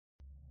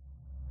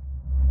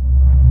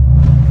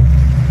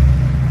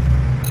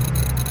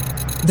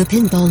The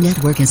Pinball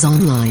Network is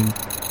online.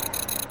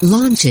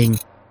 Launching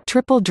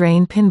Triple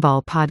Drain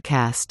Pinball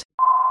Podcast.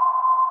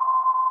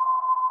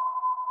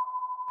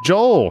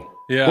 Joel,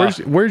 Yeah.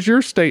 where's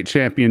your state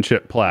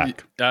championship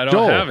plaque? I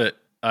don't have it.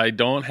 I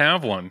don't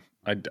have one.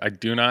 I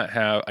do not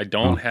have. I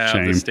don't have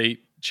shame. the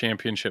state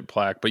championship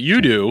plaque, but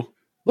you do.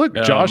 Look,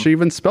 Josh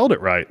even spelled it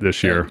right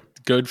this year.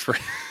 Good for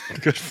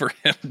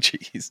him.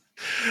 Jeez.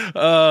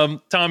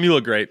 Tom, you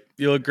look great.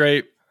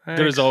 Thanks.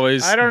 Good as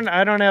always. I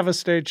don't have a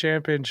state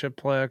championship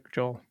plaque,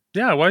 Joel.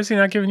 Yeah, why is he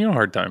not giving you a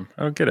hard time?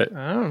 I don't get it.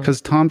 I don't know. Because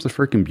Tom's a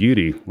freaking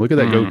beauty. Look at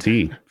that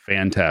goatee.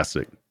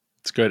 Fantastic.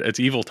 It's good. It's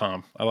evil,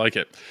 Tom. I like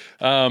it.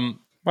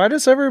 Why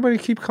does everybody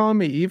keep calling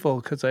me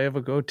evil? Because I have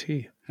a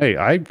goatee. Hey,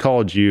 I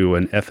called you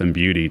an effing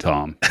beauty,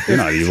 Tom. You're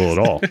not evil at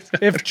all.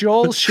 If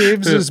Joel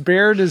shaves his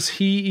beard, is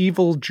he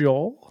evil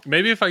Joel?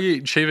 Maybe if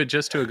I shave it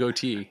just to a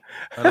goatee.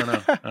 I don't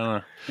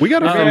know. We got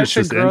to finish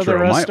should this grow the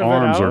intro. rest of it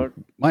out.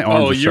 My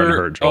arms are starting to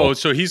hurt, Joel. Oh,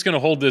 so he's going to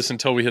hold this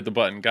until we hit the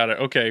button. Got it.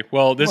 Okay.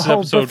 Well, this is Well,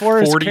 episode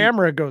before 40. his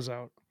camera goes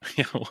out.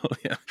 Yeah,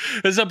 yeah.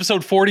 This is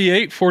episode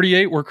 48.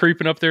 48. We're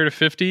creeping up there to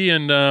 50.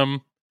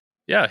 And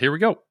yeah, here we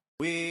go.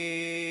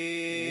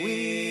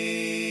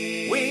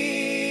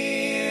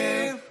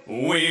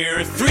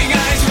 We're three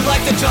guys who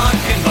like to talk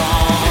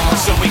pinball,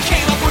 so we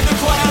came up with a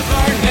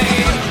clever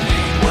name.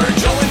 We're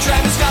Joel and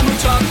Travis Scott who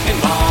talk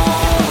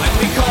pinball, and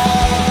we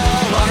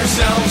call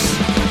ourselves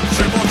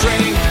Triple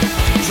Drain,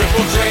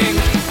 Triple Drain,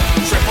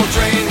 Triple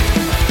Drain.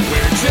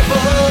 We're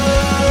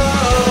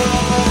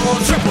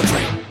Triple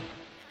Drain.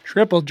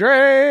 Triple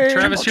Drain.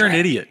 Travis, you're an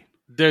idiot.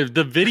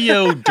 The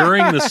video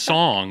during the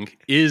song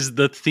is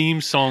the theme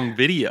song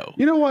video.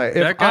 You know what?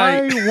 If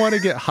I want to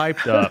get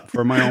hyped up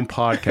for my own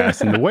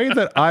podcast, and the way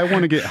that I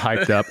want to get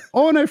hyped up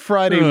on a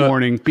Friday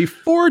morning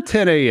before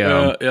 10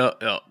 a.m.,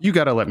 you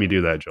got to let me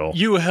do that, Joel.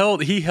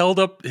 He held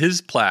up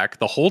his plaque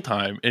the whole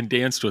time and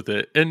danced with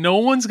it, and no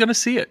one's going to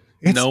see it.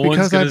 It's no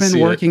because I've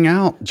been working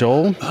out,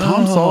 Joel.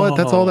 Tom saw it.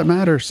 That's all that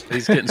matters.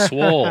 He's getting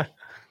swole.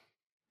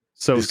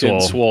 He's getting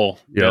swole.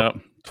 Yep.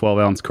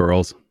 12-ounce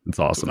curls. It's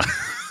awesome.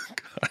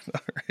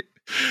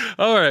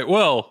 All right.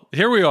 Well,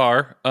 here we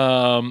are.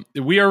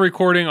 We are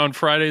recording on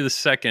Friday the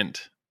 2nd,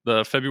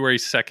 the February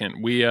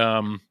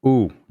 2nd.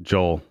 Ooh,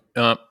 Joel.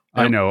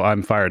 I know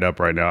I'm fired up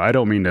right now. I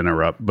don't mean to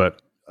interrupt,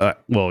 but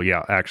well,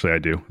 yeah, actually I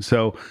do.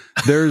 So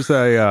there's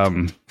a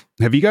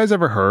have you guys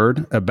ever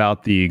heard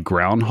about the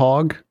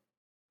groundhog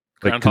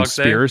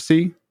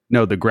conspiracy? Day?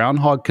 No, the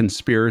groundhog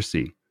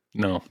conspiracy.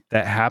 No.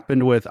 That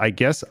happened with, I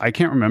guess, I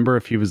can't remember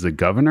if he was the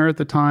governor at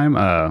the time,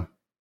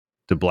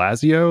 de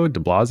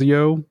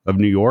Blasio of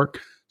New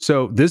York.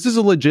 So this is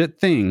a legit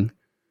thing.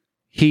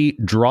 He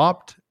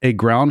dropped a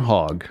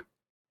groundhog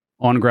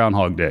on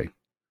Groundhog Day.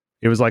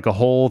 It was like a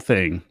whole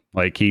thing.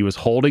 Like he was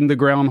holding the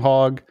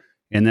groundhog,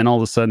 and then all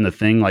of a sudden the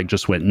thing like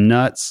just went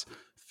nuts,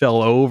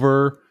 fell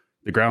over.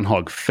 The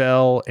groundhog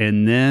fell,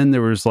 and then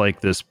there was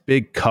like this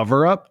big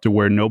cover up to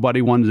where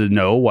nobody wanted to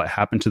know what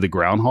happened to the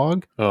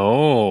groundhog.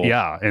 Oh,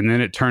 yeah. And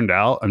then it turned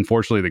out,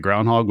 unfortunately, the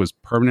groundhog was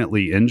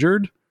permanently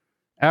injured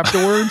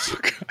afterwards.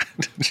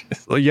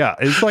 Well, yeah,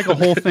 it's like a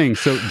whole thing.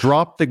 So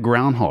drop the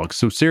groundhog.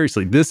 So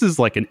seriously, this is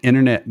like an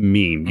internet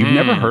meme. You've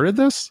never heard of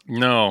this?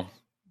 No.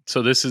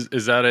 So this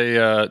is that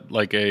a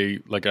like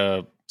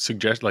a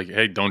suggestion, like,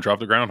 hey, don't drop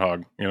the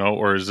groundhog,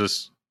 or is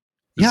this?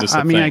 Yeah,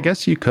 I mean, I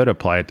guess you could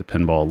apply it to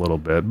pinball a little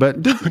bit, but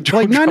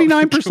like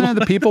 99% of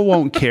the people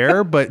won't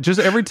care. But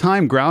just every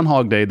time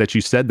Groundhog Day that you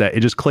said that,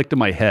 it just clicked in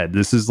my head.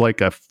 This is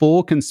like a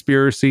full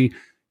conspiracy.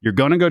 You're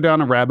going to go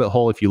down a rabbit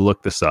hole if you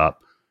look this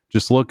up.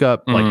 Just look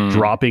up like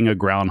dropping a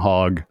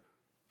groundhog,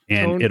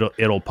 and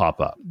it'll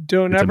pop up.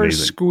 Don't ever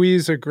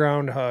squeeze a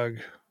groundhog.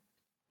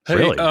 Hey,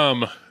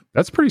 really?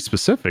 That's pretty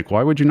specific.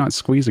 Why would you not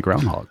squeeze a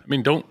groundhog? I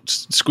mean, don't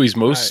squeeze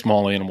most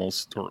small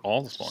animals or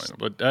all the small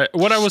animals. But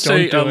what I will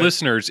say,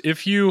 listeners,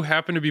 if you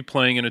happen to be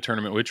playing in a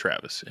tournament with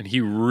Travis and he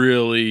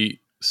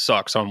really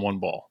sucks on one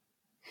ball,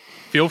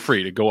 feel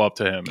free to go up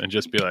to him and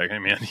just be like, hey,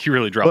 man, you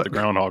really dropped the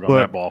groundhog on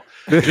that ball.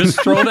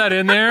 Just throw that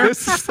in there.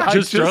 Just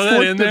throw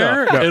that in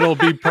there. No. It'll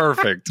be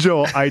perfect.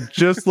 Joel, I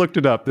just looked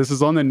it up. This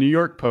is on the New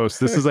York Post.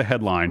 This is a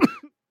headline.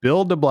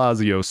 Bill de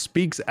Blasio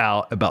speaks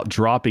out about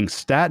dropping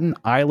Staten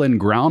Island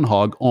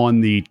groundhog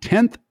on the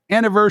 10th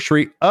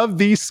anniversary of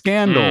the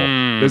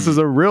scandal. This is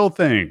a real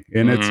thing,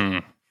 and it's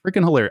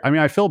freaking hilarious. I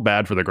mean, I feel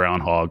bad for the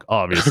groundhog,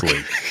 obviously,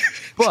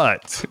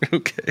 but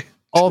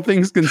all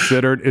things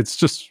considered, it's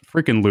just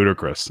freaking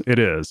ludicrous. It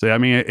is. I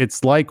mean,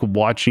 it's like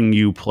watching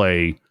you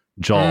play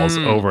Jaws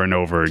over and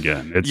over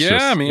again. It's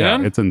man.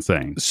 Yeah, it's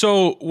insane.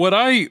 So what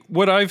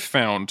I've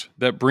found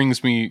that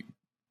brings me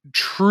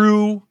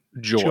true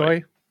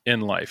joy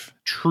in life,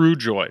 true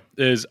joy,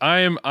 is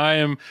I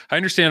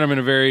understand I'm in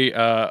a very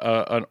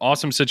an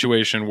awesome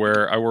situation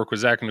where I work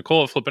with Zach and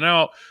Nicole at Flipping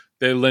Out.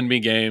 They lend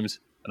me games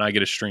and I get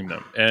to stream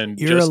them. And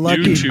you're just a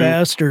lucky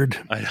bastard.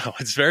 I know,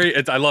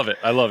 I love it,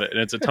 and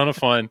it's a ton of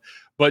fun.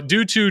 But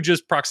due to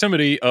just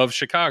proximity of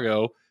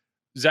Chicago,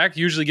 Zach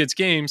usually gets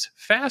games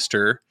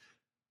faster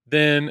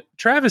than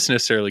Travis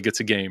necessarily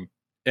gets a game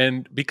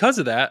And because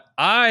of that,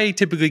 I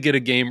typically get a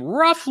game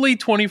roughly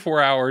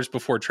 24 hours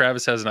before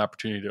Travis has an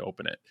opportunity to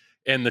open it.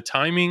 And the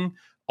timing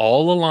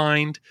all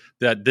aligned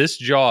that this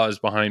Jaws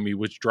behind me,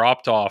 which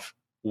dropped off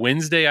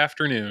Wednesday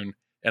afternoon,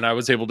 and I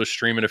was able to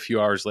stream it a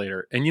few hours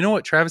later. And you know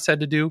what Travis had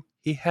to do?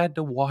 He had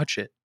to watch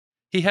it.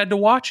 He had to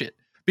watch it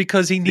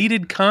because he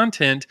needed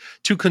content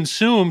to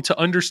consume to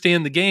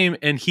understand the game,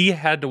 and he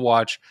had to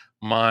watch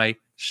my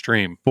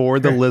stream. For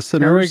the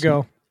listeners, Here we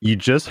go. You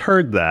just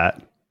heard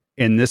that.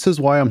 And this is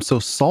why I'm so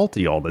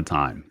salty all the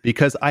time,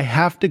 because I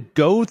have to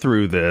go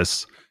through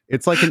this.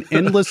 It's like an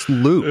endless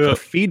loop, a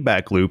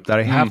feedback loop that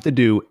I have to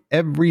do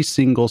every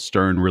single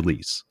Stern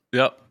release.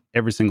 Yep.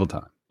 Every single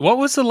time. What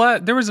was the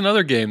last? There was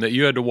another game that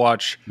you had to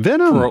watch.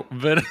 Venom.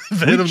 Venom.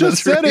 We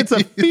just said it's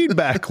a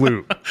feedback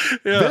loop.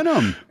 Yeah.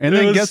 Venom. And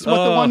then guess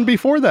what the one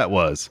before that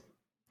was?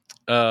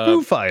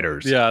 Foo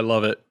Fighters. Yeah, I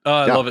love it.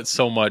 I love it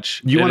so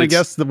much. You want to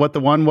guess what the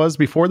one was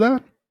before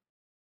that?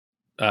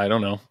 I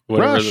don't know.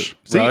 Rush.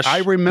 See, Rush. I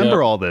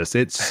remember all this.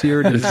 It's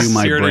seared into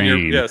my Seared in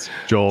brain. yes.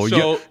 Joel.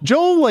 So-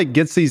 Joel like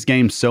gets these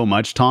games so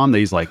much, Tom, that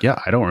he's like,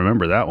 yeah, I don't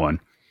remember that one.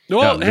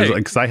 Well, hey,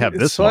 because I have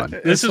this one.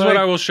 this is what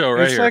I will show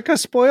right It's here. like a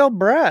spoiled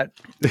brat.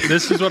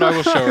 This is what I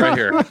will show right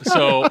here.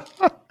 So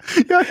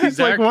Yeah, he's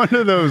Zach- like one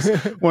of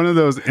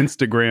those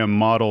Instagram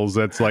models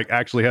that's like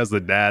actually has the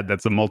dad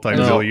that's a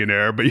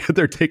multimillionaire, but yet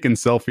they're taking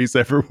selfies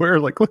everywhere.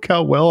 Like, look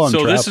how well I'm So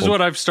traveled. this is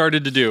what I've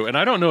started to do, and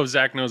I don't know if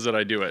Zach knows that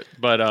I do it,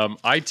 but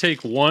I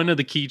take one of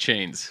the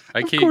keychains.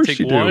 I course take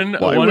you do. one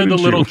Why of the wouldn't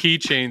little you?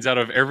 keychains out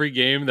of every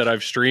game that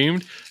I've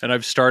streamed, and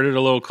I've started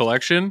a little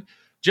collection.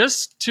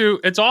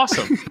 It's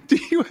awesome. Do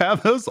you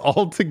have those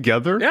all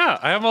together? Yeah,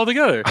 I have them all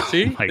together.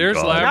 See, my there's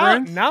God.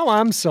 Labyrinth. Now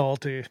I'm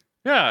salty.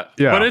 Yeah,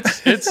 Yeah. but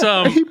it's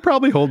He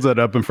probably holds that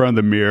up in front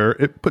of the mirror.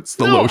 It puts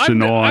the No,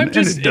 lotion on, and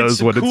it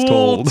does what cool it's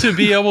told. to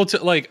be able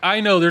to, like,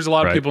 I know there's a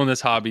lot of Right. people in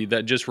this hobby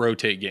that just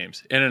rotate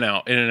games in and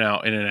out, in and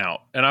out, in and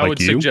out. And I Like would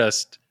you?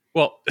 suggest,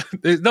 well,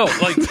 no,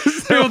 like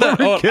people what that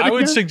we're I getting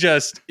would at?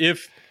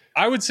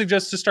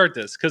 suggest to start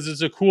this because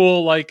it's a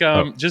cool, like,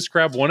 just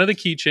grab one of the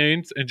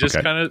keychains and just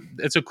Okay. kind of,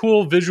 it's a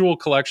cool visual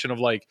collection of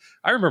like,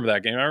 I remember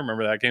that game.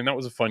 That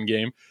was a fun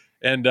game.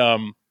 And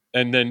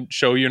then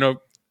show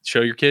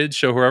your kids,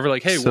 show whoever,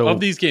 like, hey, So- of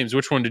these games,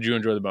 which one did you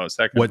enjoy the most?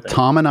 That kind What of thing.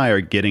 Tom and I are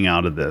getting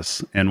out of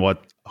this, and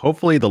what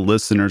hopefully the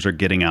listeners are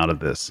getting out of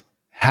this,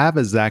 have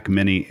a Zach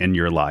Mini in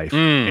your life,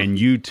 and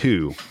you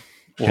too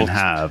can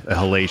have a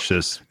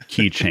hellacious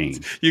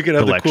keychain You can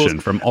have the collection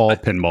coolest- from all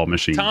pinball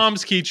machines.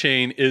 Tom's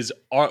keychain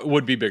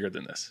would be bigger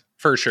than this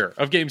for sure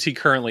of games he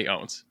currently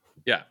owns.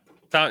 Yeah,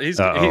 Tom,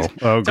 Oh,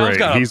 Tom's great!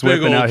 got a He's big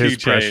whipping old out his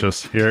keychain.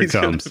 precious. Here it He's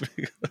got a comes.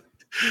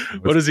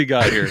 What does he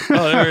got here?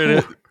 Oh, there it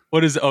is.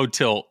 What is? Oh,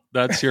 tilt.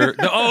 That's your.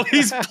 Oh,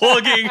 he's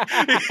plugging.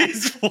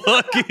 He's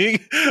plugging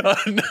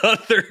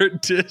another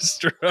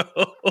distro.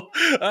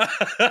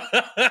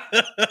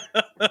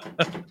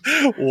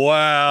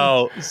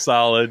 Wow,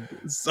 solid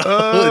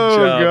Oh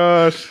job.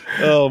 gosh!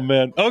 Oh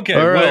man. Okay.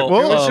 All right.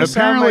 Well, just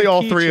apparently have my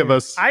all three of keychain.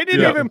 us. I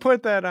didn't Yeah. even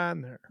put that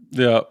on there.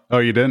 Yeah. Oh,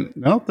 you didn't?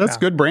 No, that's Yeah.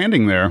 good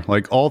branding there.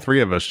 Like all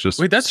three of us just.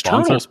 Wait, that's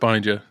sponsor- turtles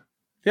behind you.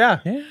 Yeah,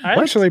 I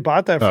What? actually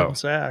bought that from Oh.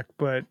 Zach,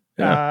 but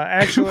Yeah.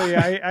 actually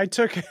I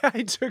took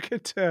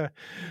it to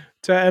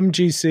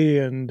MGC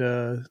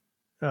and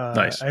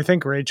Nice. I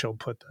think Rachel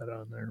put that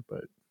on there,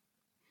 but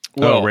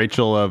Oh,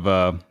 Rachel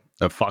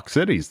of Fox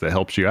Cities that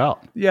helps you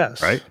out,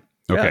 yes, right?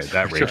 Okay, Yes.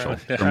 that Rachel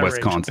Yeah, from that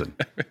Wisconsin.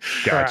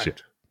 Gotcha.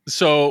 Correct.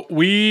 So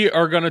we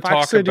are going to Fox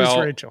talk Cities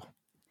about. Rachel.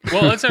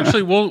 Well, let's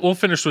actually we'll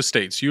finish with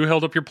states. You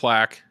held up your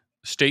plaque.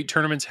 State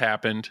tournaments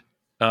happened.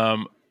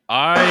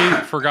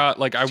 I forgot.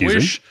 Like, I Excuse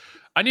wish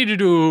I need to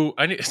do.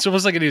 It's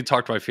almost like I need to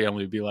talk to my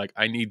family. Be like,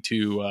 I need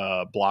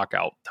to block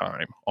out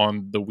time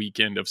on the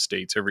weekend of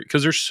states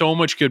because there's so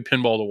much good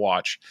pinball to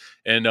watch,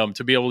 and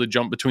to be able to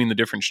jump between the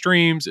different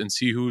streams and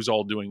see who's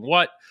all doing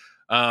what.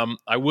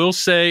 I will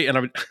say,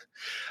 and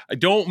I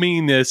don't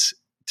mean this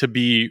to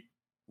be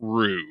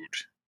rude,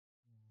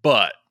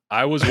 but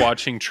I was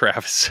watching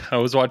Travis. I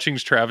was watching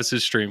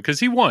Travis's stream because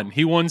he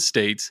won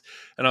states,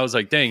 and I was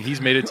like, dang,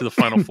 he's made it to the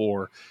final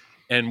four.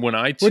 And when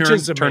I Which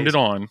is turned it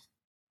on,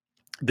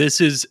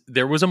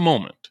 there was a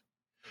moment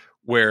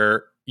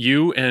where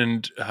you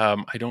and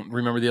I don't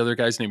remember the other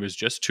guy's name. It was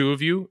just two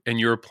of you, and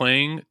you were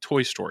playing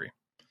Toy Story.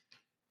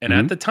 And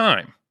at the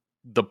time,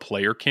 the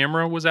player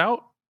camera was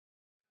out.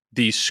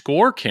 The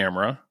score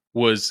camera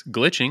was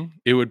glitching.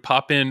 It would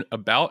pop in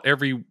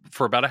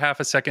for about a half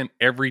a second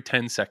every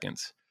 10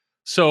 seconds.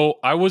 So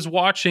I was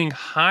watching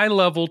high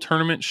level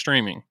tournament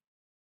streaming,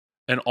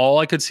 and all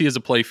I could see is a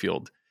play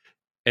field.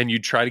 And you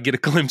try to get a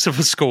glimpse of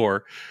a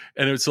score,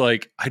 and it's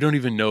like, I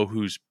didn't know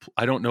who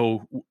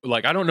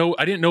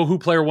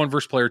player 1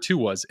 versus player 2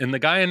 was. And the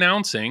guy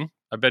announcing,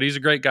 I bet he's a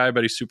great guy, I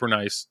bet he's super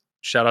nice.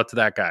 Shout out to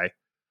that guy.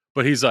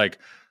 But he's like,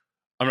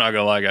 I'm not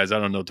gonna lie, guys, I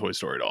don't know Toy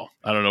Story at all.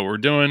 I don't know what we're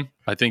doing.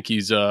 I think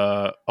he's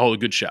a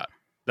good shot.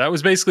 That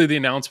was basically the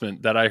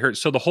announcement that I heard.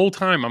 So the whole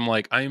time I'm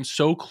like, I am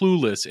so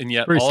clueless. And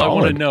yet Pretty all I want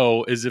to solid.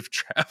 know is if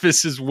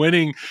Travis is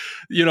winning.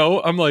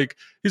 I'm like,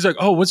 he's like,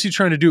 oh, what's he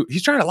trying to do?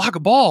 He's trying to lock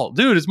a ball.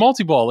 Dude, it's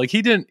multi-ball. Like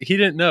he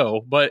didn't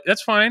know, but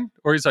that's fine.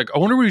 Or he's like, I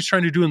wonder what he's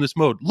trying to do in this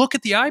mode. Look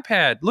at the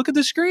iPad. Look at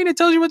the screen. It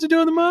tells you what to do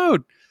in the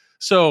mode.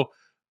 So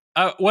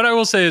what I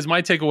will say is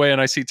my takeaway,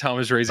 and I see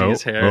Thomas raising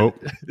his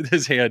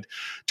hand.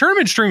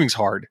 Tournament streaming's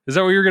hard. Is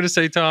that what you're going to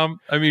say, Tom?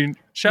 I mean,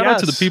 shout out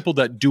to the people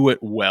that do it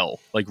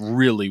well, like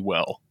really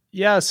well.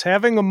 Yes,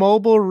 having a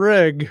mobile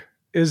rig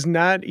is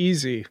not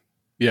easy.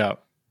 Yeah.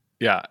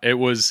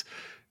 It's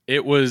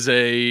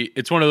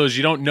one of those,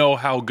 you don't know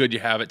how good you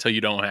have it till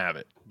you don't have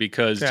it.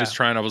 Because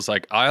I was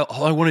like,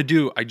 all I want to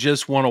do, I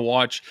just want to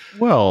watch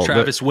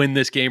Travis win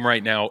this game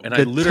right now, and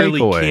I literally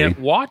can't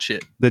watch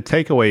it. The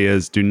takeaway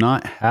is, do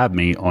not have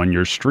me on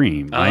your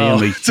stream. I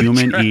am a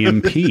human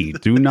EMP.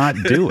 Do not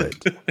do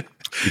it.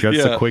 Because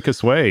it's the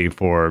quickest way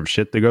for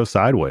shit to go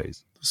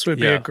sideways. This would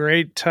be a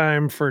great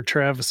time for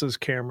Travis's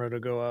camera to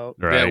go out.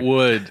 Right.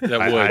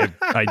 That would.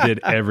 I did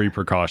every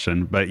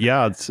precaution. But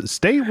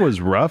state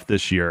was rough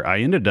this year. I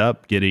ended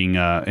up getting,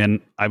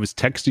 and I was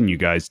texting you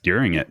guys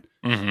during it.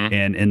 Mm-hmm.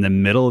 And in the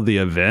middle of the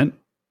event,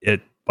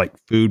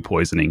 food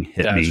poisoning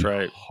hit me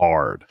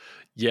hard.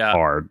 Yeah.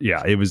 Hard.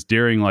 Yeah. It was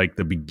during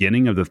the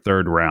beginning of the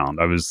third round.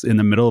 I was in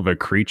the middle of a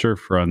creature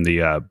from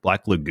the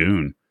Black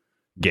Lagoon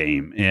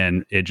game,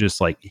 and it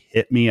just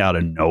hit me out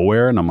of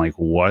nowhere. And I'm like,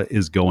 what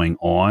is going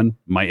on?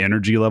 My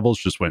energy levels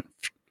just went,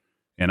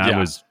 and I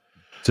was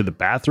to the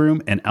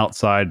bathroom and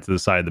outside to the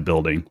side of the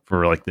building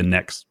for the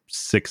next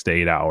 6 to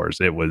 8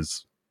 hours. It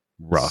was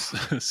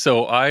rough.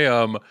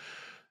 So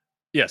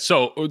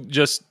so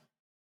just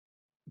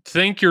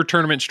think your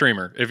tournament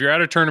streamer. If you're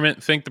at a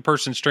tournament, think the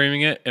person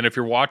streaming it. And if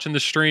you're watching the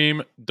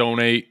stream,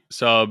 donate,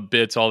 sub,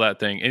 bits, all that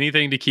thing.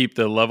 Anything to keep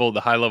the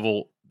high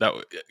level,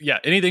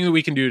 anything that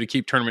we can do to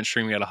keep tournament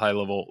streaming at a high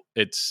level,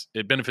 it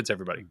benefits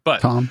everybody.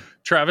 But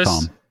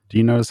Travis, do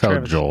you notice how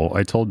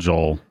I told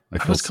Joel I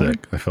felt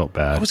sick. I felt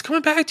bad. I was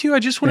coming back to you. I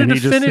just wanted to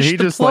finish he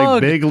the just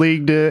plug. big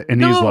leagued it,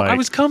 and he's like, I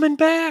was coming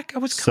back. I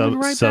was coming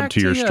right back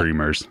to your you.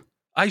 streamers.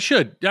 I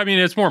should. I mean,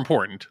 it's more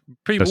important.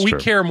 We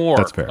care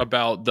more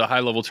about the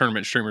high-level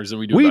tournament streamers than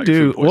we do about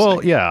your food poisoning.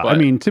 Well, yeah. But, I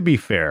mean, to be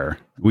fair,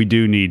 we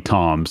do need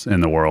Toms in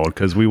the world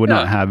because we would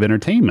not have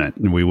entertainment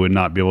and we would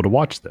not be able to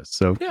watch this.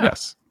 So,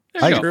 yes.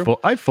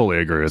 I fully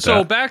agree with that.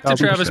 So, back to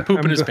Travis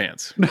pooping his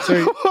pants.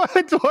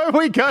 Why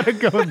we got to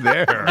go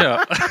there?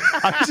 Yeah.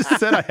 I just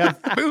said I had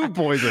food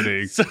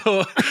poisoning. So,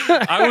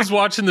 I was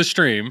watching the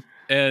stream.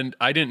 And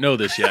I didn't know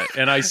this yet.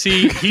 And I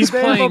see he's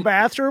playing a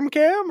bathroom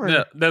cam. Or?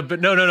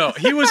 No.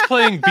 He was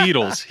playing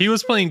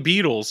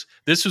Beatles.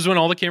 This was when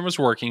all the cameras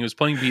were working. He was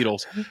playing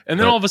Beatles. And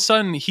then all of a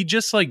sudden, he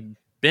just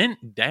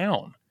bent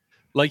down.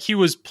 Like he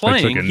was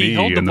playing. He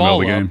held the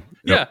ball up. Yep.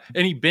 Yeah.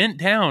 And he bent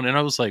down. And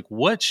I was like,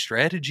 what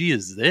strategy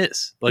is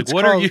this?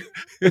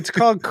 It's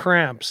called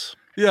cramps.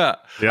 Yeah.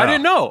 I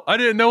didn't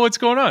know. What's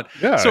going on.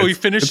 Yeah, so he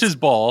finished his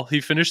ball.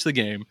 He finished the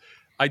game.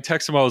 I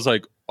texted him. I was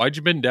like, why'd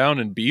you bend down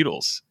in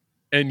Beatles?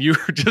 And you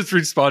just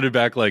responded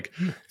back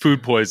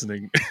food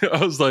poisoning.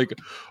 I was like,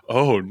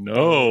 oh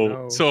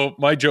no. So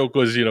my joke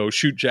was,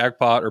 shoot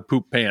jackpot or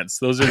poop pants.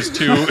 Those are his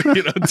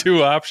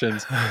two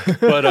options.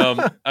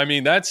 But I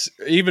mean, that's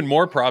even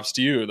more props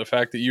to you. The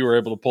fact that you were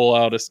able to pull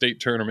out a state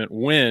tournament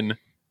win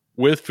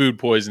with food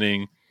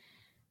poisoning,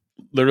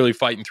 literally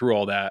fighting through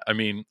all that. I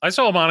mean, I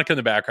saw Monica in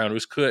the background.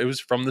 It was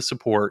from the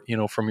support,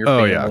 from your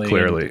family. Oh yeah,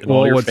 clearly. And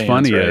what's fans,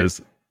 funny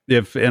is,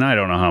 and I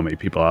don't know how many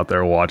people out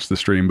there watch the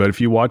stream, but if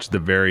you watch the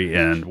very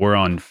end, we're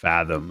on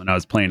Fathom, and I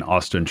was playing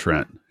Austin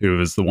Trent, who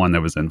was the one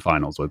that was in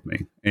finals with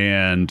me.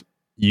 And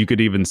you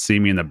could even see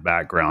me in the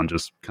background,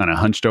 just kind of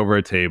hunched over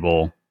a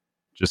table,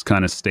 just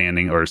kind of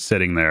standing or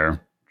sitting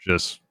there,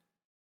 just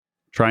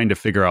trying to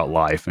figure out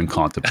life and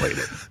contemplate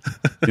it.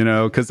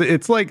 Because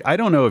it's I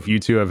don't know if you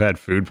two have had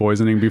food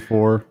poisoning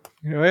before,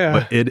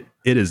 but it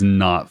is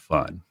not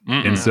fun.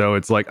 Mm-mm. And so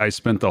it's I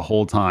spent the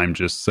whole time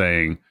just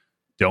saying,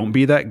 don't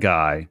be that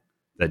guy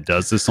that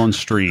does this on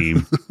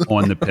stream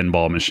on the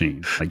pinball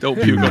machine.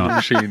 Don't puke on the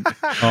machine.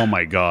 Oh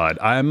my God.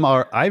 I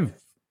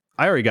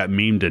already got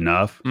memed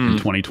enough in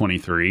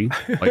 2023.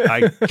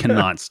 I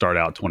cannot start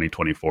out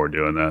 2024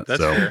 doing that.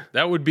 That's fair.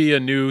 That would be a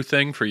new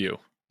thing for you.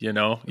 You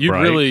would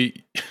have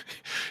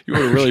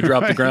really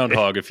dropped the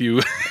groundhog if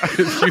you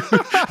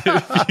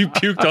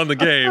puked on the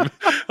game.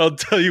 I'll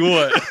tell you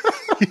what.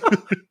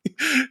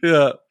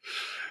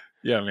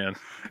 Yeah, man.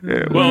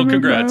 Yeah, well,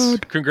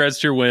 congrats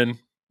to your win.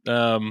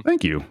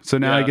 Thank you. So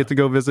now I get to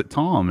go visit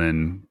Tom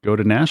and go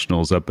to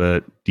nationals up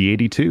at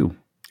D82.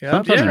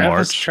 Yeah,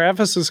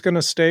 Travis is going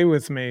to stay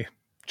with me,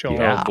 Joel.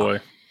 Yeah. Oh boy.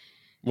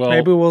 Well,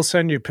 maybe we'll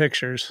send you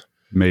pictures.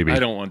 Maybe. I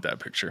don't want that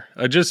picture.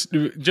 Just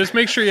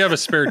make sure you have a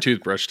spare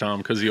toothbrush, Tom,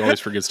 because he always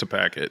forgets to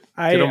pack it.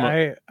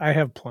 I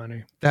have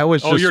plenty. That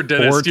was just you're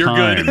dentist. You're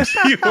times.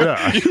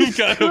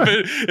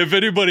 Good. If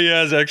anybody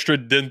has extra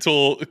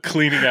dental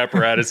cleaning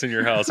apparatus in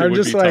your house, it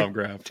would be Tom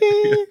Graff.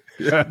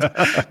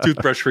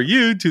 Toothbrush for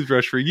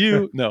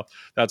you. No,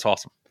 that's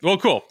awesome. Well,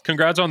 cool.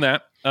 Congrats on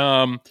that.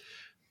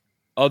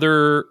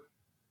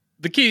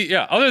 the key,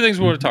 other things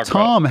we want to talk about.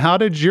 Tom, how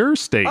did your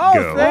state go?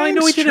 Well, I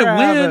know he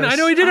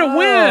didn't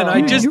win.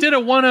 I just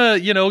didn't want to,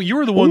 you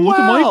were the one. Look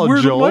at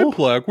where's my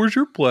plaque? Where's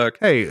your plaque?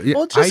 Hey,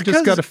 I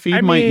just got to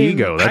feed my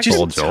ego. That's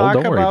all, Joel.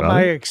 Don't worry about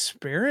my it.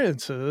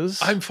 experiences.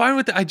 I'm fine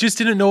with that. I just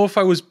didn't know if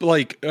I was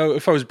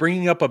if I was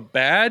bringing up a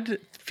bad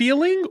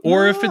feeling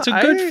or if it's a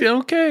good feeling.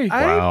 Okay.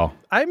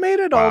 I made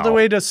it all the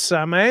way to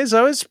semis.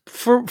 I was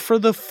for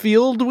the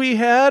field we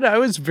had. I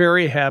was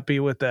very happy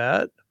with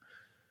that.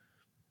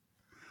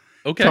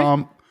 Okay.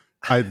 Tom,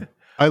 I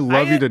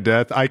love you to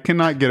death. I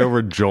cannot get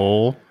over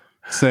Joel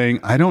saying,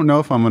 I don't know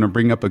if I'm going to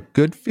bring up a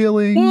good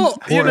feeling or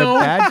a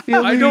bad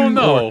feeling. I don't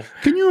know.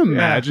 Can you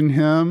imagine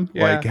him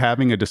like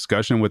having a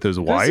discussion with his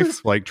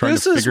wife, like trying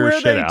to figure shit out? This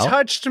is where they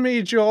touched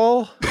me,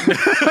 Joel.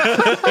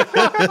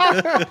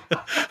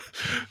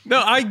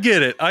 No, I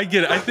get it. I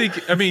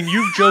think,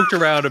 you've joked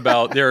around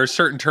about there are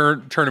certain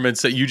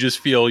tournaments that you just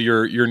feel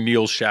you're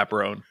Neil's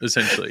chaperone,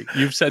 essentially.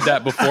 You've said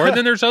that before. And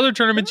then there's other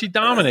tournaments you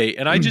dominate.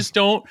 And I just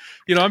don't,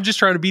 I'm just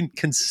trying to be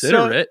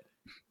considerate.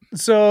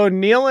 So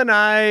Neil and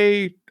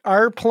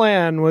our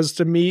plan was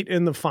to meet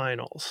in the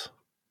finals.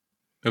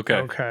 Okay.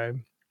 It's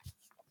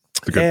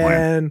a good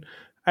plan. And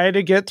I had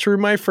to get through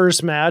my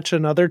first match,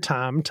 another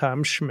Tom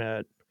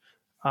Schmidt.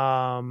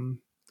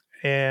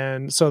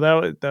 And so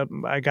that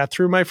I got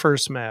through my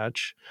first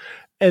match.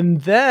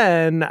 And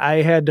then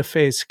I had to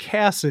face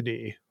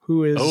Cassidy,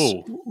 who is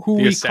who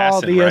we call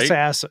the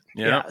assassin.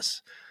 Yeah.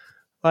 Yes.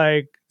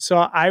 So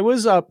I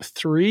was up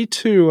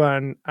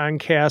 3-2 on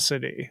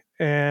Cassidy.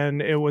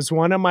 And it was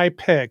one of my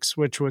picks,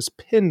 which was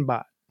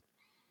Pinball.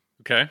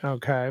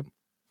 Okay.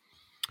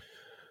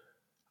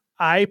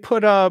 I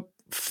put up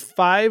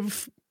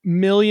 5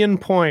 million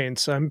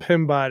points on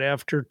Pinball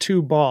after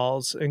 2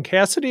 balls, and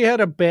Cassidy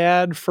had a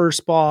bad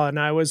first ball, and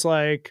I was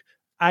like,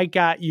 I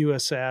got you,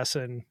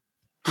 assassin.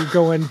 You're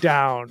going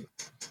down.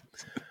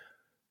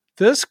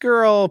 This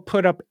girl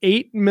put up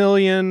 8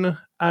 million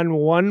on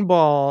 1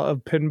 ball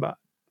of Pinball.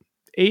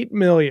 8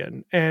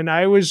 million. And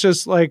I was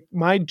just like,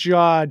 my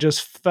jaw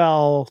just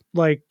fell,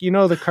 like,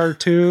 the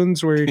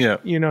cartoons where,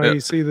 you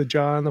see the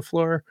jaw on the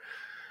floor.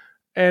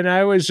 And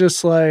I was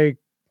just like,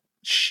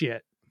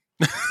 shit.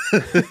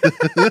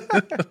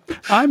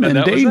 I'm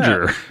in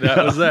danger.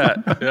 That was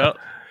that. Yeah.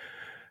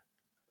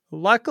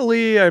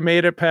 Luckily, I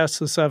made it past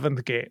the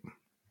 7th game.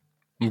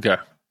 Okay.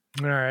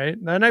 All right.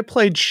 Then I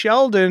played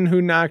Sheldon,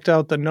 who knocked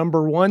out the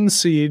number 1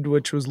 seed,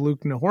 which was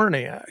Luke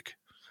Nahorniak.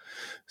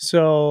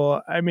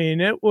 So,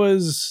 it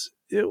was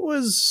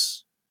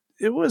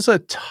a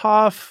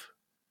tough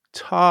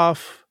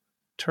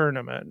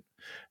tournament.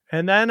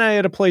 And then I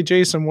had to play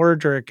Jason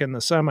Werdrick in the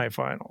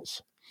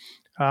semifinals.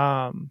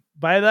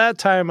 By that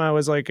time I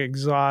was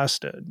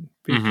exhausted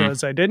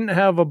because I didn't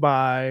have a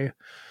bye.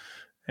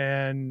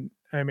 And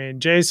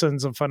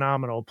Jason's a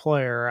phenomenal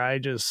player. I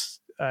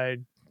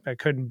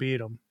couldn't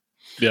beat him.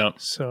 Yeah.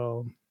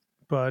 So,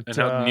 but and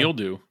how did Neil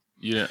do?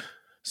 Yeah.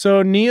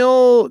 So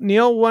Neil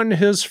won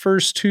his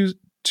first two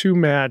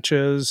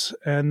matches,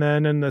 and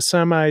then in the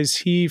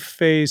semis he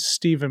faced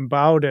Stephen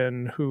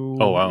Bowden, who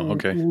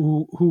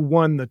who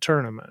won the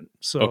tournament.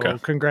 So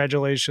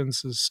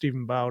congratulations to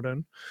Stephen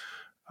Bowden.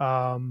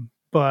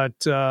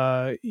 But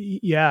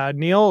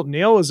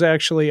Neil was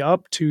actually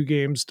up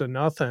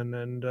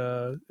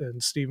 2-0,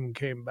 and Stephen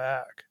came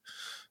back.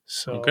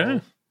 So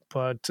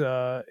but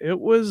it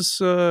was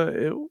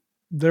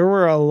there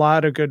were a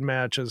lot of good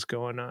matches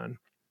going on.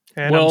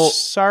 And I'm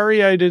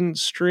sorry I didn't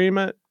stream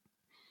it,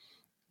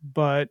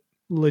 but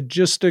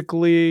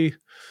logistically,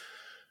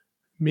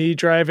 me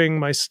driving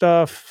my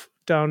stuff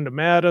down to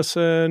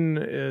Madison,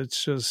 it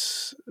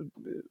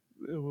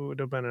would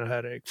have been a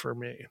headache for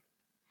me.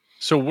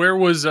 So where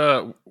was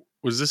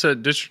this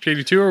at District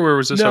 82 or where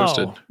was this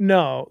hosted?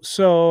 No.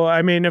 So,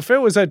 if it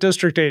was at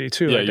District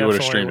 82, I you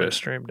would have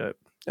streamed it.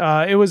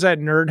 It was at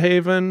Nerd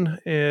Haven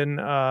in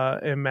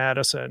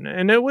Madison,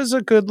 and it was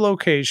a good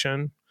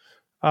location.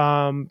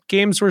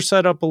 Games were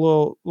set up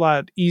a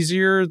lot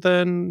easier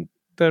than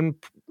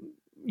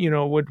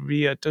would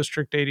be at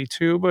District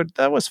 82, but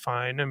that was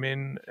fine.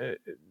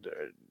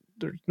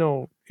 There's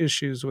no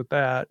issues with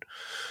that.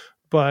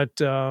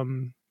 But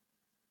it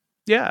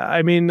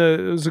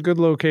was a good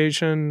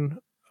location.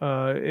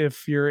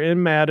 If you're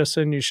in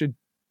Madison, you should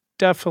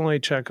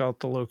definitely check out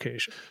the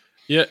location.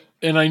 Yeah,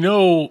 and I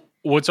know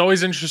what's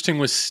always interesting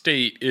with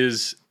state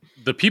is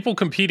the people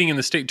competing in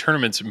the state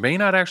tournaments may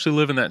not actually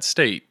live in that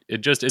state.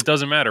 It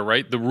doesn't matter,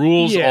 right? The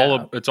rules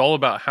it's all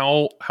about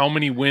how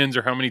many wins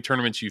or how many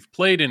tournaments you've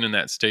played in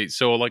that state.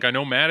 So I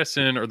know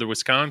Madison or the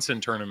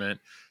Wisconsin tournament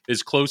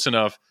is close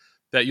enough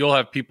that you'll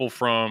have people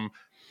from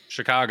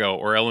Chicago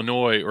or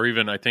Illinois, or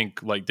even I think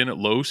didn't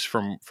Los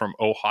from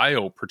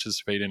Ohio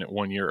participate in it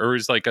one year, or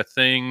is a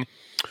thing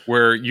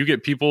where you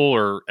get people,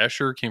 or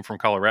Escher came from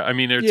Colorado.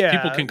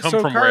 People can come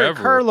from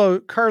wherever.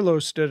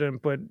 Carlos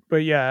didn't, but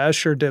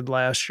Escher did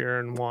last year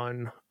and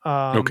won.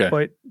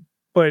 But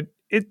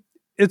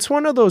it's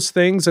one of those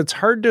things. It's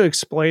hard to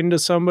explain to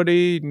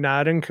somebody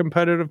not in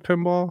competitive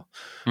pinball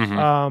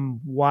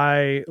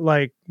why.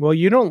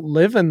 You don't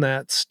live in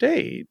that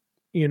state.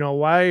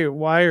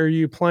 why are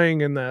you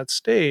playing in that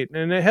state?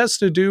 And it has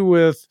to do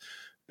with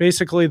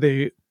basically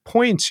the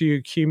points you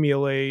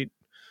accumulate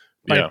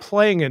by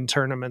playing in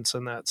tournaments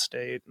in that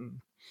state.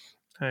 And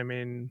I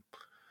mean,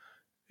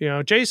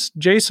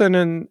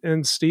 Jason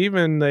and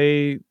Steven,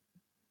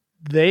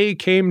 they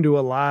came to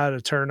a lot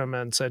of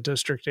tournaments at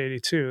District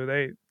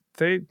 82.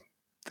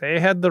 They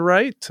had the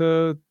right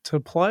to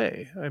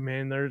play. I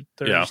mean,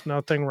 there's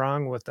nothing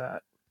wrong with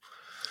that.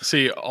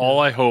 See,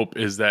 all I hope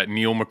is that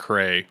Neil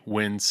McRae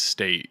wins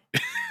state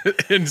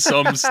in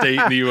some state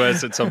in the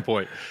U.S. at some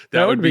point.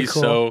 That would be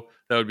cool.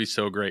 That would be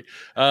so great.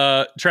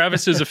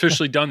 Travis is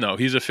officially done, though.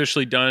 He's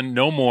officially done.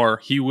 No more.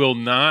 He will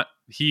not.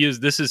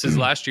 This is his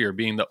last year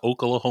being the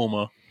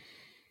Oklahoma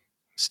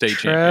state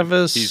champion.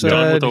 Travis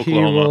said he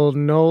will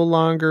no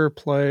longer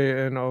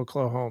play in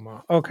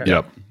Oklahoma. Okay.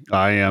 Yep.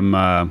 I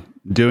am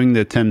doing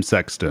the Tim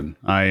Sexton.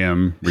 I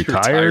am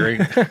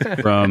retiring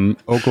from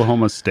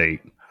Oklahoma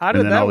State. How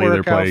did that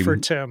work out for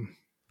Tim?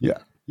 Yeah.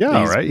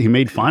 All right. He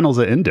made finals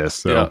at Indus.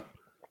 So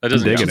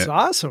that's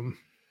awesome.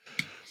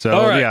 So,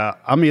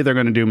 I'm either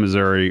going to do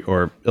Missouri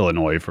or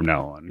Illinois from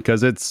now on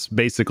because it's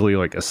basically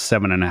like a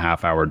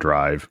 7.5 hour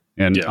drive.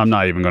 And I'm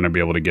not even going to be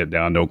able to get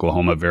down to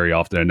Oklahoma very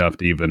often enough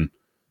to even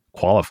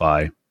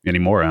qualify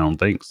anymore, I don't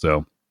think.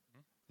 So,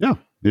 yeah,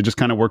 it just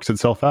kind of works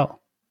itself out.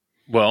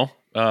 Well,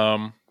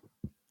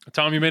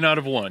 Tom, you may not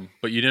have won,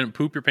 but you didn't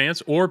poop your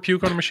pants or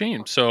puke on a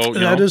machine. So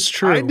that is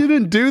true. I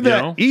didn't do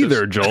that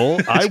either, Joel.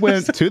 I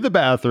went to the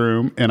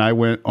bathroom and I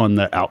went on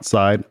the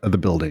outside of the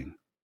building.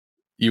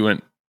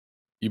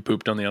 You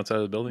pooped on the outside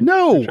of the building?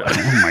 No.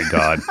 Oh my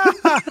God.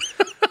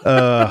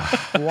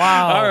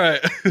 Wow. All right.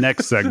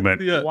 Next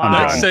segment. Wow.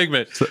 Next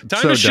segment.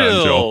 Time to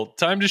chill.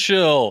 Time to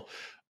chill.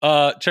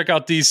 Check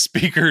out these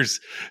speakers.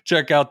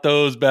 Check out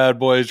those bad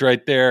boys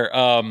right there.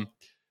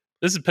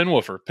 This is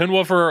Pinwoofer.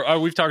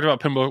 Pinwoofer, we've talked about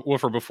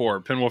Pinwoofer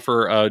before.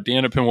 Pinwoofer,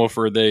 Dan at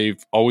Pinwoofer, they've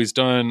always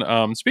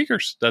done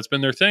speakers. That's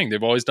been their thing.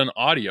 They've always done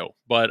audio.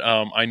 But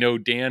I know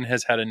Dan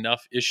has had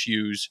enough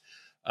issues,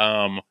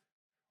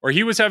 or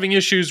he was having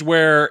issues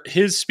where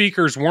his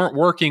speakers weren't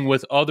working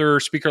with other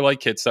speaker light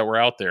kits that were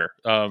out there.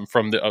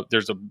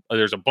 There's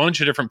a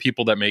bunch of different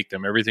people that make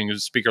them. Everything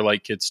is speaker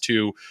light kits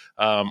too.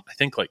 I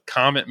think like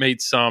Comet made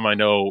some. I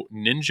know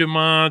Ninja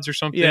Mods or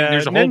something. Yeah,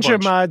 there's a whole bunch.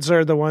 Ninja Mods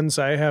are the ones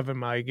I have in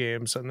my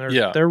games, and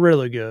they're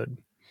really good.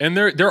 And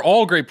they're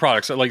all great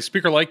products. Like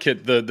Speaker Light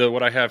Kit, the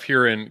what I have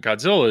here in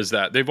Godzilla is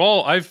that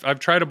I've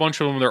tried a bunch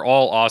of them. They're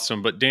all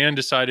awesome. But Dan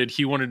decided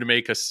he wanted to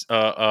make his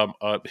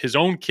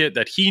own kit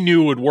that he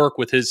knew would work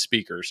with his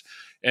speakers,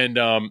 and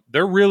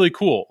they're really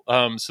cool.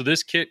 So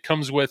this kit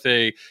comes with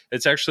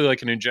it's actually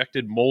like an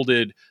injected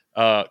molded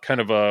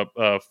kind of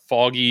a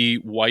foggy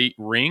white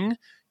ring,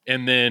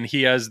 and then it's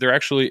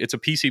a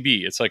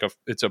PCB.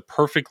 It's a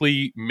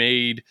perfectly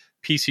made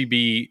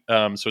PCB.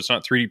 So it's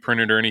not 3D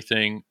printed or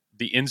anything.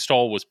 The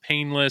install was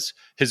painless.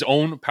 His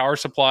own power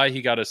supply,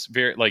 he got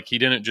he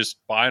didn't just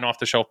buy an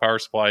off-the-shelf power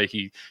supply.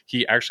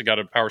 He actually got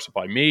a power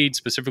supply made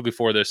specifically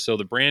for this. So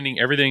the branding,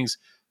 everything's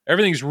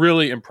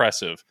really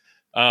impressive.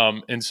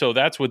 And so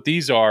that's what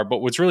these are. But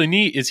what's really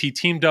neat is he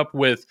teamed up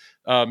with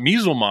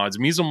Measle Mods.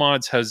 Measle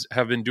Mods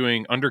have been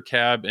doing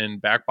undercab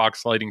and back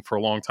box lighting for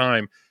a long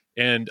time.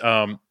 And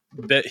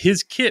that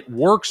his kit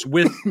works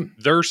with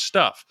their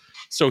stuff.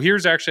 So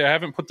here's I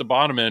haven't put the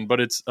bottom in,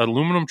 but it's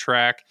aluminum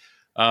track.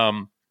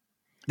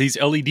 These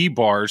LED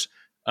bars,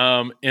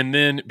 and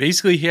then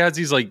basically he has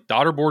these like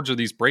daughter boards or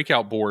these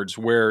breakout boards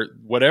where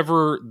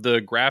whatever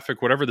the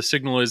graphic, whatever the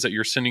signal is that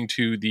you're sending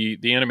to the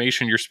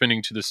animation you're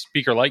spinning to the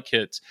speaker light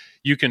kits,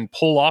 you can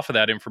pull off of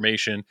that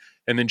information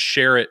and then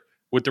share it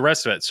with the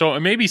rest of it. So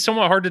it may be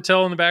somewhat hard to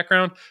tell in the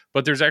background,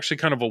 but there's actually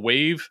kind of a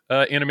wave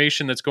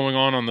animation that's going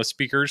on the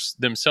speakers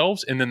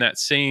themselves, and then that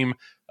same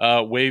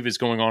wave is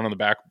going on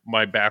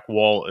my back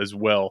wall as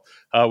well,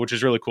 which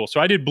is really cool. So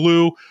I did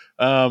blue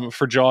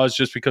for Jaws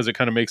just because it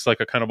kind of makes like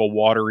a kind of a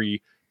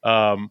watery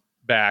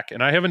back.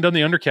 And I haven't done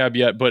the undercab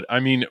yet, but I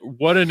mean,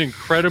 what an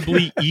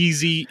incredibly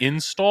easy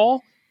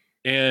install.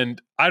 And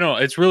I don't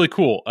know, it's really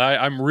cool.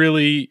 I'm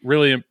really,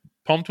 really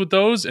pumped with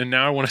those. And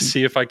now I want to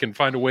see if I can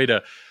find a way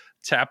to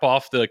tap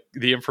off the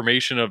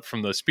information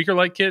from the speaker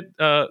light kit,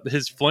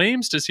 his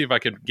flames, to see if I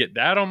could get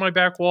that on my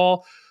back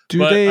wall.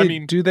 Do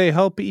they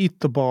help eat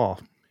the ball?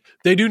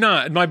 They do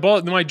not.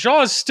 My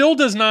Jaws still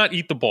does not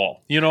eat the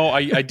ball.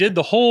 I did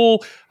I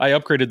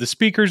upgraded the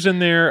speakers in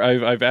there.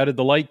 I've added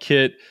the light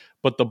kit,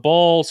 but the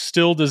ball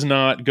still does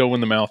not go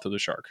in the mouth of the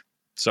shark.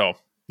 So,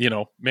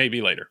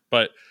 maybe later.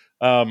 But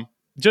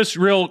just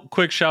real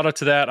quick shout out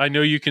to that. I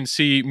know you can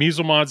see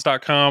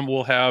measlemods.com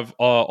will have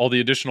all the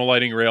additional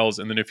lighting rails.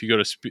 And then if you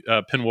go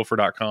to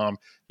pinwoofer.com,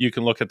 you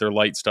can look at their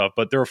light stuff,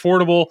 but they're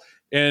affordable.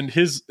 And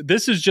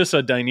this is just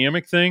a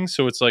dynamic thing.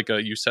 So it's like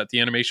you set the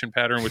animation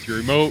pattern with your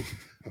remote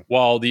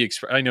while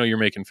I know you're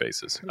making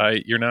faces.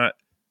 You're not.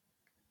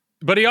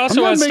 But he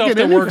also has stuff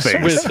that works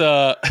with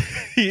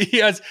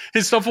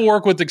his stuff will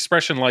work with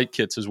expression light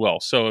kits as well.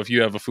 So if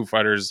you have a Foo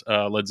Fighters,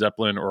 Led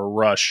Zeppelin, or a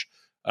Rush,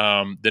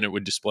 then it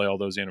would display all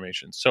those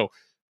animations. So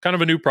kind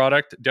of a new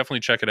product.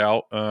 Definitely check it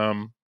out.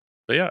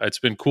 But yeah, it's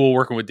been cool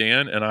working with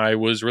Dan, and I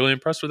was really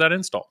impressed with that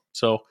install.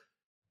 So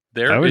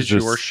there is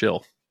your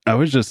shill. I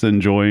was just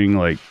enjoying,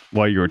 like,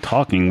 while you were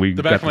talking, we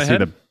got to see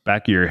the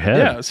back of your head.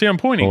 Yeah, see, I'm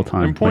pointing. The whole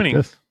time, I'm pointing.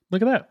 like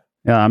Look at that.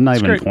 Yeah, I'm not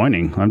even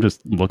pointing. I'm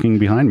just looking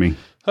behind me.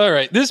 All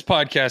right, this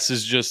podcast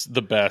is just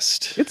the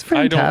best. It's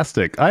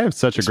fantastic. I have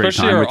such a great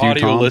time with you, especially our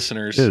audio Tom.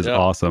 listeners. It is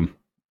awesome.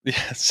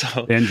 Yeah.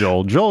 So and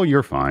Joel,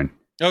 you're fine.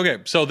 Okay,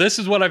 so this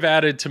is what I've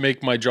added to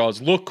make my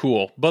Jaws look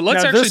cool. But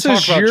let's actually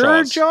talk about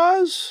your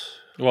Jaws.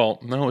 Well,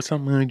 no, it's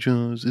not my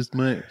Jaws. It's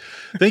my.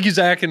 Thank you,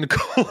 Zach and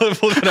Nicole,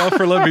 for looking out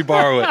for letting me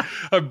borrow it.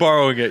 I'm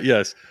borrowing it.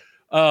 Yes.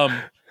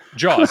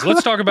 Jaws.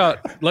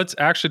 Let's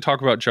actually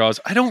talk about Jaws.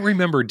 I don't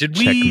remember. Did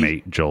we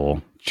checkmate,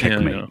 Joel?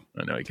 Checkmate. Yeah,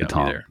 I know he got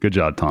Tom. me there. Good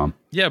job, Tom.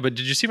 Yeah, but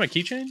did you see my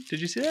keychain? Did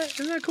you see that?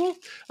 Isn't that cool?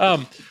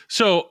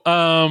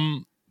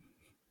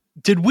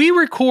 Did we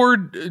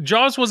record?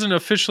 Jaws wasn't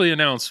officially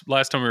announced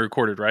last time we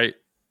recorded, right?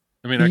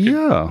 I mean,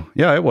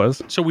 yeah, it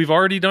was. So we've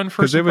already done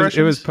first impressions?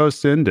 It was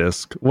post in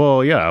disc.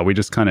 Well, yeah, we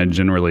just kind of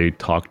generally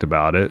talked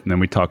about it, and then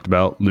we talked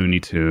about Looney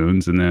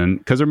Tunes, and then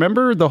because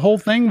remember the whole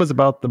thing was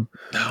about the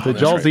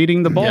Jaws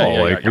eating the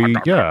ball.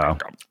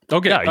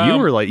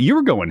 Okay, you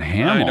were going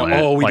ham on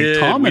it. Oh, we did.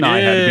 Tom and I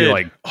had to be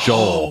like,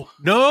 Joel,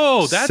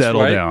 no, that's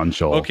settle right. down,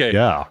 Joel. Okay,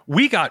 yeah,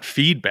 we got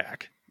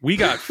feedback.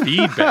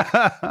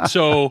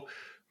 So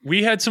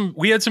we had some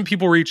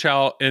people reach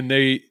out, and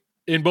they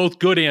in both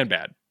good and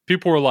bad.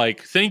 People were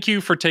like, thank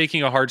you for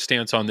taking a hard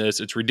stance on this.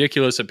 It's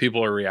ridiculous that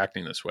people are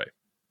reacting this way.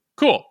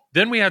 Cool.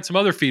 Then we had some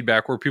other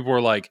feedback where people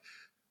were like,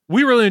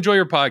 we really enjoy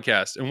your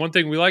podcast. And one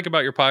thing we like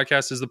about your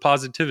podcast is the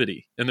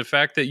positivity and the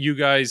fact that you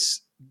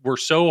guys were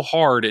so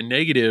hard and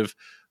negative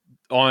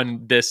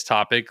on this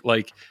topic.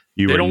 Like,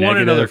 they don't want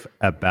another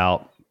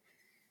about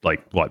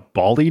like what,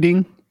 ball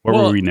eating? What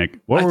were we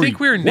negative? We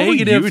were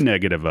negative. What were you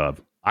negative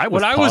of? I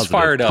was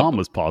fired up. Tom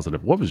was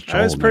positive. What was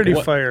Joel? I was pretty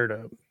fired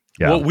up.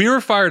 Yeah. What we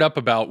were fired up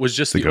about was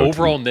just the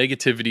overall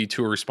negativity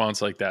to a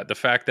response like that. The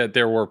fact that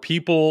there were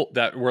people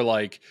that were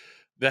like,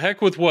 the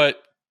heck with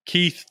what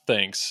Keith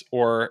thinks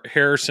or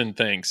Harrison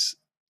thinks,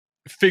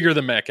 figure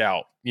the mech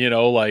out. You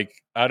know,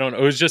 like, I don't know.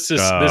 It was just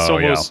this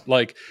almost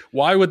like,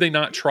 why would they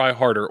not try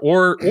harder?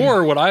 Or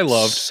what I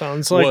loved.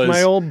 Sounds like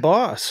my old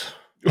boss.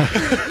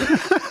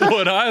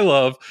 What I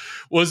love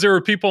was there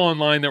were people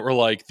online that were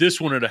like,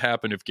 this wouldn't have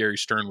happened if Gary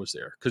Stern was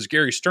there. Because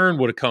Gary Stern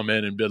would have come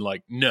in and been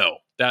like, no,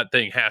 that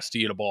thing has to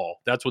eat a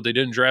ball. That's what they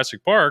did in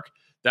Jurassic Park.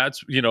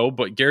 That's,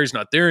 but Gary's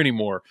not there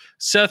anymore.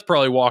 Seth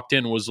probably walked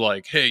in and was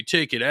like, hey,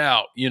 take it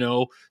out,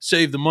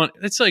 save the money.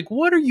 It's like,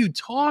 what are you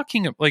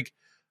talking about? Like,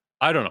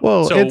 I don't know.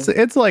 Well,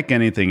 it's like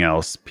anything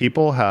else.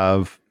 People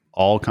have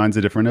all kinds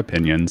of different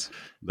opinions.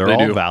 They're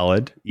all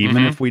valid,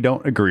 even if we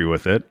don't agree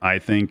with it. I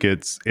think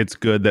it's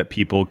good that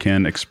people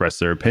can express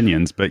their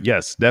opinions. But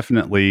yes,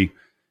 definitely,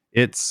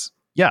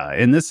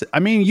 in this, I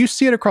mean, you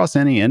see it across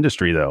any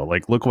industry, though.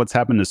 Like, look what's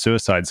happened to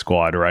Suicide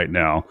Squad right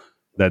now.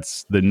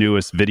 That's the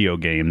newest video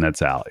game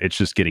that's out. It's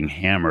just getting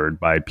hammered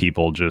by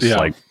people just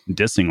like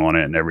dissing on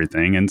it and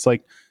everything. And it's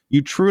like,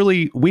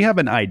 we have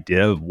an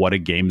idea of what a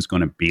game's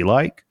going to be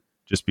like.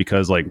 Just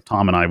because, like,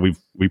 Tom and I,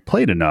 we've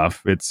played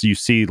enough. It's, you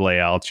see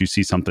layouts, you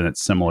see something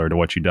that's similar to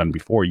what you've done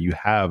before. You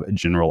have a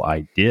general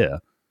idea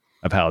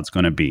of how it's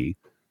going to be.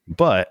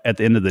 But at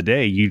the end of the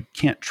day, you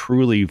can't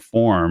truly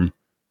form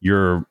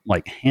your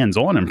like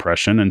hands-on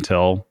impression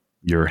until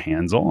you're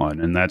hands-on,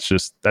 and that's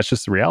just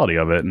the reality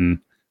of it. And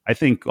I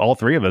think all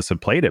three of us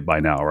have played it by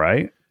now,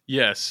 right?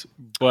 Yes,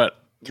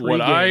 but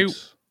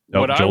Joel's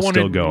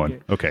still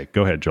going. Okay,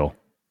 go ahead, Joel.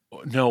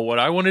 No, what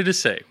I wanted to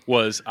say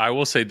was, I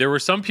will say there were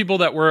some people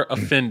that were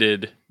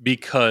offended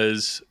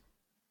because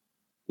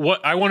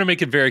I want to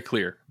make it very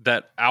clear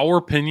that our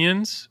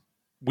opinions,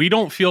 we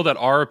don't feel that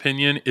our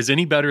opinion is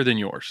any better than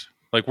yours.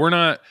 Like, we're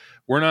not,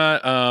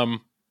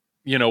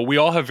 we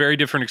all have very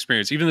different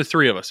experience. Even the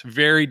three of us,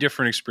 very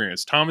different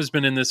experience. Tom has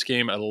been in this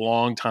game a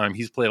long time.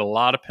 He's played a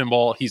lot of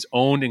pinball. He's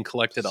owned and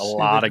collected a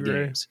lot of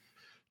games.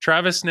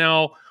 Travis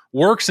now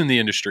works in the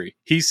industry.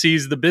 He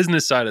sees the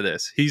business side of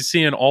this. He's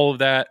seeing all of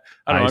that.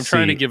 I'm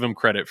trying to give him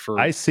credit for.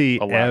 I see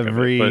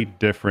every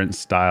different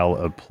style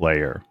of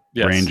player,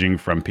 ranging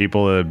from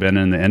people that have been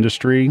in the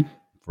industry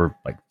for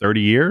like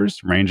 30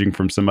 years, ranging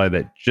from somebody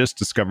that just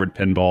discovered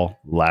pinball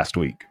last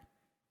week.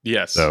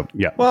 Yes. So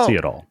see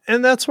it all.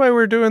 And that's why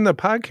we're doing the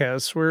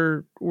podcast.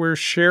 We're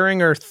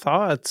sharing our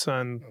thoughts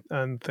on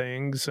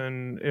things,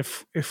 and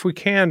if we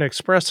can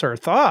express our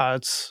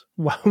thoughts,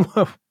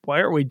 why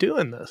are we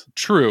doing this?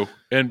 True.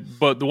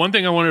 But the one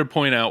thing I wanted to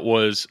point out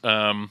was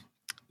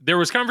there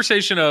was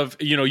conversation of,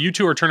 you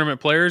two are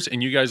tournament players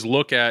and you guys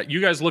look at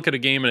a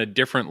game in a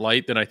different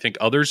light than I think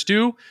others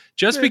do.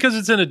 Just because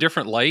it's in a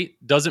different light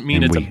doesn't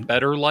mean it's a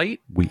better light.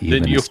 We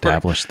even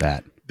established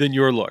that. Than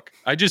your look.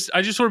 I just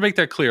want to make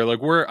that clear.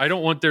 Like, I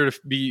don't want there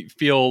to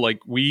feel like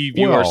we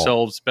view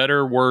ourselves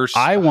better, worse.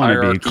 I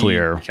want to be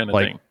clear. Kind of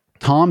thing.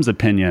 Tom's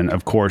opinion,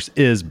 of course,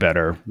 is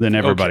better than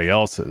everybody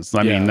else's.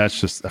 I mean, that's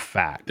just a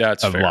fact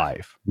of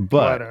life.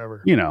 But,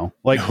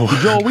 like,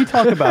 Joel, we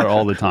talk about it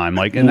all the time.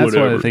 Like, and that's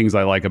one of the things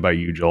I like about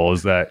you, Joel,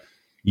 is that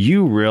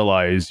you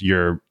realize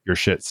your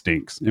shit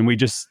stinks. And we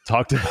just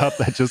talked about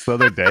that just the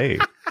other day.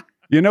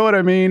 You know what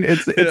I mean?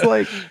 It's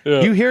like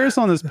you hear us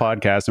on this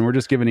podcast and we're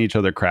just giving each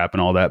other crap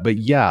and all that. But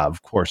yeah,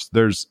 of course,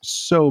 there's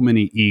so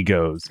many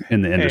egos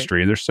in the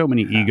industry. There's so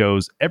many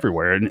egos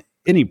everywhere in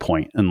any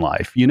point in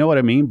life. You know what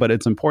I mean? But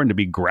it's important to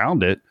be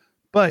grounded,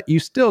 but you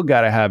still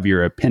got to have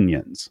your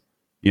opinions,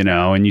 you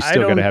know, and you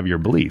still got to have your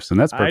beliefs. And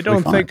that's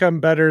perfectly fine. Think I'm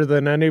better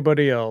than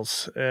anybody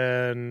else.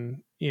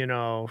 And, you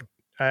know,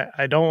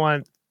 I don't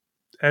want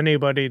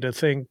anybody to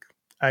think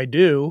I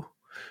do.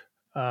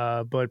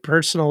 But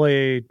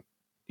personally,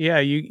 yeah,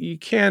 you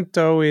can't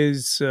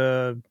always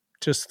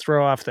just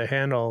throw off the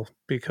handle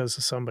because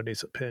of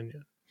somebody's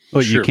opinion.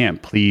 Well, you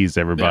can't please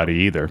everybody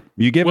either.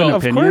 You give an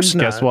opinion,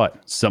 guess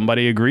what?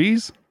 Somebody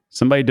agrees,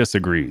 somebody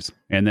disagrees,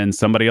 and then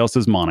somebody else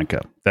is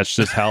Monica. That's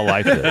just how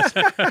life is.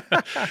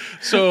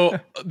 So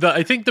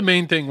I think the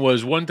main thing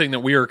was one thing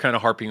that we were kind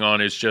of harping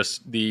on is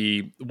just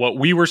what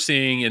we were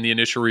seeing in the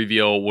initial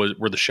reveal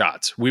were the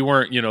shots. We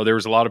weren't, you know, there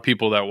was a lot of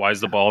people that why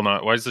is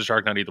the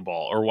shark not eat the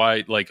ball, or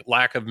why, like,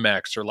 lack of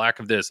mechs or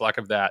lack of this, lack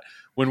of that.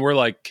 When we're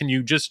like, can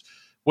you just,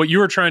 what you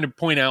were trying to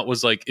point out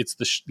was like, it's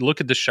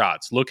look at the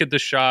shots,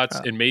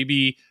 and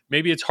maybe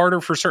it's harder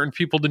for certain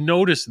people to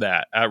notice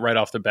that right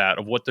off the bat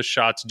of what the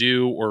shots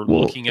do, or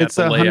looking at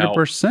the layout.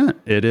 100%.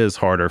 It is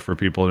harder for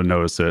people to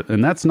notice it.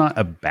 And that's not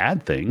a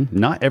bad thing.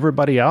 Not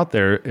everybody out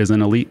there is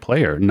an elite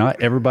player.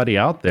 Not everybody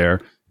out there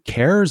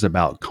cares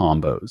about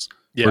combos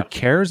or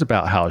cares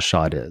about how a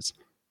shot is.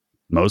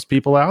 Most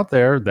people out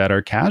there that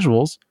are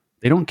casuals,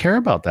 they don't care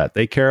about that.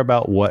 They care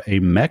about what a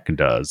mech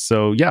does.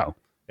 So yeah,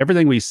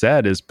 everything we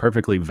said is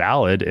perfectly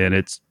valid and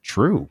it's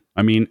true.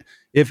 I mean,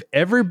 if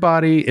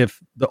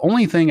the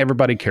only thing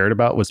everybody cared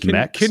about was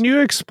mechs. Can you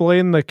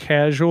explain the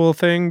casual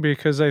thing?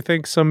 Because I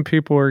think some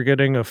people are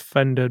getting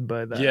offended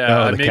by that.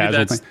 Yeah, maybe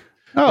that's...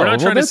 we're not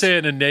trying to say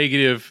it in a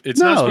negative... It's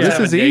not supposed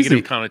to have a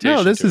negative connotation.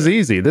 No, this is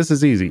easy. This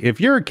is easy. If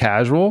you're a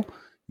casual,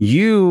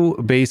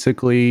 you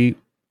basically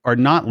are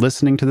not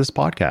listening to this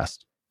podcast.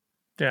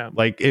 Yeah.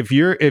 Like if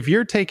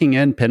you're taking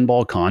in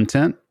pinball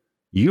content,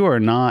 you are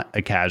not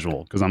a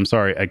casual, because I'm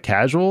sorry, a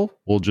casual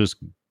will just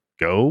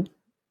go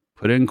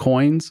put in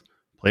coins,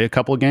 play a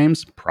couple of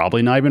games,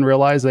 probably not even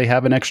realize they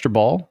have an extra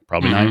ball,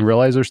 probably not even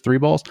realize there's 3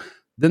 balls,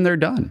 then they're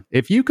done.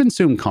 If you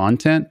consume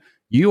content,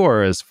 you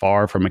are as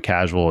far from a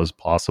casual as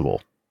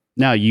possible.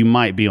 Now, you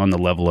might be on the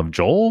level of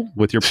Joel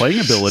with your playing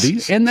ability,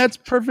 and that's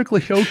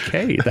perfectly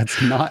okay.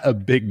 That's not a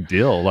big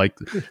deal. Like,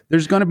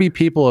 there's going to be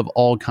people of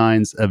all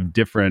kinds of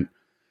different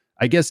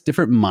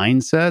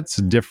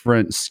mindsets,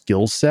 different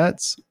skill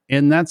sets.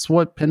 And that's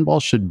what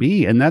pinball should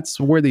be. And that's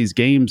where these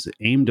games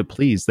aim to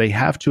please. They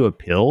have to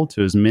appeal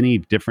to as many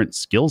different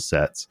skill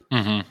sets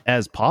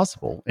as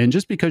possible. And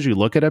just because you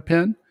look at a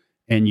pin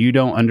and you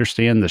don't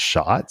understand the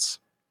shots,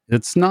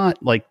 it's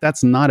not like,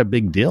 that's not a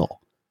big deal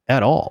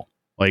at all.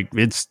 Like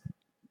it's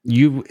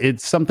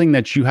something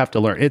that you have to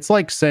learn. It's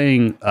like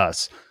saying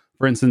us,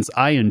 for instance,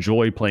 I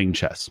enjoy playing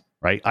chess,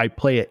 right? I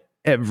play it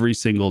every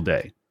single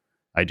day.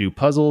 I do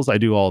puzzles. I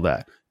do all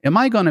that. Am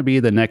I going to be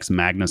the next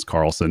Magnus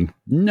Carlsen?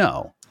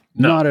 No,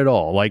 not at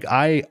all. Like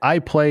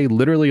I play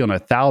literally on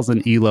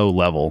 1,000 ELO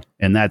level,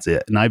 and that's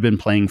it. And I've been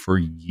playing for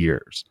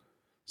years.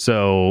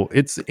 So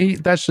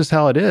that's just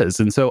how it is.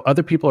 And so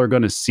other people are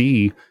going to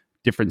see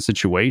different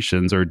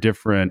situations or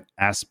different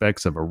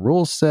aspects of a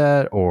rule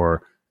set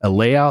or a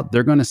layout.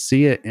 They're going to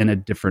see it in a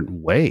different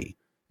way.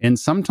 And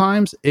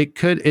sometimes it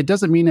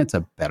doesn't mean it's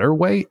a better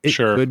way. It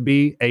could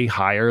be a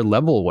higher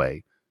level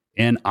way.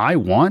 And I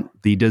want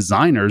the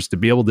designers to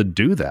be able to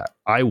do that.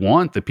 I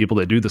want the people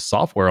that do the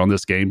software on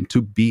this game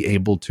to be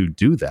able to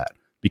do that.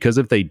 Because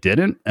if they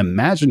didn't,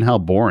 imagine how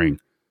boring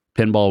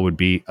pinball would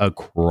be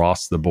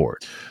across the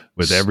board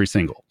with every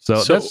single. So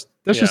that's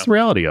just the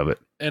reality of it.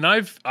 And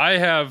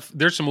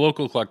there's some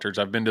local collectors.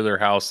 I've been to their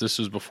house. This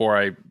was before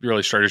I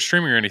really started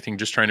streaming or anything,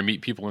 just trying to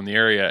meet people in the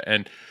area.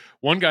 And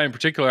one guy in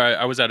particular,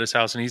 I was at his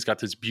house and he's got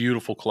this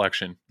beautiful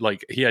collection.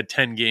 Like he had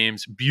 10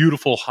 games,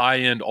 beautiful, high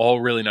end,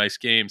 all really nice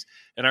games.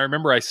 And I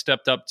remember I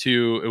stepped up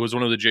to, it was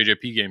one of the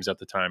JJP games at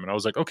the time. And I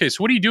was like, okay,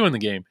 so what do you do in the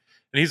game?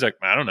 And he's like,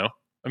 I don't know.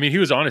 I mean, he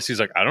was honest. He's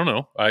like, I don't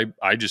know. I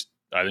think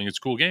it's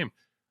a cool game.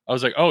 I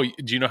was like, oh,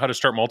 do you know how to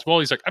start multiple?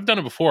 He's like, I've done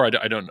it before. I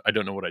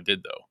don't know what I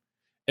did though.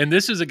 And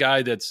this is a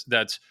guy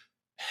that's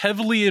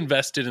heavily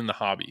invested in the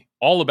hobby,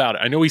 all about it.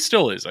 I know he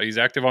still is. He's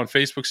active on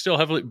Facebook still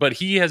heavily, but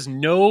he has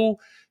no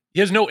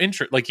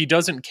interest. Like he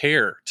doesn't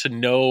care to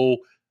know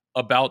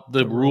about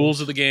the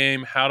rules of the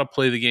game, how to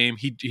play the game.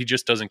 He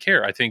just doesn't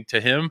care. I think to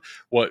him,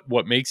 what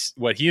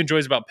he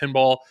enjoys about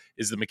pinball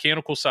is the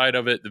mechanical side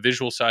of it, the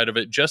visual side of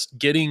it, just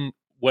getting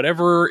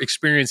whatever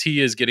experience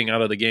he is getting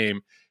out of the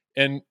game.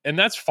 And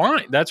that's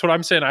fine. That's what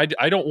I'm saying. I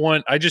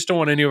just don't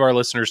want any of our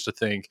listeners to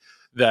think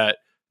that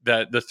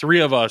the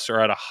three of us are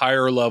at a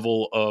higher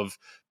level of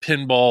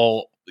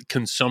pinball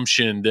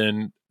consumption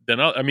than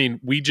I mean,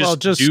 we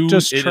just do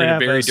it in a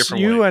very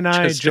different way. You and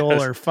I,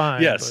 Joel, are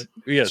fine. Yes.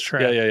 Yeah.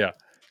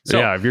 So,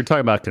 yeah, if you're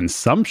talking about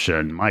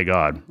consumption, my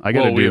God, I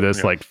got to do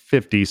this like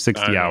 50,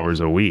 60 hours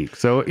a week.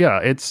 So yeah,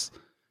 it's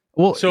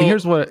Well, So-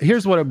 here's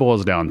what it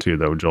boils down to,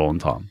 though, Joel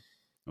and Tom.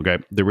 Okay,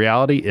 the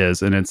reality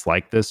is, and it's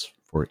like this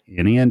for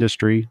any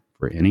industry,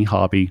 for any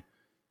hobby,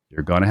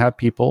 you're going to have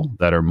people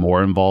that are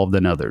more involved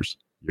than others.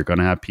 You're going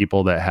to have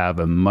people that have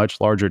a much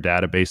larger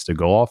database to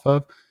go off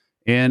of.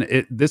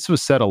 And this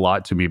was said a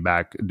lot to me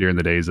back during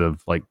the days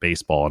of like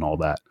baseball and all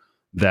that,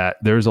 that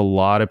there's a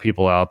lot of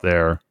people out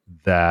there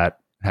that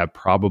have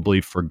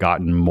probably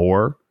forgotten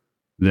more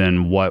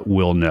than what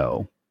we'll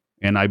know.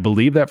 And I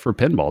believe that for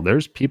pinball,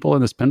 there's people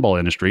in this pinball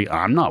industry.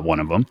 I'm not one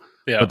of them,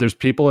 but there's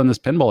people in this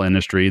pinball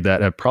industry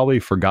that have probably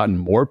forgotten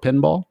more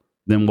pinball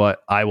than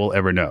what I will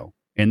ever know.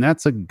 And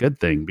that's a good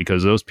thing,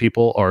 because those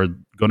people are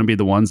going to be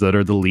the ones that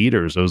are the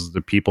leaders. Those are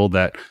the people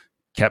that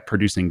kept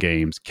producing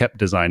games, kept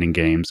designing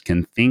games,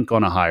 can think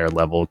on a higher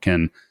level,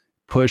 can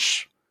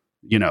push,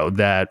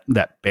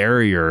 that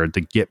barrier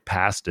to get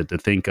past it, to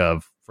think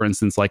of, for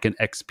instance, like an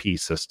XP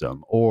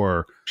system,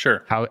 or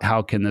sure,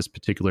 how can this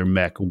particular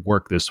mech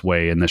work this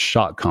way and the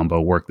shot combo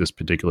work this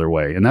particular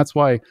way. And that's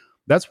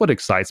what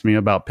excites me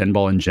about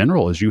pinball in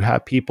general, is you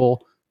have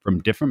people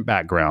from different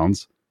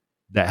backgrounds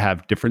that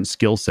have different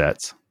skill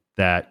sets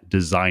that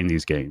design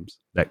these games,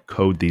 that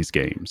code these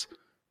games.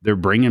 They're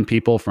bringing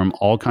people from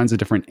all kinds of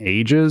different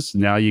ages.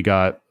 Now you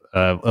got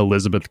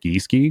Elizabeth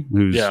Gieske,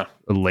 who's a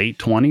late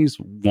 20s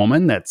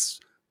woman that's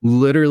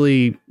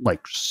literally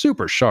like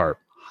super sharp,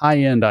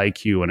 high-end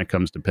IQ when it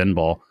comes to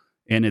pinball.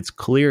 And it's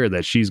clear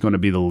that she's going to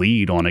be the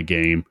lead on a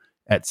game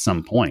at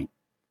some point.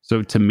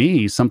 So to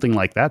me, something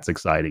like that's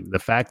exciting. The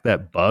fact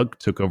that Bug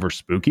took over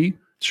Spooky,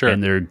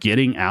 and they're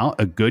getting out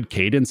a good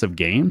cadence of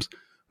games.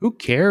 Who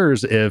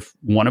cares if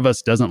one of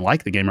us doesn't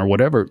like the game or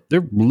whatever?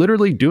 They're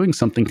literally doing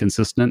something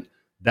consistent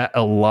that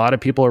a lot of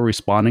people are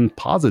responding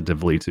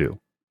positively to.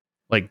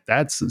 Like,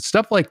 that's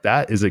stuff like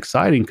that is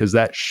exciting, because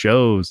that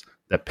shows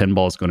that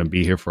pinball is going to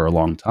be here for a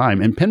long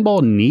time. And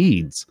pinball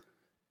needs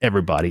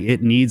everybody.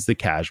 It needs the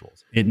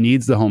casuals. It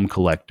needs the home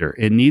collector.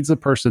 It needs a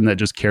person that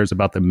just cares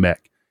about the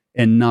mech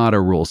and not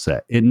a rule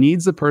set. It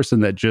needs a person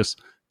that just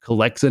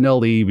collects an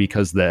LE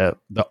because the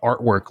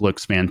artwork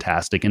looks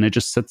fantastic and it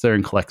just sits there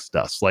and collects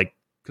dust. Like,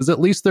 because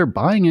at least they're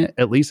buying it.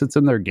 At least it's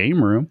in their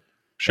game room.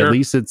 Sure. At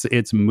least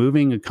it's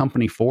moving a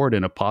company forward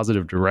in a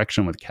positive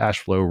direction with cash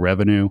flow,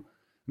 revenue.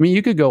 I mean,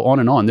 you could go on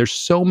and on. There's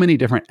so many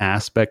different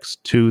aspects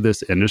to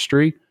this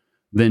industry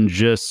than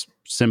just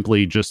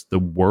simply just the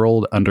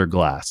world under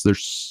glass.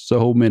 There's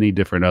so many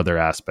different other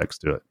aspects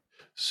to it.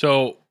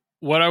 So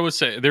what I would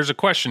say, there's a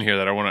question here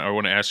that I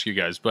want to ask you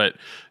guys, but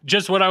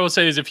just what I will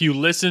say is, if you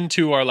listen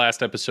to our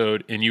last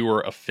episode and you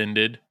were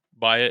offended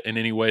by it in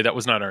any way, that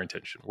was not our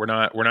intention. We're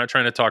not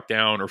trying to talk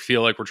down or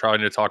feel like we're trying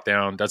to talk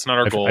down. That's not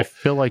our goal. I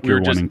feel like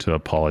you're wanting to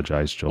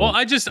apologize, Joel. Well,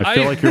 I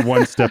feel like you're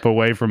one step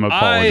away from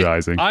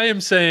apologizing. I am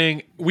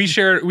saying we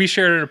shared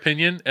an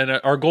opinion, and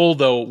our goal,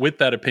 though, with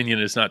that opinion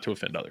is not to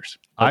offend others.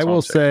 I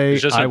will say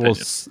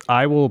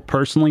I will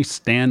personally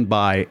stand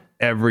by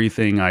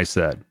everything I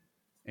said.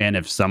 And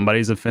if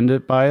somebody's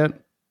offended by it,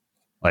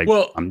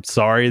 I'm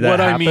sorry that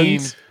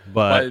happens.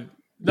 But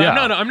no,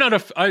 I'm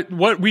not.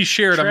 What we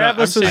shared,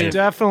 Travis I'm saying, is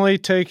definitely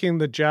taking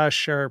the Josh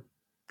Sharp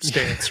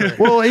stance. Right?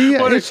 Well,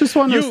 it's just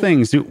one of those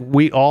things.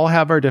 We all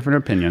have our different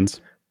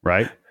opinions,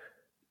 right?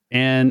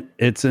 And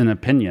it's an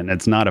opinion.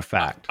 It's not a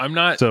fact. I'm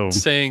not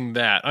saying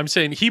that. I'm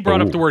saying he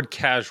brought up the word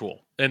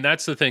casual. And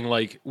that's the thing.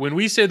 Like, when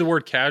we say the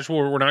word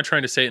casual, we're not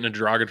trying to say it in a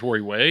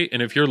derogatory way.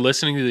 And if you're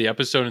listening to the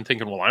episode and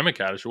thinking, well, I'm a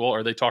casual,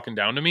 are they talking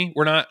down to me?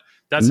 We're not.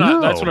 That's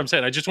what I'm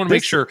saying. I just want to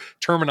make sure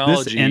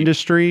terminology. This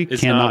industry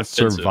cannot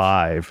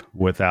survive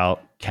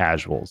without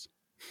casuals.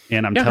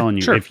 And I'm telling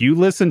you, if you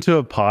listen to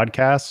a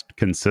podcast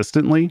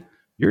consistently,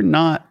 you're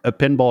not a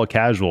pinball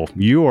casual.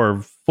 You are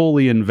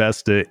fully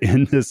invested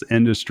in this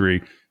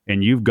industry,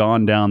 and you've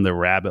gone down the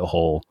rabbit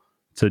hole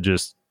to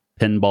just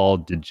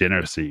pinball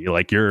degeneracy.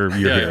 Like, you're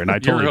here, and I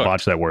totally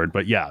botched that word,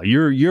 but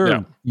you're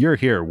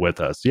here with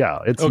us. Yeah,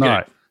 it's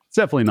not. It's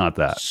definitely not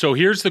that. So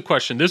here's the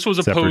question. This was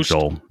a post.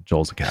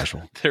 Joel's a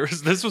casual.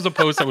 This was a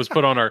post that was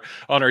put on our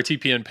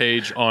TPN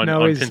page on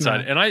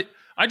Pinside, and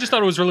I just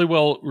thought it was really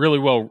well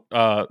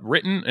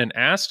written and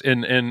asked.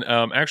 And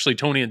actually,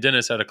 Tony and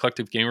Dennis at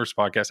Eclectic Gamers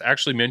Podcast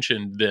actually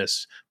mentioned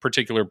this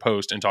particular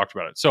post and talked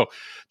about it. So,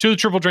 to the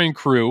Triple Drain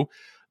crew,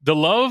 the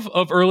love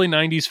of early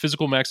 90s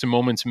physical mechs and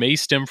moments may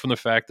stem from the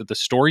fact that the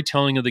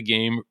storytelling of the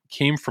game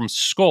came from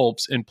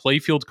sculpts and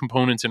playfield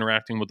components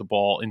interacting with the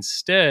ball.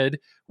 Instead,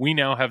 we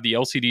now have the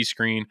LCD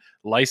screen,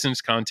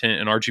 licensed content,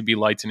 and RGB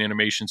lights and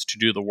animations to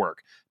do the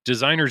work.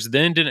 Designers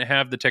then didn't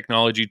have the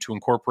technology to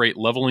incorporate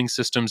leveling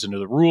systems into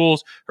the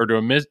rules or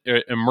to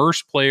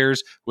immerse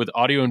players with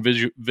audio and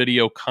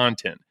video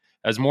content.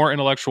 As more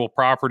intellectual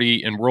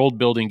property and world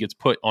building gets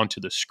put onto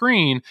the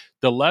screen,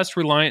 the less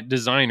reliant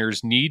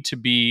designers need to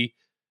be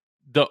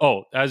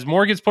as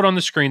more gets put on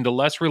the screen, the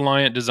less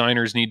reliant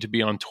designers need to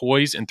be on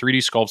toys and 3D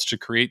sculpts to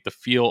create the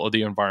feel of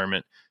the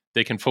environment.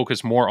 They can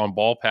focus more on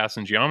ball paths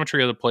and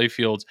geometry of the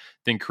playfields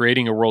than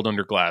creating a world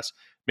under glass.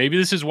 Maybe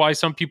this is why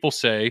some people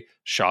say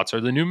shots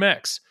are the new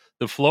mechs.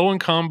 The flow and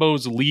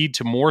combos lead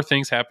to more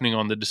things happening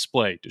on the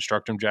display,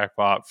 Destructum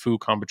Jackpot, Fu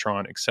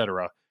Combatron,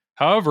 etc.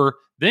 However,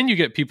 then you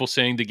get people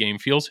saying the game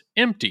feels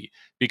empty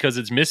because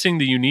it's missing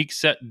the unique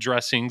set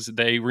dressings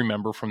they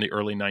remember from the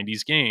early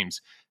 90s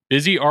games.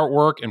 Busy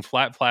artwork and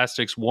flat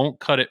plastics won't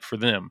cut it for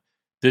them.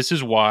 This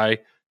is why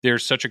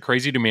there's such a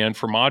crazy demand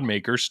for mod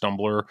makers,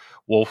 Stumbler,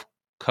 Wolf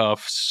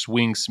Cuff,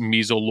 Swinks,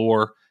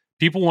 Mesolore.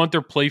 People want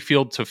their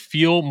playfield to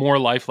feel more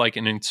lifelike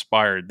and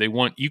inspired. They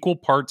want equal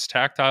parts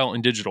tactile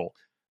and digital.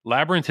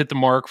 Labyrinth hit the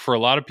mark for a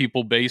lot of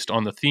people based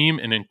on the theme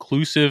and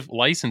inclusive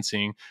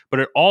licensing,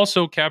 but it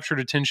also captured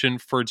attention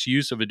for its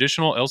use of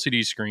additional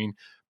LCD screen,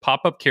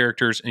 pop-up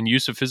characters, and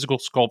use of physical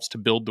sculpts to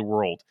build the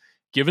world.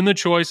 Given the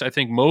choice, I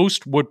think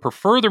most would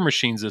prefer their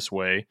machines this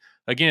way.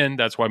 Again,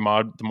 that's why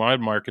the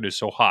mod market is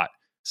so hot.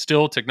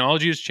 Still,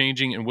 technology is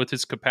changing, and with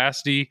its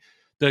capacity,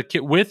 the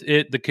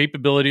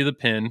capability of the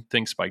pin,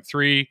 think Spike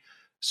 3,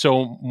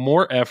 so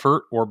more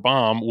effort or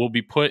bomb will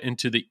be put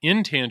into the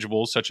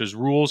intangibles such as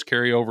rules,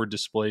 carryover,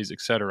 displays,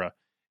 etc.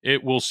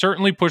 It will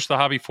certainly push the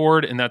hobby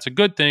forward, and that's a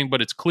good thing,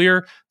 but it's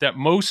clear that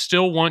most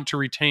still want to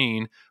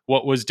retain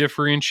what was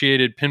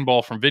differentiated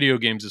pinball from video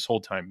games this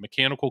whole time: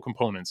 mechanical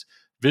components,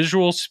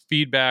 visual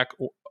feedback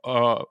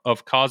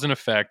of cause and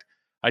effect.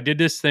 I did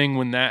this thing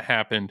when that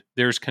happened.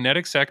 There's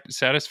kinetic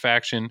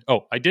satisfaction.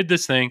 Oh, I did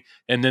this thing,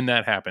 and then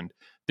that happened.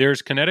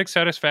 There's kinetic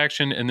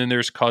satisfaction, and then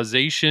there's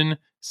causation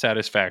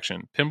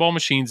satisfaction. Pinball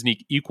machines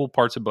need equal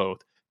parts of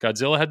both.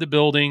 Godzilla had the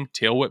building,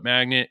 tail whip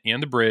magnet,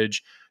 and the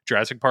bridge.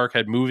 Jurassic Park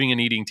had moving and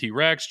eating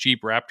T-Rex,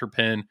 Jeep, Raptor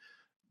pin.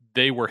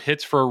 They were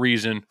hits for a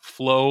reason,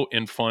 flow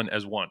and fun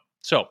as one.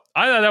 So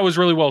I thought that was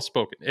really well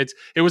spoken.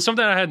 It was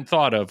something I hadn't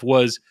thought of.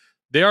 Was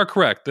they are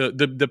correct.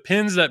 The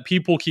pins that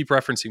people keep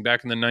referencing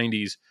back in the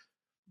 90s,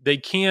 they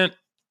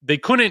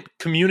couldn't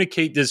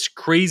communicate this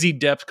crazy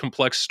depth,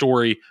 complex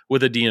story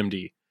with a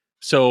DMD.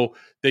 So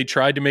they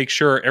tried to make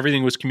sure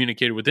everything was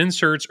communicated with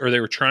inserts, or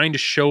they were trying to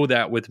show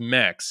that with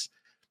mechs.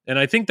 And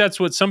I think that's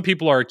what some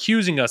people are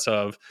accusing us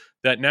of,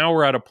 that now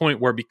we're at a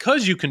point where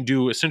because you can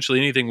do essentially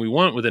anything we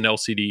want with an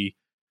LCD,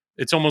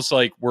 it's almost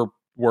like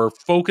we're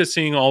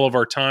focusing all of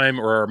our time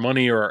or our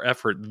money or our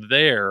effort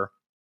there,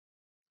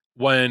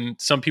 when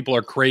some people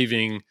are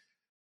craving,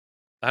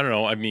 I don't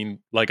know, I mean,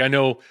 like I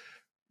know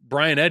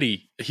Brian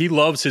Eddy, he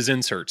loves his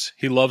inserts.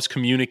 He loves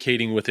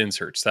communicating with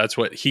inserts. That's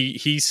what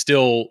he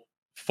still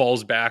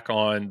falls back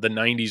on, the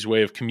 90s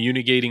way of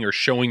communicating or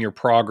showing your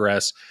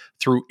progress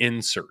through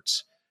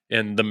inserts.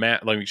 And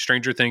like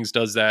Stranger Things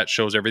does that,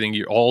 shows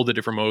everything, all the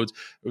different modes.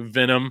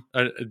 Venom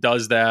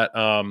does that.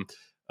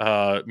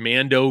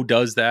 Mando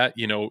does that.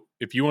 You know,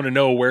 if you want to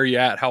know where you're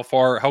at, how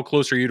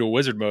close are you to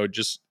wizard mode,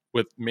 just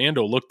with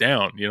Mando, look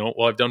down. You know,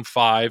 well, I've done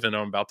 5 and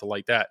I'm about to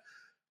like that.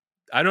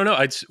 I don't know.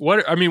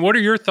 What are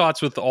your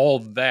thoughts with all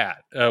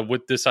that?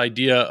 With this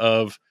idea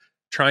of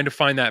trying to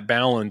find that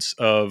balance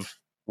of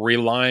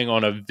relying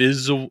on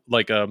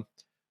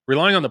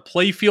relying on the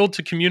play field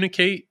to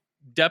communicate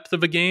depth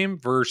of a game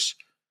versus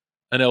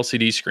an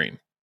LCD screen.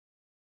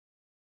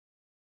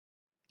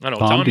 I don't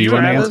know. Tom, do you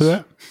want to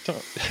answer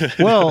that?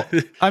 Well,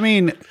 I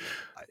mean,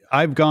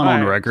 I've gone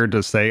on record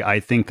to say I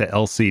think the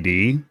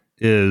LCD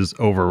is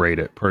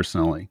overrated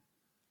personally.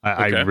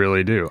 I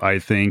really do. I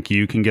think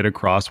you can get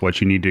across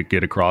what you need to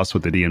get across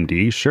with the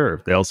DMD.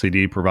 Sure, the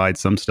LCD provides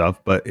some stuff,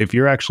 but if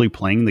you're actually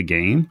playing the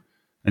game,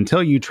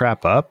 until you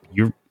trap up,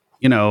 you're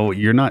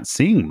not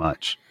seeing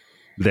much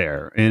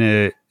there.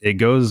 And it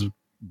goes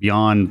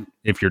beyond,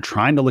 if you're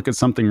trying to look at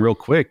something real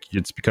quick,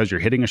 it's because you're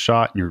hitting a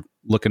shot and you're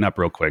looking up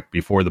real quick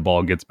before the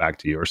ball gets back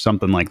to you or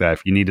something like that,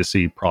 if you need to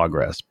see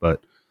progress.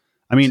 But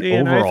I mean,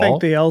 overall, I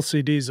think the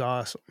LCD's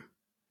awesome.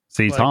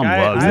 See, like, Tom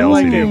loves the LCD. I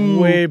like it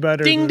way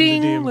better than the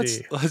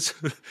DMD. Let's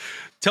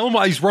tell him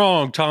why he's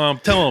wrong, Tom.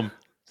 Tell him.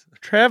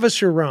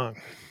 Travis, you're wrong.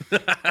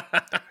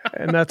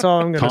 And that's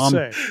all I'm going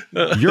to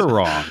say. You're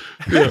wrong.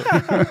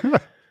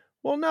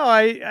 Well, no,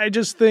 I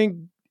just think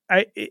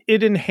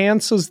it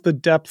enhances the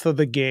depth of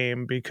the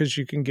game because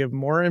you can give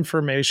more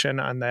information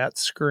on that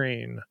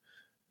screen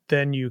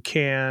than you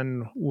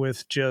can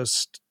with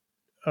just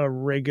a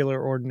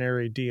regular,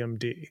 ordinary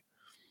DMD.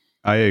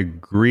 I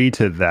agree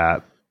to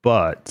that,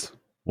 but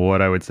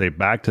what I would say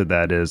back to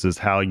that is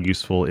how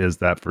useful is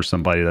that for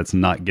somebody that's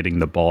not getting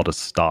the ball to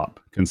stop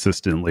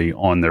consistently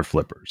on their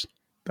flippers?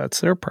 That's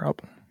their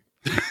problem.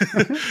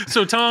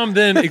 So, Tom,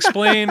 then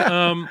explain.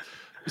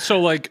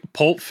 So, like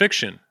Pulp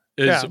Fiction.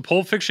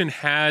 Pulp Fiction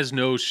has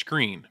no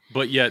screen,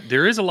 but yet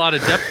there is a lot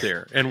of depth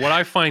there. And what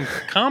I find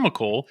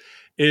comical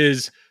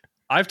is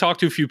I've talked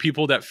to a few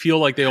people that feel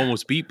like they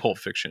almost beat Pulp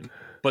Fiction,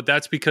 but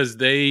that's because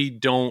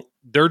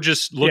they're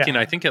just looking,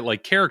 I think, at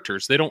like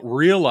characters. They don't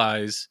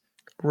realize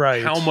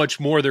how much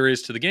more there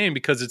is to the game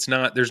because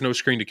there's no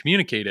screen to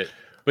communicate it.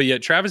 But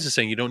yet Travis is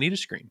saying you don't need a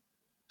screen.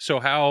 So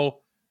how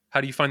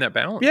do you find that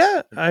balance?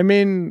 Yeah,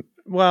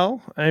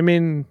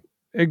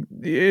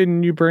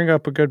 and you bring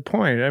up a good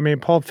point. I mean,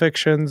 Pulp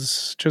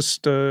Fiction's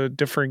just a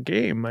different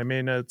game. I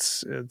mean,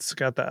 it's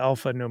got the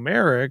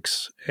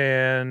alphanumerics,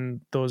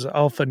 and those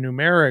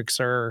alphanumerics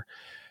are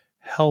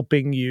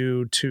helping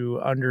you to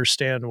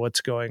understand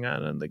what's going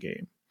on in the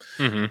game.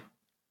 Mm-hmm.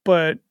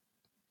 But,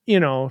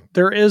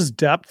 there is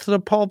depth to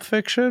Pulp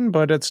Fiction,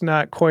 but it's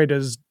not quite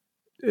as,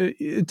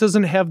 it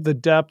doesn't have the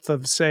depth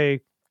of,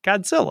 say,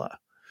 Godzilla.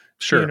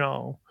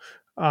 Sure.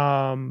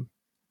 And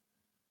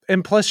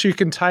plus you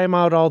can time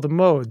out all the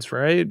modes,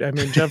 right? I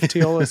mean, Jeff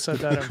Teola said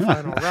that in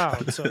Final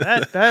Round. So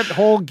that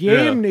whole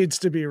game needs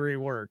to be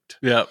reworked.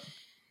 Yep.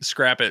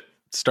 Scrap it.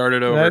 Start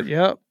it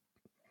over.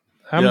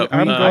 I'm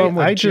going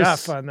with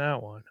Jeff on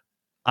that one.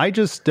 I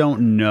just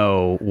don't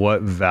know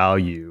what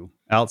value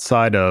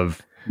outside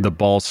of the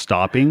ball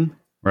stopping,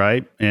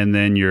 right? And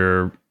then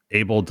you're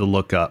able to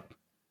look up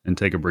and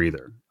take a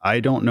breather. I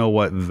don't know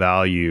what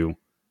value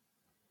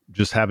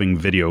just having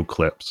video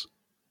clips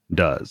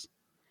does.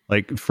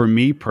 Like for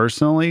me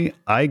personally,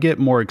 I get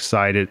more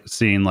excited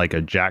seeing like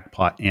a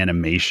jackpot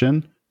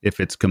animation if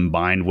it's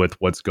combined with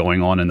what's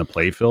going on in the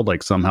playfield.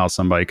 Like somehow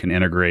somebody can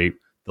integrate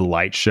the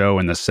light show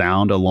and the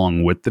sound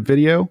along with the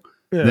video.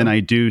 Than I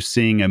do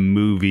seeing a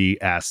movie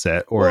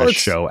asset or a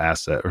show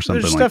asset or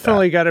something like that. There's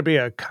definitely got to be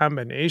a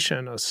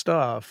combination of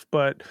stuff.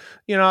 But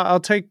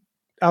I'll take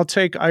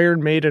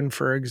Iron Maiden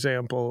for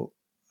example.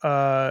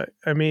 I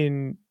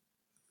mean,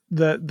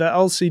 the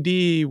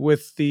LCD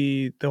with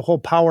the whole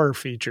power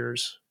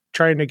features,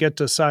 trying to get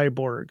to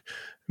Cyborg.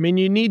 I mean,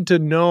 you need to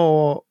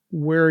know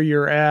where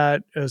you're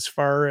at as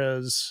far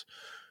as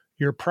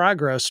your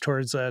progress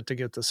towards that to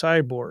get to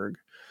Cyborg.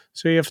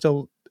 So you have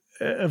to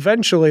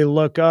eventually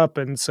look up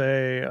and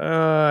say,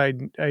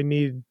 I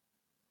need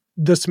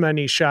this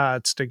many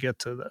shots to get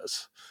to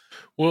this.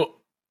 Well,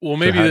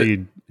 maybe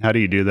so how do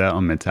you do that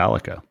on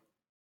Metallica?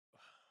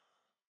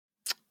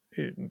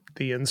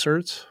 The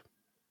inserts.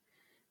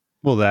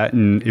 Well, that,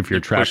 and if you're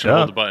trapped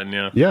up, the button,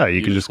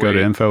 you can just go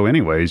to info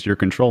anyways. You're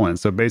controlling.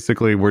 So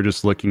basically, we're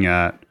just looking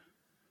at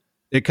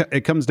it.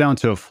 It comes down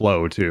to a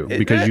flow too,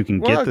 because you can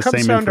get the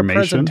same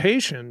information. To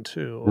presentation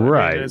too,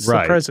 right? It's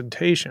the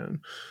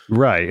presentation,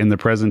 right? And the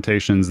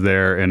presentation's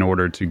there in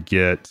order to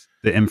get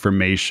the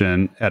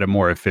information at a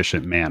more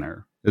efficient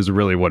manner. Is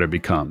really what it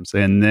becomes.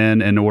 And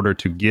then, in order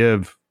to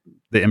give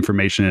the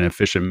information in an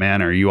efficient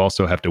manner, you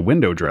also have to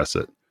window dress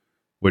it,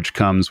 which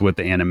comes with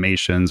the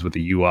animations, with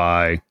the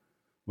UI,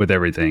 with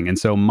everything. And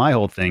so my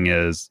whole thing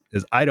is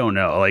I don't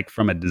know, like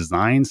from a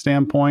design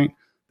standpoint,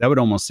 that would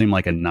almost seem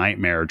like a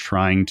nightmare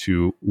trying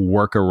to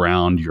work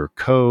around your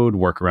code,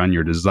 work around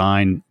your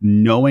design,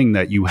 knowing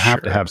that you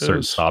have to have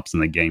certain stops in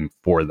the game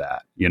for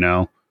that,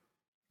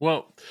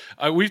 Well,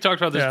 we've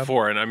talked about this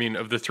before, and I mean,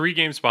 of the three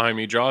games behind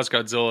me, Jaws,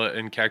 Godzilla,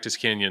 and Cactus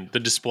Canyon, the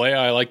display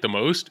I like the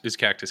most is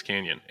Cactus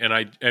Canyon,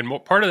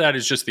 and part of that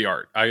is just the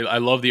art. I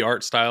love the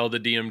art style of the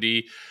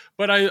DMD,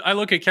 but I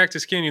look at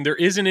Cactus Canyon. There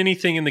isn't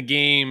anything in the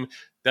game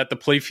that the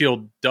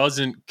playfield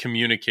doesn't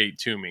communicate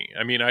to me.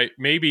 I mean,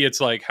 maybe it's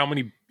like how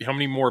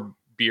many more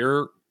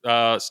beer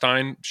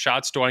stein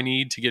shots do I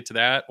need to get to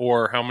that,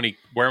 or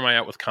where am I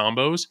at with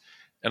combos?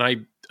 And I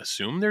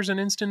assume there's an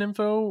instant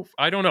info.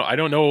 I don't know. I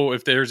don't know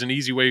if there's an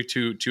easy way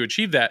to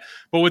achieve that.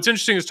 But what's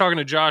interesting is talking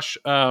to Josh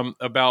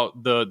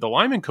about the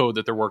Lyman code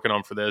that they're working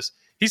on for this.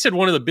 He said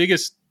one of the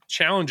biggest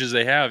challenges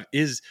they have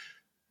is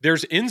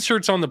there's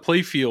inserts on the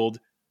playfield.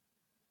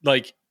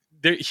 Like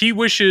he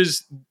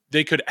wishes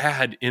they could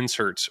add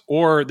inserts,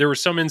 or there were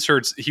some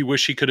inserts he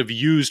wished he could have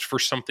used for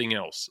something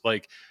else.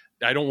 Like,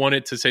 I don't want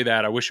it to say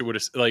that. I wish it would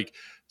have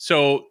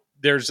so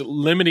there's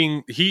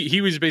limiting. He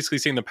was basically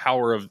saying the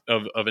power of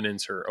an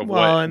insert of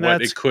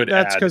what it could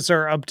add. That's because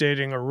they're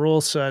updating a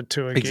rule set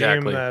to a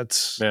game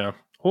that's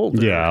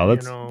older. Yeah,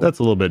 that's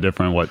a little bit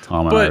different what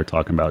Tom and I are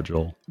talking about,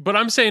 Joel. But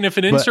I'm saying if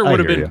an insert would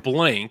have been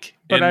blank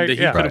and he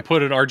could have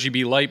put an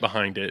RGB light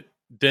behind it,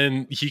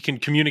 then he can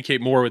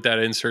communicate more with that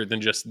insert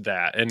than just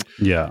that. And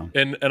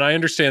and I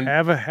understand.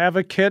 Have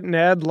a kit and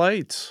add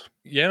lights.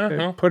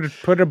 Yeah, put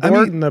a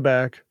board in the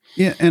back.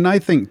 Yeah, and I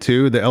think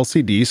too the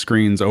LCD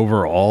screens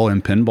overall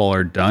in Pinball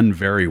are done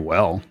very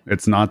well.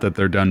 It's not that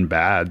they're done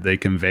bad; they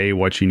convey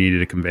what you needed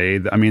to convey.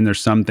 I mean, there's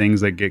some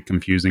things that get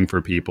confusing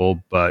for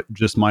people, but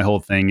just my whole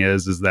thing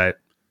is that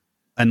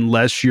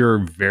unless you're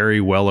very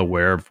well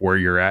aware of where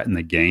you're at in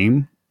the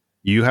game,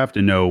 you have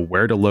to know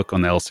where to look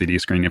on the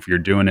LCD screen if you're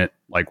doing it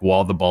like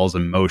while the ball's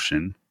in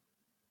motion.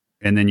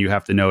 And then you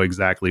have to know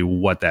exactly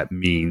what that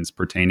means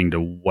pertaining to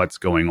what's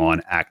going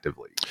on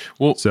actively.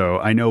 Well, so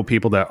I know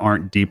people that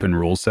aren't deep in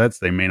rule sets,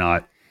 that may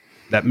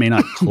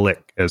not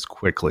click as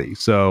quickly.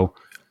 So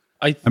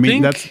I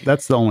mean,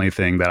 that's the only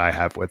thing that I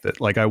have with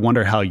it. Like, I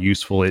wonder how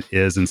useful it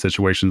is in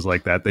situations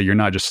like that you're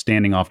not just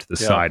standing off to the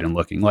side and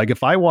looking. Like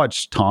if I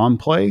watch Tom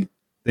play,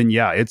 then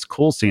it's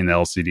cool seeing the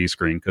LCD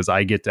screen because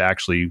I get to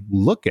actually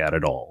look at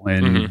it all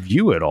and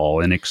view it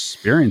all and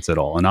experience it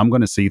all. And I'm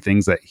going to see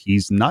things that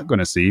he's not going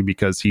to see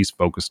because he's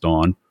focused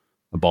on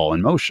the ball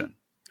in motion.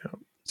 Yeah.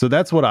 So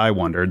that's what I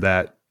wondered.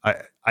 That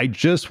I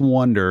just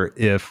wonder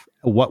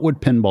what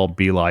would Pinball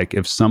be like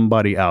if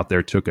somebody out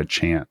there took a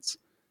chance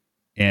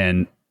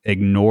and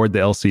ignored the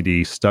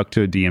LCD, stuck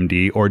to a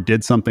DMD, or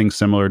did something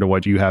similar to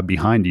what you have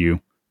behind you,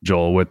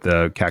 Joel, with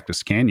the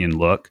Cactus Canyon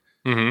look.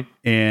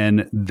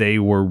 And they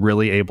were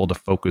really able to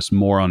focus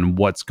more on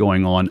what's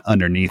going on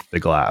underneath the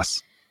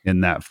glass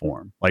in that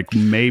form. Like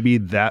maybe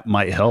that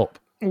might help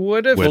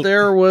What if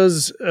there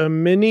was a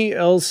mini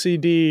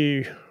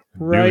LCD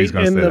right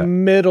in the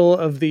middle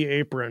of the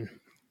apron?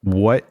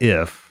 What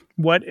if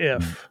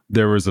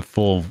there was a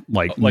full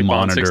like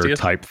monitor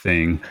type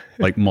thing,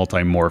 like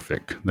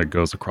multimorphic that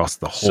goes across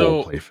the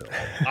whole playfield?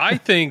 I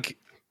think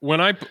when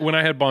I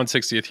had Bond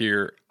 60th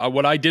here,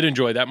 what I did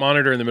enjoy, that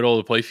monitor in the middle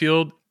of the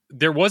playfield,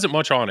 there wasn't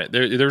much on it.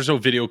 There's no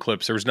video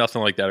clips. There was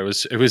nothing like that.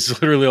 It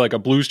was literally like a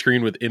blue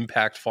screen with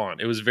impact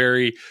font. It was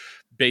very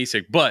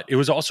basic, but it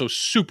was also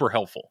super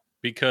helpful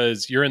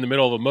because you're in the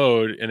middle of a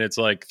mode and it's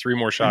like 3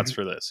 more shots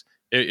for this.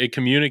 It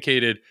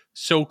communicated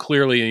so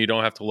clearly and you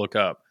don't have to look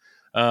up.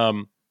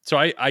 So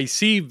I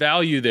see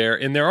value there.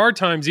 And there are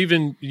times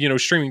even,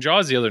 streaming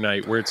Jaws the other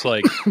night where it's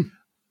like,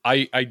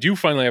 I do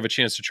finally have a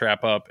chance to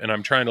trap up and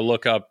I'm trying to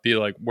look up, be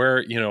like,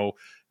 where,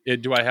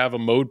 do I have a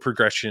mode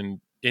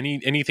progression?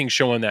 Anything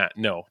showing that?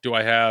 No. Do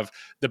I have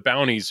the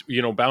bounties?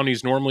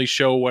 Bounties normally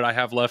show what I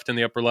have left in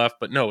the upper left,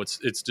 but no,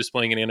 it's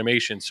displaying an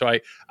animation. So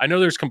I know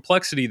there's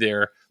complexity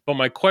there, but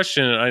my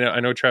question, I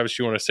know Travis,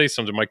 you want to say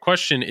something. My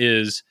question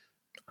is,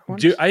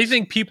 I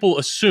think people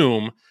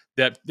assume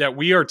that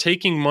we are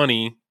taking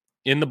money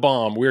in the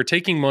bomb. We are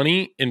taking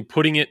money and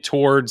putting it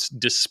towards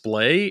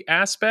display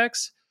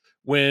aspects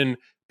when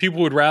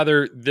people would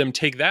rather them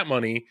take that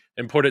money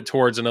and put it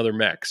towards another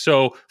mech.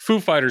 So Foo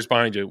Fighters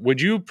behind you.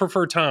 Would you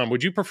prefer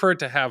it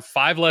to have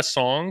 5 less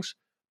songs,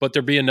 but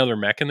there be another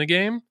mech in the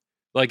game?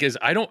 Like,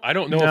 I don't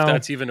know if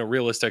that's even a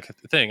realistic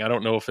thing. I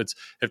don't know if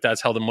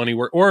that's how the money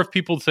works, or if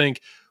people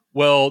think,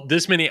 well,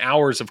 this many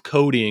hours of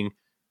coding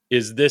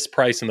is this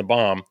price in the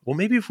bomb. Well,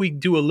 maybe if we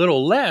do a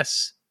little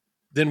less,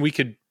 then we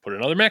could put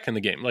another mech in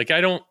the game. Like,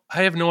 I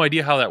have no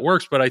idea how that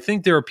works, but I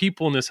think there are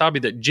people in this hobby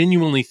that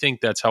genuinely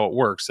think that's how it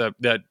works.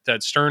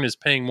 That Stern is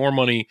paying more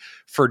money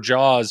for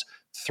Jaws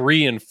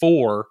 3 and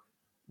 4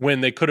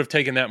 when they could have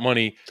taken that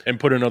money and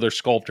put another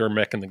sculptor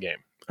mech in the game.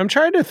 I'm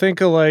trying to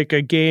think of like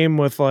a game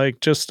with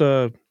like just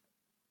a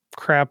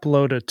crap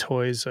load of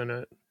toys in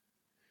it.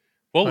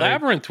 Well,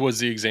 Labyrinth was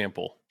the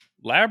example.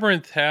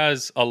 Labyrinth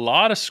has a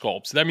lot of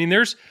sculpts. I mean,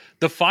 there's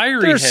the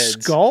fiery heads,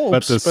 sculpts,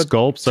 but the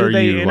sculpts do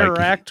they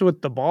interact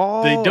with the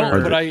ball? They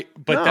don't.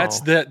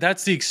 No.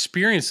 That's the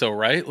experience, though,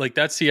 right? Like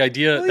that's the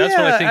idea. Well, that's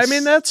what I think. I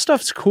mean, that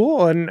stuff's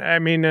cool, and I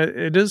mean,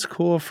 it is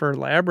cool for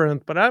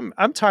Labyrinth. But I'm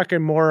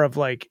talking more of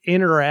like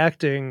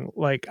interacting,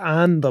 like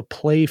on the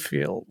play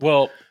field.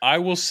 Well, I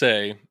will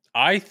say,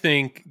 I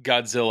think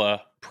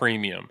Godzilla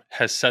Premium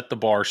has set the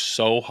bar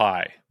so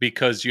high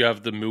because you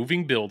have the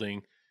moving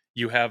building.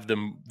 You have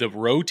the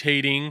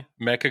rotating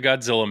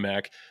Mechagodzilla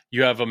mech.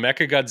 You have a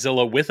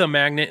Mechagodzilla with a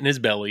magnet in his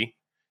belly.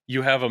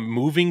 You have a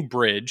moving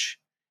bridge.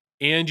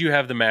 And you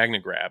have the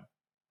magnet grab.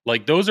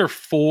 Like, those are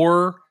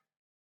 4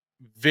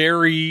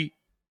 very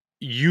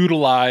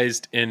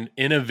utilized and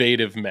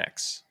innovative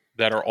mechs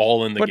that are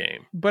all in the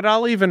game. But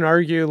I'll even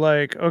argue,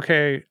 like,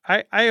 okay,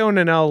 I own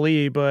an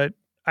LE, but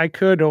I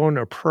could own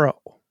a Pro,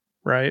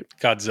 right?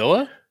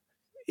 Godzilla?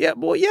 Yeah,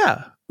 well,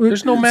 yeah.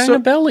 There's no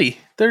magnet belly.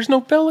 There's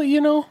no belly,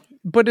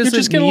 But is you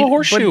just get a little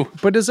horseshoe.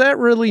 But is that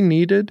really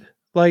needed?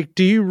 Like,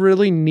 do you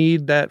really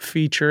need that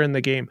feature in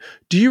the game?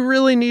 Do you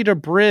really need a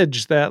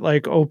bridge that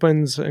like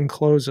opens and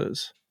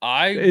closes?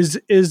 Is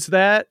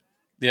that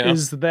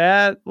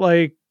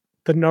like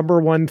the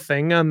number one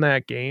thing on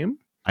that game?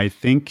 I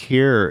think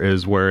here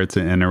is where it's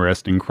an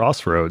interesting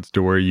crossroads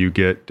to where you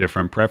get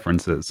different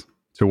preferences,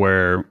 to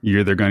where you're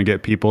either going to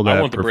get people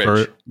that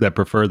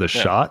prefer the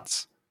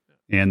shots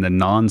and the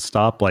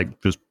nonstop,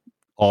 like just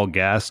all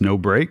gas, no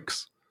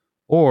brakes,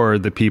 or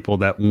the people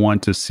that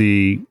want to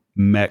see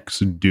mechs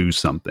do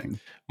something.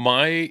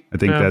 I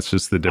think that's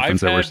just the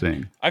difference that we're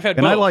seeing. I've had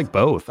and both. I like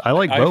both. I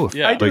like both.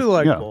 I do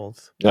like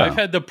both. Yeah. I've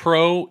had the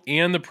Pro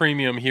and the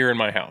Premium here in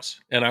my house,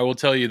 and I will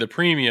tell you the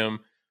Premium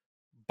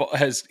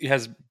has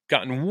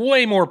gotten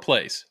way more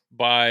plays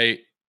by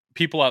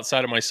people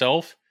outside of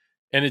myself,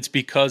 and it's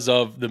because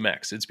of the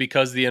mechs. It's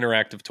because of the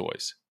interactive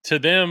toys. To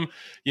them,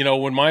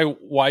 when my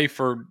wife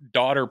or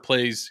daughter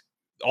plays,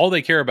 all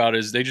they care about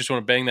is they just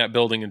want to bang that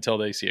building until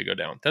they see it go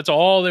down. That's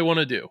all they want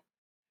to do.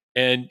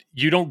 And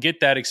you don't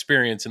get that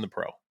experience in the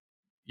Pro.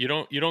 You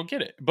don't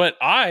get it. But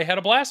I had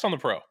a blast on the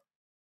Pro.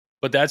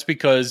 But that's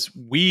because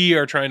we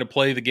are trying to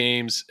play the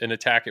games and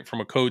attack it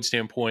from a code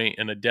standpoint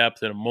and a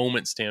depth and a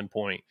moment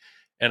standpoint.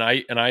 And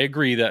I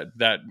agree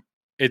that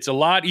it's a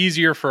lot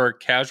easier for a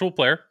casual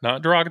player,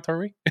 not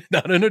derogatory,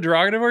 not in a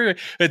derogatory way.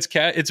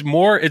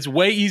 It's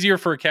way easier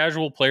for a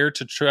casual player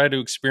to try to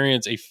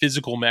experience a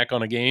physical mech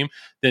on a game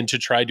than to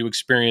try to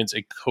experience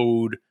a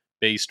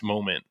code-based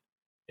moment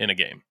in a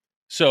game.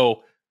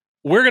 So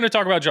we're going to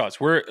talk about Jaws.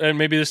 And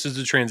maybe this is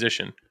the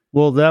transition.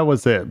 Well, that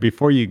was it.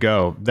 Before you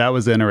go, that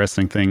was the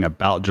interesting thing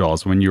about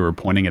Jaws when you were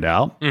pointing it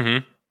out.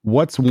 Mm-hmm.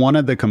 What's one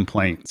of the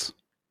complaints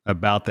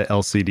about the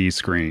LCD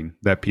screen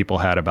that people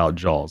had about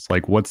Jaws?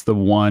 Like, what's the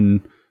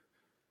one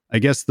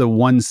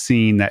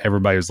scene that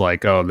everybody was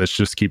like, oh, this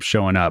just keeps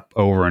showing up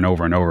over and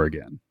over and over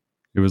again?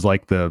 It was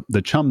like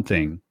the chum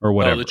thing or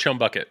whatever. Oh, the chum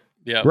bucket.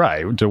 Yeah.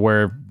 Right. To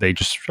where they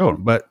just showed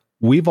them. But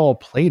we've all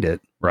played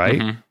it, right?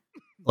 Mm-hmm.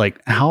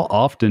 like, how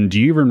often do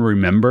you even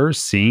remember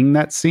seeing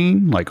that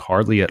scene? Like,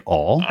 hardly at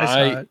all. I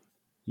saw it.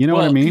 You know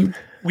what I mean?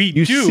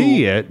 You do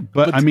see it,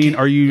 but I mean,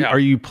 are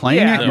you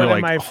playing it? And you're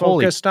am like, I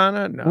focused on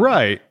it? No.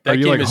 Right. That Are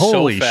you game like, is so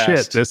holy fast.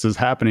 shit, this is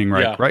happening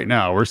right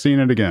now. We're seeing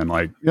it again.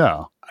 Like,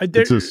 yeah.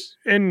 It's just,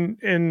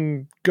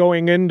 in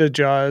going into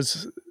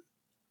Jaws,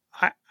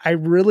 I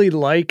really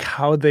like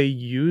how they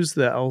use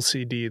the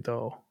LCD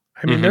though.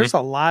 I mean, there's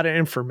a lot of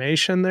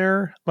information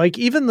there. Like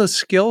even the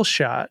skill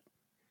shot,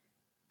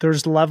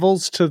 there's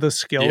levels to the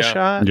skill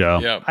shot.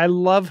 Yeah. I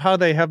love how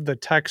they have the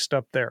text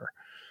up there.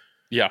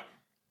 Yeah.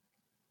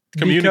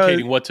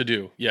 Communicating what to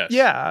do. Yes.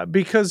 Yeah,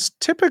 because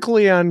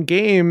typically on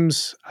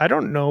games, I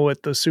don't know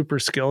what the super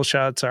skill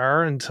shots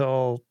are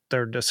until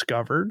they're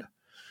discovered,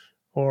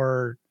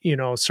 or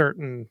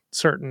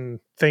certain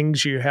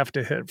things you have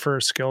to hit for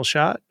a skill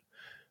shot.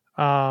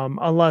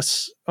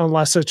 Unless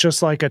it's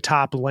just like a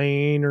top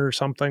lane or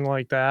something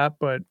like that,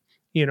 but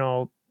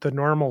the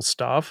normal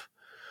stuff.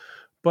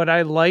 But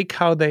I like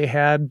how they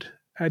have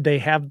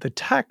the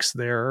text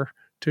there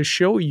to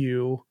show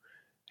you,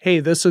 hey,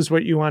 this is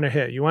what you want to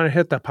hit. You want to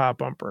hit the pop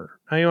bumper.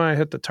 Now you want to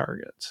hit the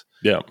targets.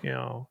 Yeah.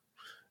 Now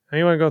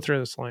you want to go through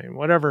this lane,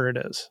 whatever it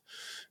is.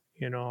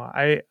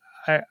 I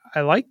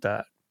like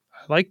that.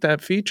 I like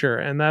that feature.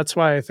 And that's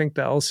why I think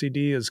the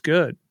LCD is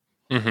good.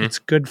 It's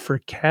good for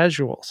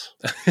casuals.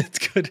 It's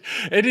good.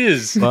 It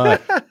is.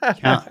 But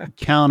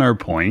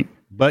counterpoint,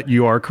 but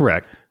you are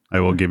correct. I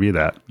will give you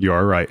that. You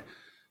are right.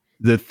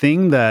 The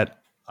thing that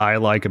I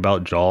like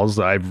about Jaws,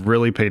 I've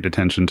really paid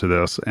attention to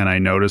this, and I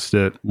noticed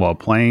it while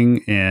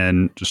playing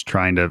and just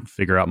trying to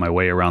figure out my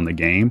way around the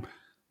game,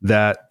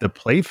 that the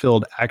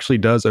playfield actually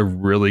does a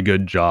really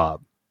good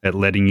job at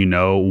letting you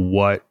know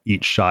what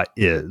each shot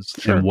is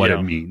and what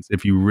it means.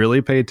 If you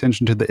really pay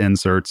attention to the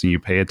inserts and you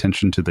pay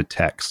attention to the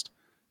text,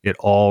 it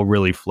all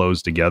really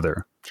flows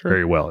together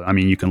very well. I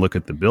mean, you can look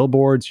at the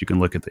billboards, you can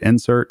look at the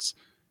inserts,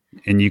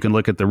 and you can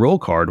look at the roll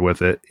card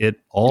with it. It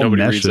all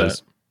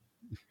meshes.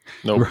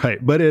 Nope.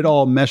 Right. But it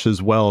all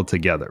meshes well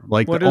together.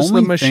 Like, what does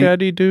the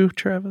machete do,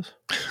 Travis?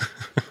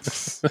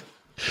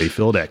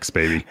 Playfield X,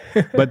 baby.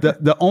 But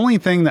the only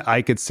thing that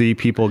I could see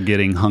people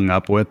getting hung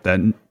up with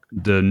that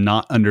do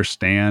not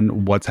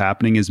understand what's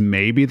happening is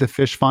maybe the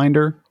fish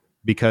finder,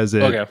 because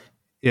it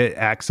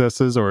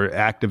accesses or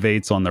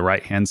activates on the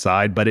right-hand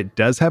side, but it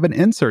does have an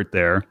insert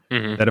there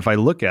that if I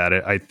look at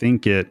it, I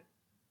think it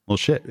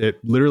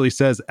literally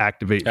says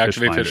activate fish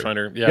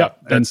finder. Yeah.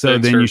 And so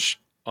then you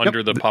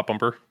under the pop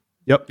bumper.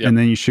 Yep. And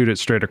then you shoot it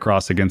straight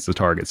across against the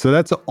target. So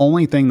that's the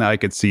only thing that I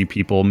could see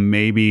people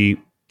maybe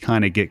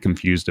kind of get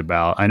confused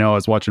about. I know I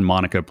was watching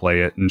Monica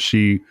play it, and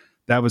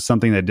that was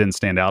something that didn't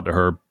stand out to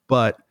her,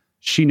 but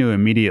she knew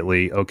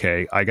immediately,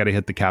 okay, I got to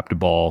hit the captive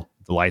ball,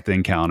 the light the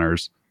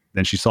encounters.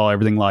 Then she saw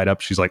everything light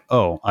up. She's like,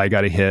 oh, I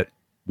got to hit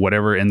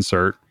whatever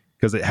insert,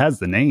 because it has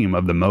the name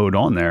of the mode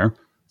on there.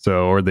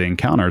 So, or the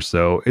encounter.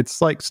 So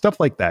it's like stuff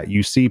like that.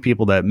 You see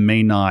people that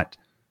may not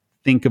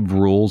think of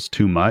rules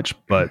too much,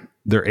 but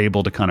they're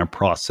able to kind of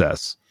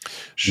process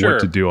what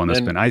to do on the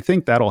spin. I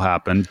think that'll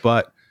happen,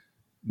 but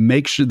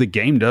make sure the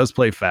game does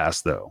play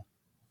fast though.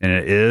 And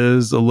it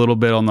is a little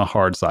bit on the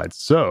hard side.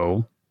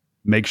 So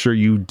make sure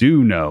you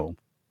do know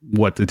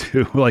what to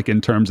do, like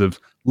in terms of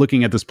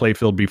looking at this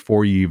playfield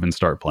before you even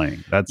start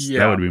playing. That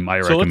would be my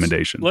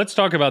recommendation. Let's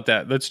talk about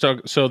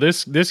that. So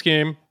this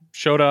game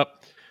showed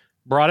up,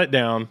 brought it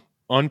down,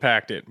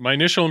 unpacked it. My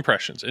initial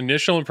impressions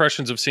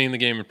of seeing the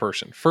game in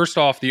person. First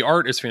off, the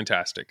art is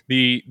fantastic.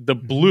 The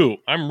blue,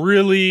 I'm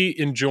really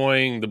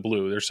enjoying the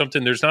blue.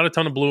 There's not a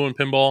ton of blue in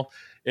Pinball,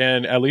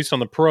 and at least on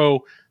the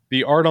Pro,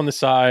 the art on the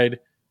side,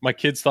 my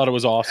kids thought it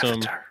was awesome.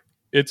 Avatar.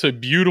 It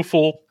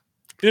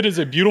is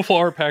a beautiful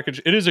art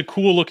package. It is a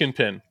cool looking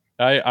pin.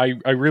 I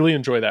really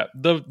enjoy that.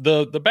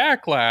 The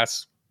back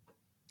glass,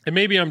 and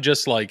maybe I'm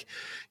just like,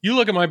 you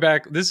look at my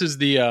back. This is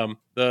the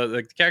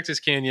Cactus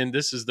Canyon.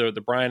 This is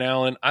the Brian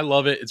Allen. I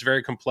love it. It's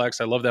very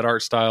complex. I love that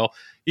art style.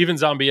 Even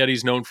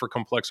Zombieetti's known for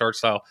complex art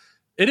style.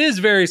 It is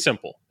very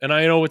simple, and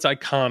I know it's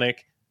iconic.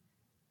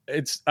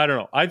 I don't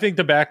know. I think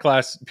the back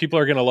glass, people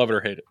are going to love it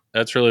or hate it.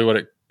 That's really what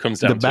it comes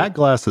down to. The back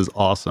glass is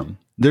awesome.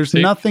 There's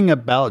nothing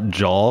about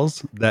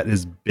Jaws that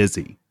is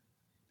busy.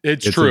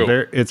 It's true.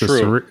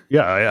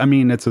 I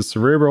mean, it's a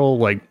cerebral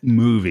like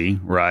movie,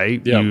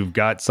 right? Yeah. You've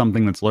got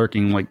something that's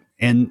lurking, like,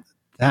 and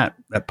that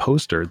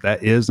poster,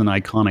 that is an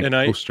iconic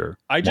poster.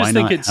 I just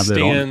think it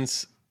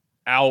stands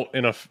out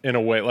in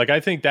a way. Like, I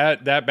think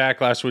that back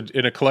glass would,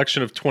 in a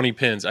collection of 20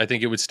 pins, I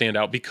think it would stand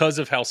out because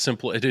of how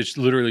simple it is.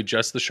 Literally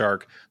just the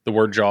shark, the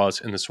word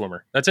Jaws, and the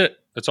swimmer. That's it.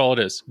 That's all it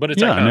is. But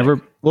it's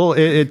iconic.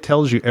 It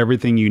tells you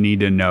everything you need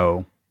to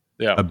know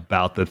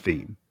about the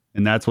theme.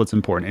 And that's what's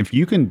important. If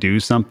you can do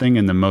something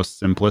in the most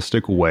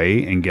simplistic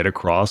way and get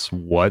across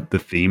what the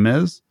theme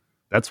is,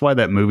 that's why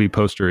that movie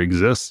poster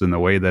exists in the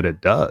way that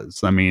it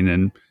does. I mean,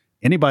 and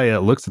anybody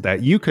that looks at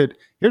that,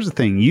 here's the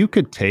thing, you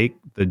could take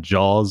the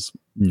Jaws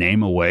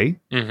name away,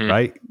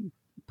 right?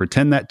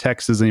 Pretend that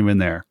text isn't even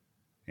there.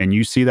 And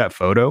you see that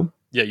photo.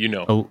 Yeah, you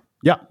know.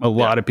 A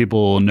lot of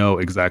people will know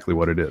exactly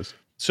what it is.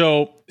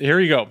 So here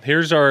you go.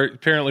 Here's our,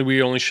 apparently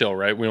we only shill,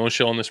 right? We only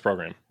shill in this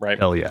program, right?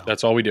 Hell yeah.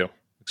 That's all we do.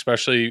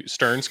 Especially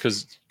Stearns,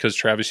 because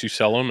Travis, you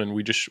sell them and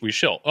we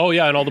shill. Oh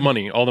yeah. And all the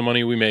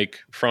money we make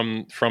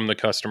from the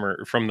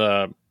customer, from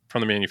the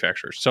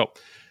manufacturers. So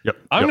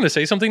I'm going to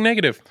say something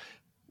negative.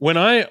 When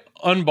I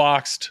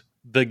unboxed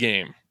the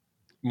game,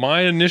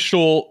 my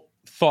initial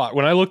thought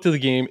when I looked at the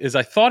game is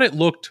I thought it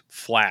looked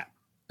flat.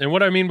 And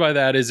what I mean by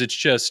that is it's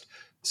just,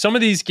 some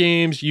of these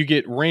games, you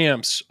get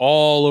ramps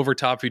all over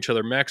top of each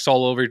other, mechs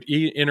all over,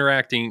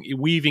 interacting,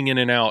 weaving in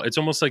and out. It's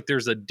almost like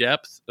there's a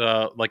depth,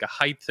 like a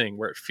height thing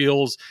where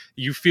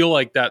you feel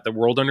like that, the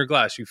world under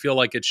glass. You feel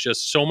like it's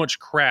just so much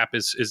crap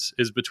is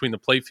between the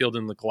playfield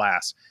and the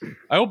glass.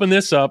 I opened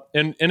this up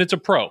and it's a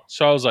Pro.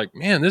 So I was like,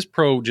 man, this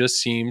Pro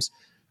just seems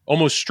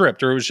almost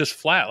stripped, or it was just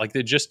flat. Like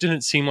it just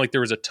didn't seem like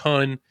there was a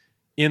ton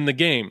in the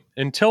game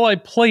until I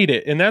played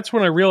it. And that's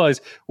when I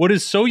realized what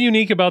is so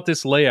unique about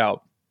this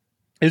layout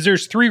is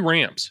there's 3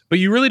 ramps, but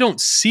you really don't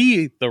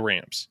see the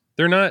ramps.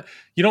 They're not,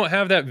 you don't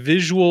have that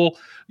visual,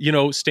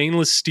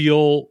 stainless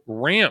steel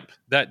ramp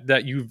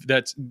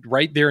that's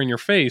right there in your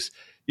face.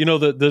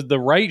 The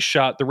right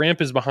shot, the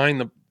ramp is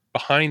behind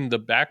the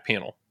back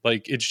panel.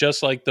 Like it's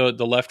just like the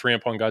left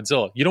ramp on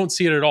Godzilla. You don't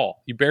see it at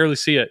all. You barely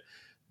see it.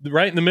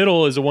 Right in the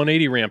middle is a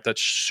 180 ramp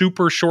that's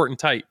super short and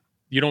tight.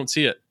 You don't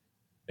see it.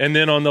 And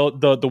then on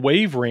the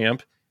wave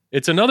ramp,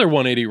 it's another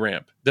 180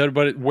 ramp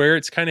but where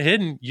it's kind of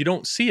hidden, you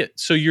don't see it.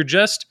 So you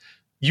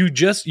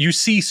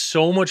see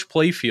so much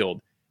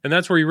playfield. And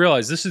that's where you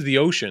realize this is the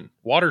ocean.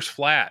 Water's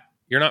flat.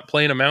 You're not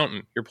playing a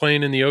mountain. You're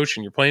playing in the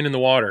ocean. You're playing in the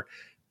water.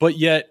 But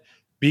yet,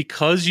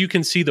 because you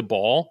can see the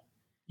ball,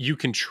 you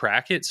can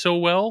track it so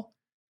well.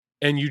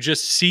 And you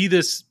just see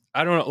this,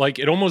 I don't know, like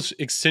it almost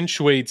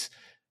accentuates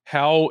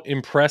how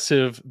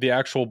impressive the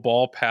actual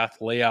ball path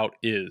layout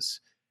is.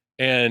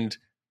 And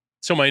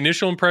so my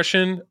initial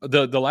impression,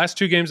 the last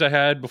 2 games I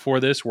had before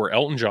this were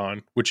Elton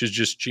John, which is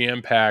just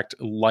jam-packed,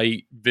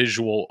 light,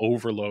 visual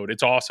overload.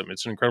 It's awesome.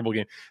 It's an incredible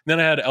game. And then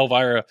I had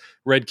Elvira,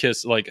 Red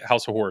Kiss, like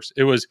House of Horse.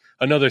 It was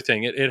another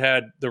thing. It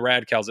had the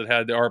rad cows. It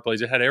had the art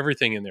blades. It had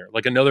everything in there,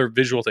 like another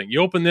visual thing. You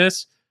open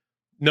this,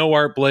 no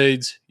art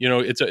blades.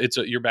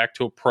 You're back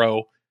to a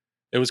Pro.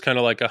 It was kind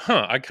of like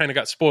I kind of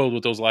got spoiled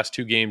with those last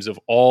 2 games of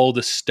all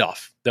the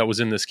stuff that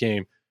was in this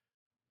game.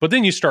 But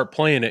then you start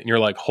playing it and you're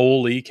like,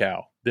 holy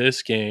cow.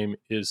 This game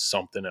is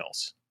something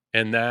else.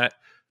 And that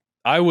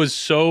I was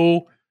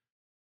so,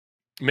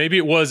 maybe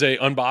it was a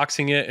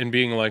unboxing it and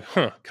being like,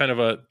 kind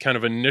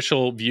of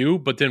initial view.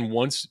 But then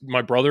once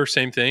my brother,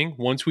 same thing.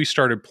 Once we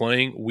started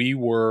playing, we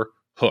were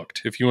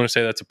hooked. If you want to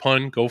say that's a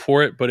pun, go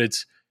for it. But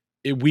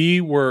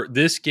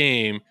this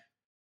game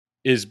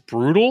is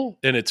brutal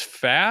and it's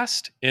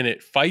fast and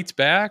it fights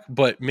back.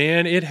 But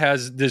man, it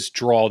has this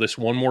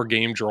one more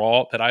game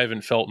draw that I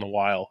haven't felt in a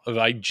while.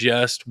 I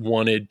just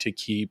wanted to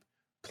keep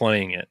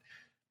playing it.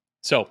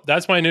 So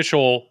that's my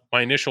initial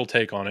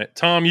take on it.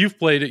 Tom, you've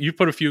played it. You've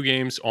put a few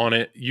games on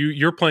it.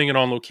 You're playing it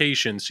on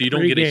location, so you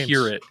don't get to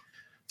hear it.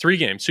 3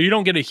 games, so you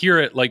don't get to hear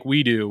it like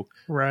we do,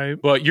 right?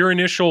 But your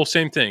initial,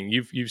 same thing.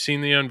 You've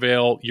seen the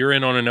unveil. You're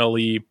in on an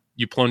LE.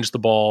 You plunged the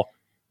ball.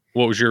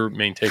 What was your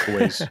main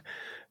takeaways?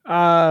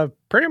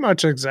 Pretty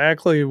much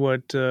exactly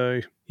what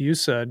you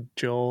said,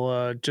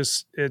 Joel.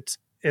 Just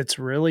it's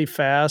really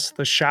fast.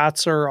 The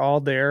shots are all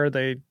there.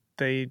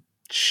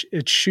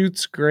 It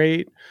shoots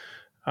great,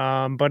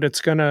 but it's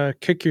gonna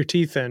kick your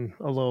teeth in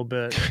a little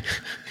bit.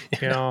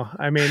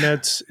 I mean,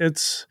 it's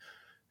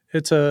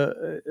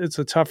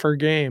a tougher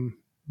game,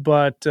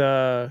 but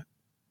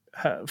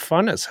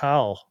fun as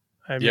hell.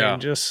 I mean,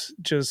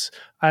 just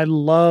I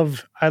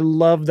love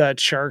that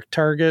shark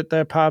target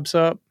that pops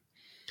up,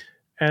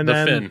 and the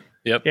then fin.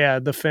 Yep. Yeah,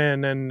 the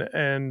fin and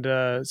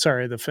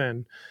the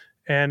fin,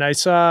 and I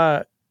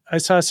saw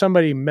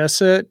somebody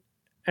miss it,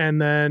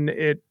 and then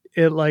it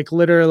like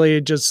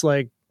literally just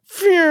like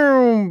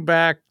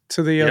back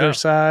to the other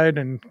side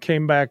and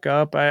came back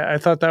up. I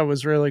thought that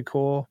was really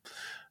cool.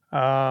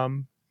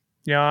 I'm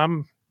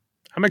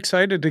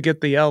excited to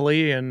get the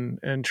LE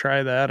and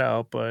try that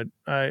out, but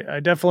I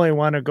definitely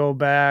want to go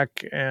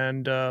back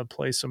and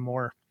play some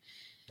more.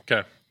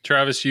 Okay.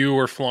 Travis, you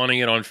were flaunting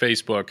it on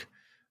Facebook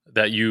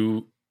that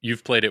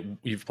you've played it.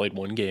 You've played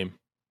 1 game,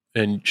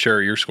 and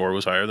sure, your score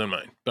was higher than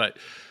mine, but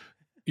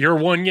your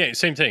 1 game,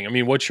 same thing. I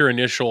mean, what's your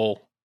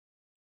initial,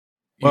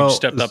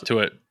 stepped up to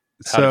it.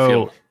 How'd it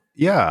feel?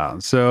 Yeah.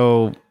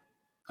 So,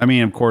 I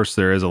mean, of course,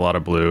 there is a lot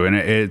of blue, and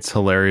it's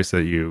hilarious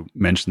that you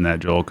mentioned that,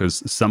 Joel,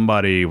 because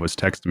somebody was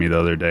texting me the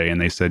other day, and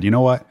they said, you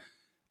know what?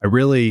 I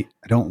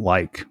don't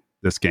like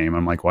this game.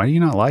 I'm like, why do you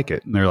not like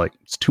it? And they're like,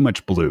 it's too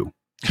much blue.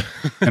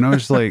 And I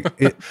was like,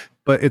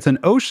 but it's an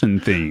ocean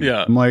theme.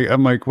 Yeah.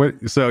 I'm like,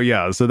 what? So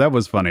yeah, so that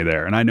was funny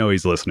there. And I know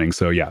he's listening.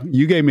 So yeah,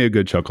 you gave me a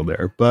good chuckle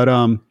there. But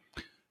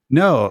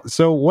no.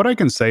 So what I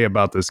can say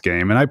about this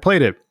game, and I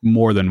played it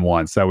more than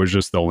once. That was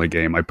just the only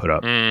game I put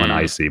up on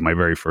Icy, my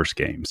very first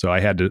game. So I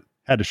had to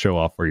show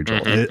off for you,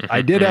 Joel.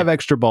 I did have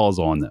extra balls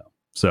on though.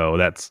 So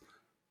it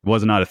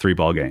was not a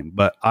 3-ball game.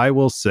 But I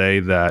will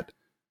say that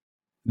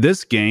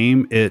this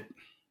game,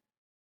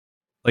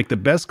 like the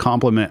best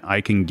compliment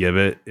I can give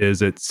it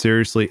is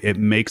it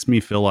makes me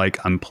feel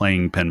like I'm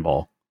playing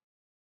pinball.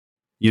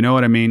 You know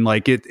what I mean?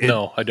 Like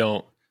no, I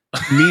don't.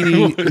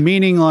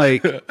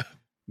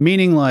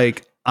 meaning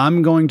like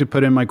I'm going to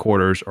put in my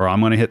quarters or I'm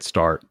going to hit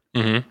start,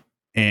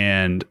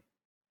 and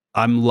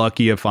I'm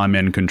lucky if I'm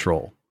in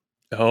control.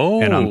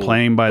 Oh, and I'm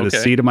playing by the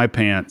seat of my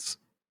pants.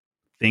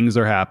 Things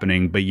are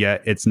happening, but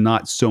yet it's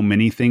not so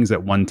many things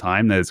at one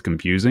time that it's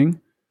confusing.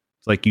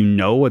 It's like, you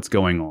know what's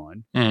going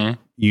on.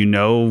 You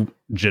know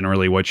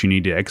generally what you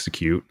need to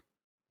execute,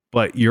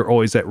 but you're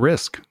always at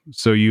risk.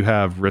 So you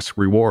have risk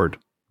reward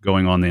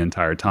going on the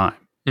entire time.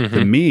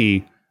 To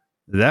me,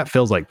 that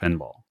feels like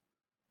pinball.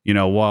 You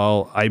know,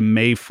 while I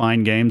may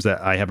find games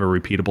that I have a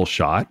repeatable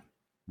shot,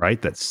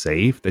 right? That's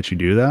safe, that you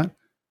do that.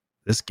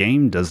 This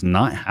game does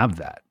not have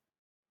that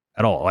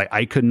at all.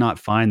 I could not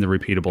find the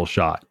repeatable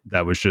shot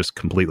that was just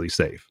completely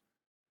safe.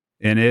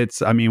 And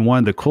one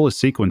of the coolest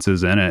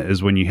sequences in it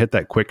is when you hit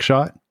that quick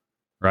shot,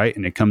 right?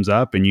 And it comes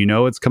up and you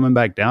know it's coming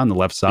back down the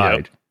left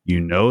side. Yep. You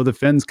know the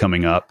fin's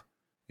coming up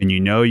and you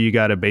know you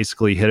got to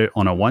basically hit it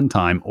on a one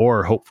time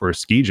or hope for a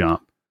ski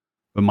jump.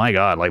 But my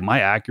God, like my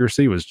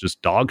accuracy was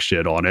just dog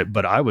shit on it,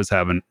 but I was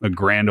having a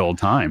grand old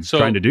time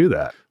trying to do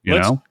that.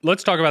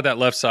 Let's talk about that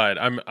left side.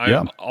 I'm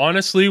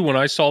honestly, when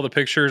I saw the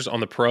pictures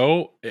on the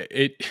Pro,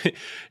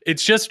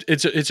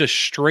 it's a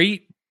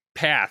straight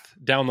path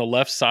down the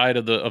left side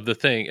of the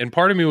thing. And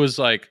part of me was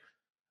like,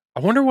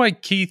 I wonder why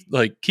Keith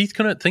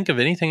couldn't think of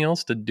anything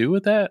else to do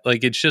with that.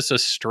 Like, it's just a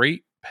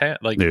straight path.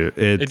 Like, dude,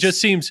 it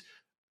just seemed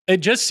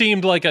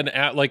like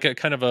a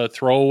kind of a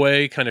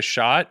throwaway kind of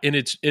shot, and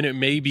it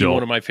may be Joel,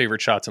 one of my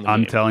favorite shots in the game.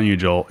 I'm telling you,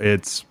 Joel,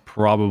 it's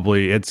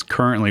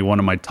currently one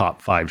of my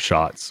top 5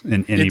 shots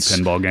in any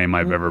pinball game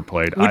I've ever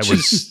played. I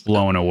was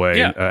blown away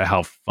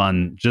how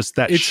fun just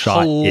that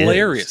shot is. It's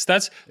hilarious.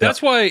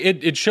 That's why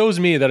it shows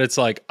me that it's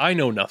like I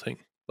know nothing.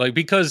 Like,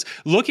 because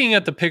looking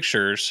at the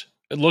pictures,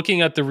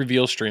 looking at the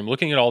reveal stream,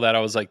 looking at all that, I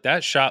was like,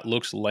 that shot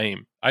looks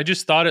lame. I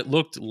just thought it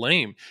looked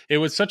lame. It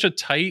was such a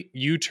tight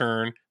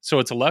U-turn, so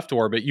it's a left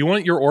orbit. You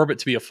want your orbit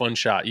to be a fun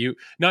shot.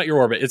 Not your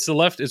orbit. It's the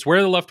left. It's where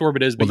the left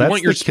orbit is. But you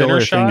want your spinner shot.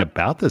 That's the killer thing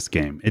about this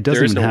game. It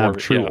doesn't even have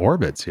true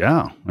orbits.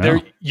 Yeah.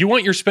 You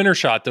want your spinner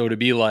shot though to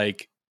be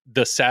like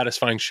the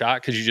satisfying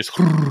shot because you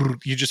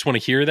just want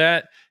to hear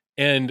that.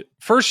 And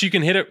first, you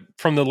can hit it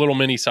from the little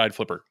mini side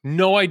flipper.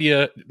 No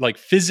idea. Like,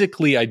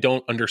 physically, I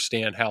don't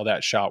understand how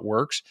that shot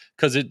works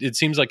because it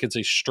seems like it's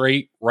a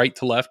straight right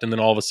to left, and then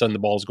all of a sudden the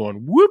ball's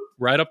going whoop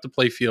right up the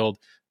play field,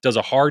 does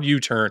a hard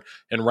U-turn,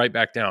 and right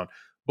back down.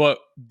 But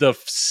the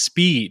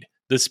speed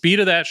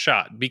of that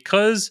shot,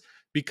 because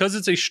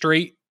it's a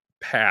straight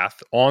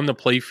path on the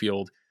play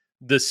field,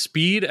 the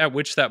speed at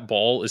which that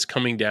ball is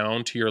coming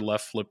down to your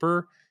left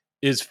flipper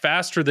is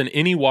faster than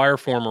any wire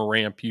form or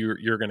ramp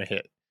you're going to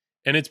hit.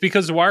 And it's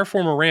because the wire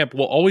form or ramp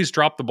will always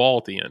drop the ball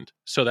at the end.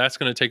 So that's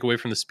going to take away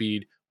from the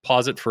speed,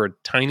 pause it for a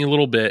tiny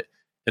little bit,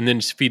 and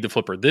then just feed the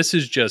flipper. This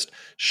is just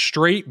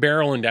straight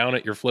barreling down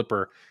at your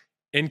flipper.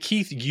 And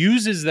Keith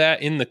uses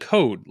that in the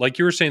code. Like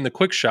you were saying, the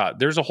quick shot.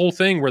 There's a whole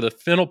thing where the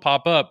fin will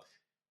pop up.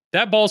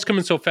 That ball's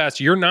coming so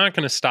fast, you're not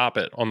going to stop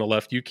it on the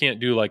left. You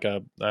can't do like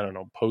a, I don't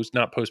know,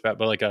 not post bat,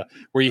 but like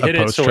where you hit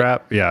it. Post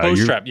trap.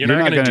 Post trap. You're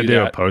not going to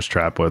do a post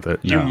trap with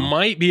it. No. You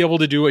might be able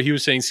to do what he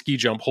was saying, ski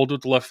jump, hold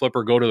with the left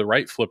flipper, go to the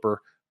right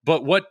flipper.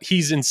 But what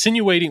he's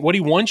insinuating, what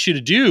he wants you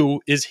to do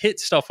is hit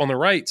stuff on the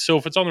right. So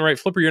if it's on the right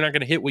flipper, you're not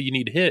going to hit what you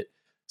need to hit.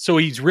 So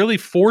he's really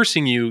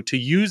forcing you to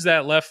use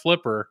that left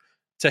flipper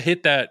to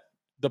hit the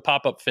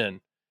pop-up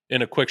fin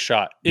in a quick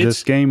shot.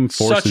 This game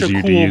forces such a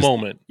you cool to use,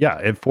 moment. Yeah,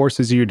 it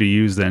forces you to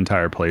use the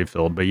entire play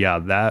field. But yeah,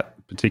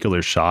 that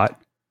particular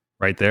shot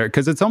right there,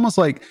 because it's almost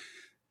like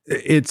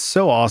it's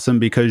so awesome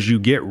because you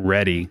get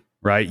ready,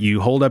 right?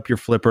 You hold up your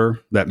flipper,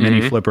 that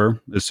mini flipper,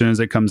 as soon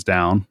as it comes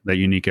down, that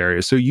unique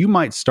area. So you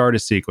might start a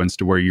sequence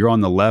to where you're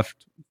on the left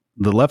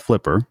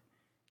flipper,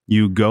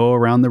 you go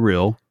around the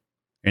reel,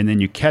 and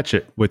then you catch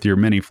it with your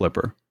mini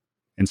flipper.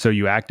 And so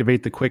you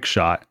activate the quick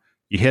shot,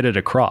 you hit it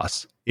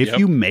across. If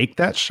you make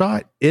that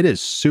shot, it is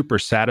super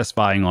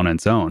satisfying on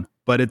its own.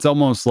 But it's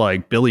almost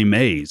like Billy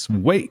Mays.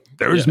 Wait,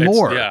 there's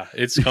more.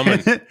 It's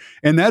coming.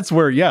 And that's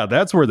where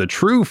the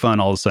true fun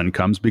all of a sudden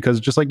comes, because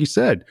just like you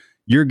said,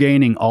 you're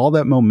gaining all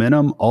that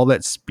momentum, all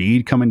that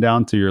speed coming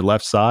down to your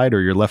left side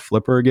or your left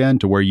flipper again,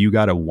 to where you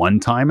got to one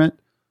time it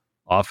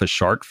off a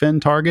shark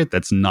fin target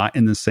that's not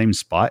in the same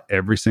spot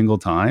every single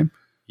time.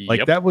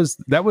 Like that was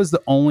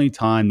the only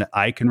time that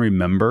I can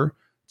remember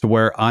to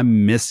where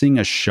I'm missing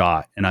a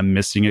shot and I'm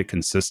missing it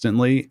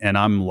consistently and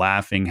I'm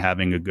laughing,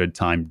 having a good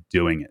time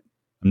doing it.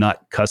 I'm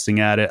not cussing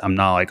at it. I'm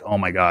not like, oh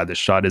my God, this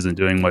shot isn't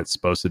doing what it's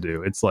supposed to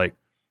do. It's like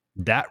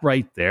that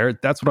right there.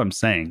 That's what I'm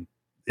saying.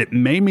 It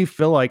made me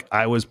feel like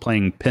I was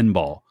playing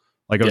pinball.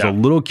 Like I was a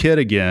little kid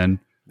again,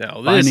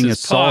 finding a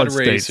solid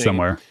state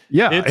somewhere.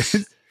 Yeah.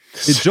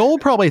 Joel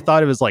probably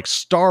thought it was like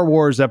Star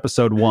Wars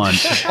Episode 1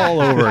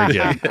 all over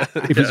again.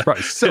 He was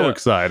probably so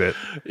excited.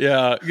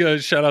 Yeah.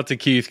 Shout out to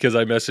Keith, because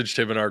I messaged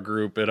him in our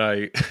group and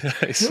I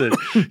said,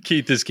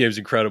 Keith, this game's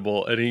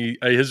incredible. And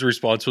his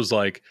response was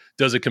like,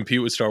 does it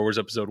compete with Star Wars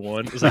Episode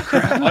 1? I was like,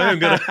 crap,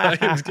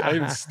 I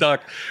am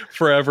stuck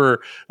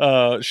forever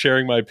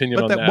sharing my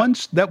opinion on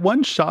that. That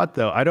one shot,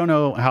 though, I don't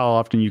know how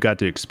often you got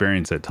to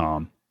experience it,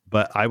 Tom,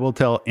 but I will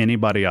tell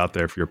anybody out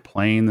there, if you're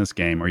playing this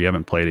game or you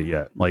haven't played it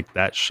yet, like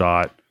that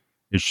shot,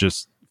 it's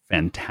just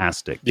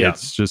fantastic. Yeah.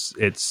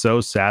 It's so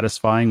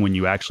satisfying when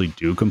you actually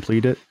do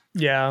complete it.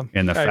 Yeah.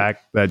 And the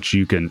fact that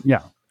you can,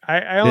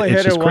 I only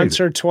hit it once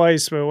or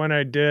twice, but when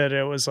I did,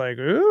 it was like,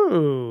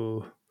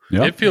 ooh.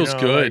 Yep. It feels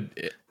good.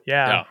 Like,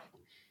 yeah.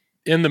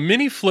 And the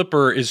mini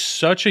flipper is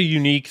such a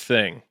unique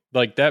thing.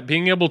 Like that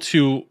being able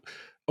to,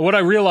 what I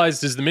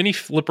realized is the mini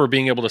flipper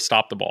being able to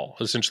stop the ball,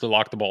 essentially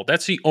lock the ball.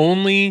 That's the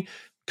only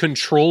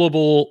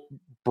controllable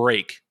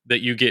break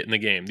that you get in the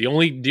game. The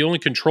only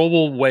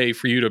controllable way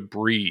for you to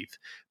breathe,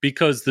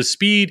 because the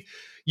speed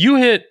you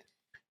hit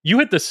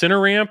the center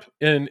ramp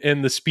and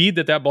the speed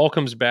that ball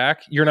comes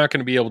back, you're not going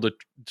to be able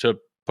to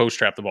post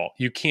trap the ball.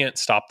 You can't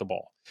stop the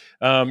ball.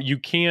 You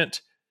can't,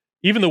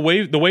 even the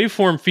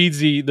waveform feeds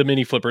the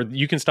mini flipper.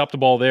 You can stop the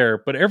ball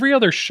there, but every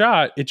other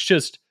shot, it's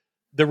just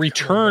the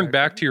return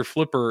back to your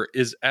flipper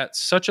is at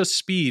such a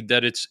speed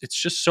that it's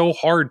just so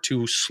hard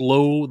to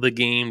slow the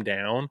game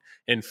down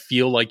and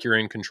feel like you're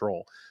in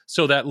control.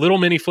 So that little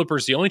mini flipper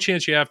is the only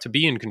chance you have to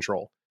be in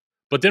control.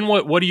 But then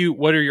what are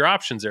your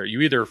options there?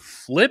 You either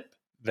flip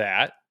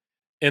that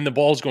and the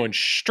ball's going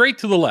straight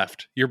to the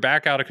left, you're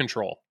back out of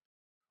control,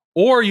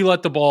 or you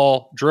let the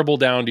ball dribble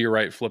down to your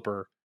right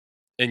flipper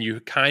and you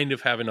kind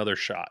of have another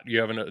shot. You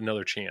have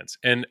another chance.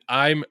 And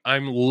I'm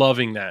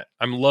loving that.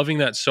 I'm loving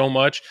that so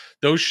much.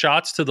 Those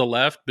shots to the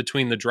left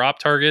between the drop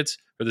targets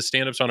or the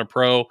stand-ups on a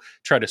pro,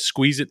 try to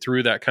squeeze it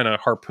through that kind of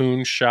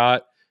harpoon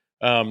shot,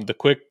 the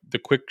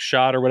quick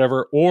shot or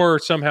whatever, or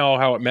somehow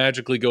how it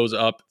magically goes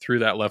up through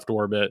that left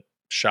orbit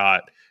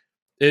shot.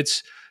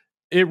 It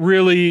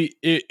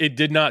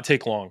did not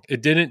take long.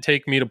 It didn't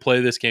take me to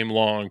play this game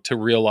long to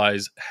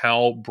realize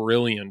how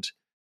brilliant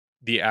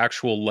the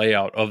actual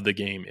layout of the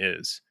game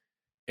is.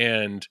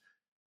 And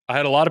I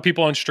had a lot of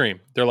people on stream.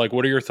 They're like,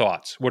 what are your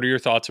thoughts? What are your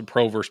thoughts of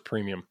Pro versus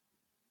Premium?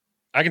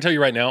 I can tell you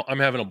right now, I'm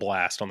having a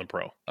blast on the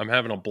Pro.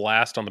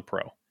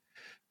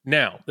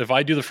 Now, if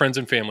I do the friends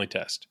and family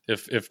test,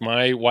 if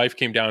my wife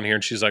came down here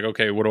and she's like,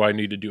 okay, what do I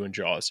need to do in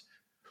Jaws?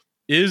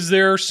 Is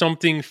there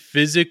something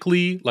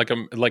physically like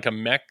a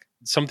mech,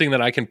 something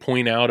that I can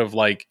point out of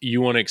like, you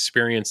want to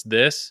experience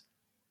this?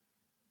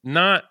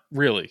 Not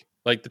really.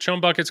 Like the chum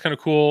bucket's kind of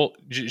cool.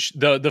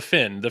 The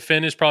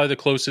fin is probably the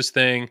closest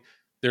thing.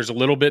 There's a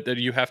little bit that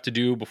you have to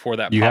do before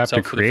that pops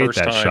up for the first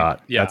time. You have to create that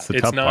shot. Yeah, that's the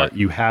tough part.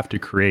 You have to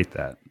create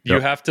that. You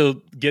have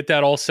to get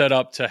that all set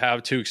up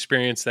to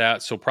experience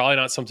that. So probably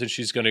not something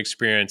she's going to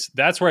experience.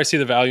 That's where I see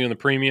the value in the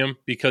premium,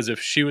 because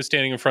if she was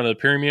standing in front of the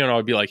premium, I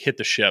would be like, hit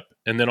the ship.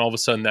 And then all of a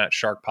sudden that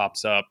shark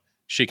pops up.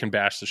 She can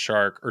bash the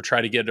shark or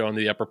try to get it on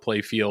the upper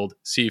play field.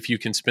 See if you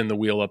can spin the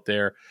wheel up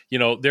there. You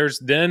know, there's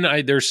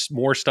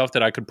more stuff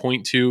that I could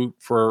point to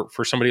for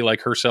somebody like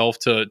herself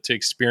to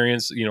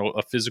experience, you know,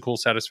 a physical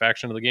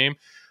satisfaction of the game.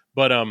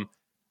 But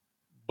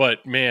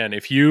man,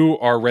 if you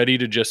are ready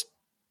to just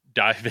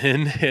dive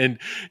in and,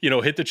 you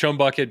know, hit the chum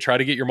bucket, try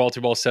to get your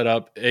multi-ball set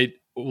up.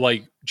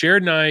 Like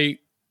Jared and I,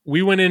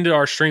 we went into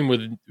our stream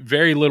with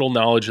very little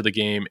knowledge of the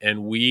game,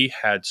 and we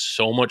had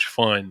so much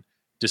fun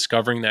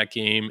discovering that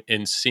game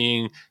and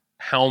seeing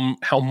how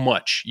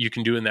much you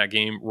can do in that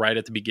game right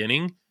at the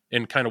beginning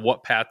and kind of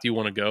what path do you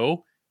want to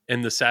go,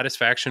 and the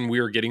satisfaction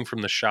we were getting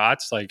from the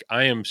shots. Like,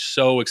 I am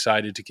so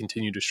excited to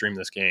continue to stream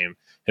this game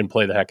and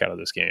play the heck out of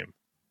this game.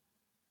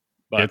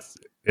 But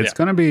it's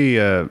going to be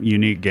a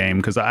unique game,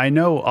 because I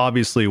know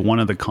obviously one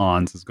of the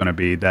cons is going to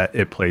be that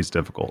it plays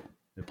difficult.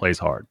 It plays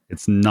hard.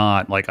 It's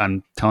not, like,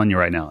 I'm telling you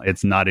right now,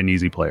 it's not an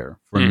easy player.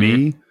 For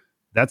me,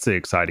 that's the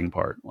exciting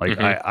part. Like,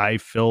 I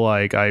feel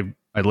like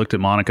I looked at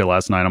Monica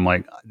last night. I'm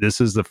like,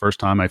 this is the first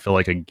time I feel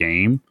like a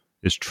game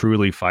is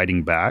truly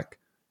fighting back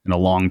in a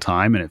long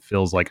time, and it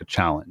feels like a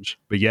challenge.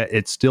 But yet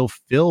it still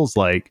feels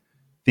like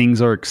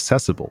things are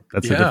accessible.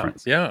 That's the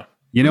difference. Yeah.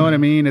 You know what I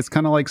mean? It's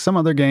kind of like some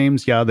other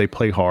games. Yeah, they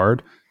play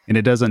hard, and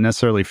it doesn't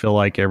necessarily feel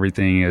like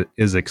everything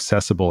is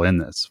accessible in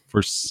this.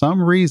 For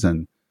some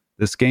reason,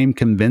 this game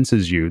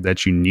convinces you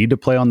that you need to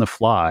play on the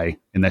fly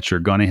and that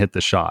you're going to hit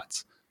the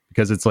shots.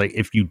 Because it's like,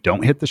 if you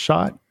don't hit the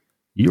shot,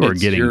 you are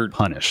getting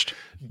punished.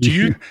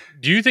 Do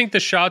you think the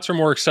shots are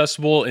more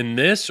accessible in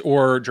this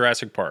or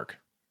Jurassic Park?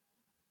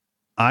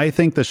 I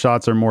think the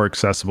shots are more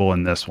accessible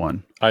in this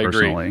one. I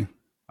personally agree.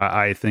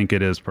 I think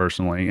it is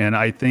personally. And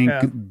I think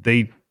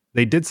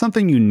they did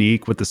something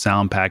unique with the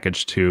sound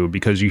package too,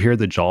 because you hear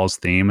the Jaws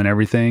theme and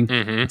everything.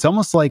 It's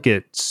almost like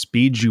it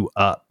speeds you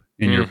up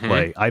in your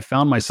play. I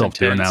found myself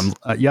doing that.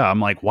 I'm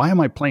like, why am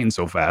I playing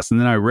so fast? And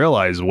then I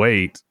realized,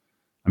 wait,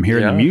 I'm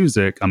hearing the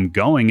music. I'm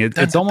going.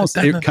 It's almost,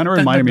 it kind of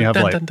reminded me of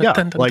like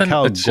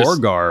how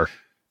Gorgar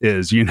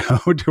is, you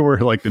know, to where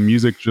like the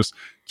music just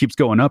keeps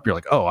going up, you're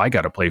like, oh, I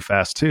got to play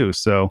fast too.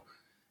 So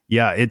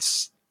yeah,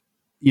 it's,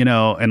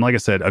 and like I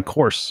said, of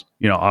course,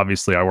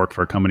 obviously I work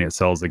for a company that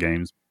sells the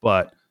games,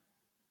 but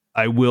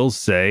I will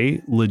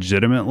say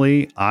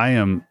legitimately, I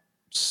am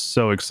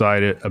so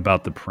excited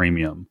about the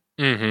premium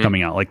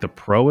coming out. Like the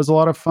Pro is a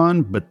lot of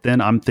fun, but then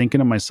I'm thinking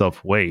to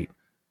myself, wait,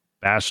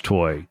 Bash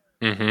Toy,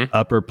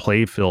 upper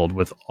playfield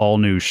with all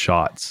new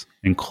shots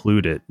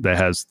included that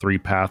has 3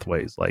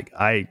 pathways. Like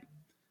I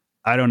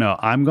don't know.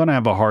 I'm going to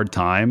have a hard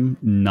time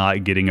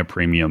not getting a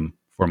premium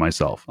for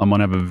myself. I'm going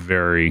to have a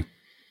very,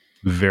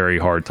 very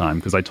hard time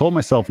because I told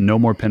myself no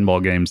more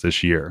pinball games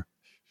this year.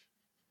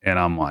 And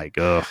I'm like,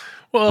 ugh.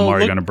 Well, I'm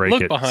already going to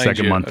break it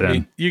second month in.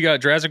 Mean, you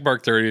got Jurassic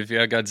Park 30, if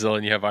you got Godzilla,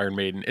 and you have Iron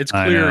Maiden. It's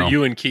clear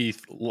you and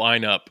Keith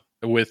line up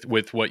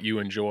with what you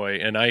enjoy.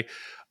 And I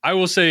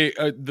will say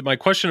my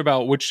question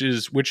about which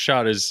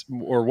shot is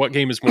or what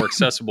game is more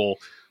accessible.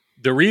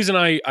 The reason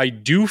I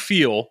do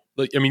feel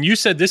like, I mean, you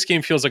said this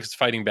game feels like it's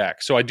fighting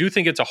back. So I do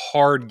think it's a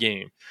hard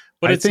game,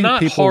 but it's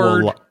not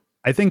hard.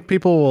 I think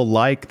people will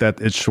like that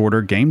it's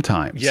shorter game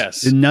times.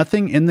 Yes.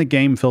 Nothing in the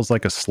game feels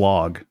like a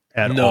slog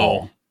at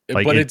all.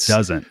 Like but it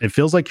doesn't. It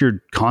feels like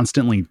you're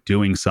constantly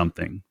doing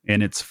something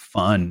and it's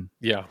fun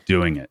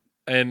doing it.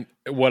 And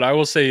what I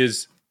will say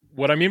is,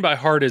 what I mean by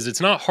hard is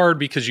it's not hard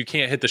because you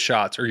can't hit the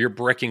shots or you're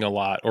bricking a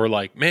lot or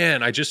like,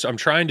 man, I'm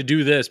trying to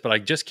do this, but I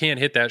just can't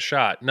hit that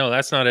shot. No,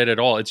 that's not it at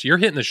all. It's you're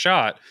hitting the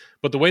shot,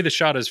 but the way the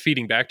shot is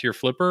feeding back to your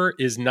flipper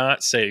is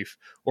not safe,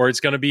 or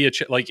it's going to be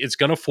it's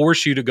going to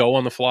force you to go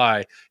on the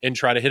fly and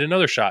try to hit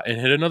another shot and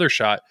hit another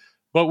shot.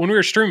 But when we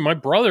were streaming, my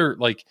brother,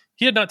 like,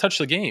 he had not touched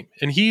the game,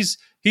 and he's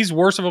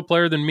worse of a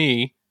player than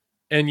me,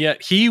 and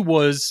yet he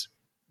was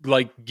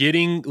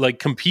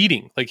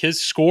competing. Like his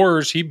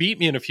scores, he beat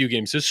me in a few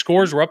games. His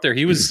scores were up there.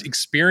 He was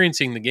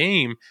experiencing the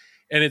game,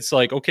 and it's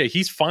like, okay,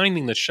 he's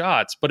finding the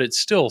shots, but it's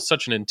still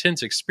such an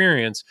intense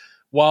experience.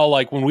 While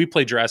like when we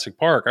played Jurassic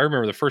Park, I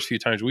remember the first few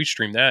times we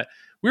streamed that,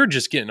 we were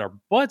just getting our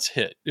butts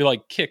hit,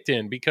 like kicked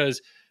in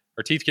because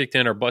our teeth kicked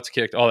in, our butts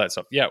kicked, all that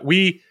stuff. Yeah,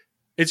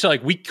 it's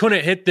like we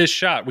couldn't hit this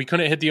shot. We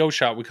couldn't hit the O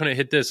shot. We couldn't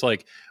hit this.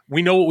 Like,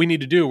 we know what we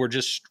need to do.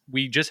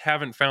 We just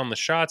haven't found the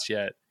shots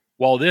yet.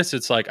 While this,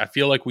 it's like I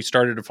feel like we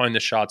started to find the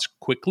shots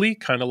quickly,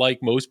 kind of like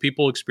most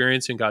people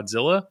experience in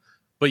Godzilla.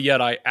 But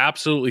yet I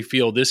absolutely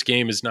feel this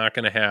game is not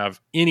going to have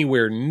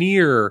anywhere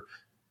near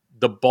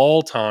the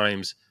ball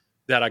times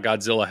that a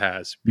Godzilla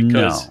has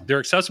because they're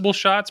accessible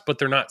shots, but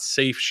they're not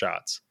safe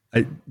shots.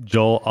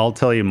 Joel, I'll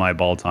tell you my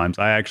ball times.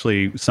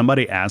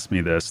 Somebody asked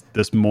me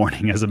this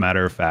morning, as a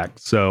matter of fact.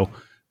 So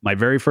my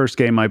very first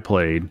game I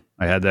played,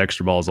 I had the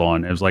extra balls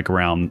on. It was like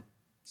around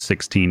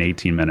 16,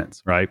 18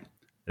 minutes, right?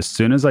 As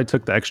soon as I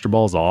took the extra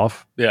balls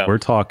off, we're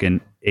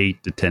talking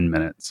 8 to 10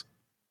 minutes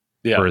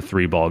for a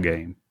 3-ball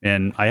game.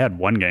 And I had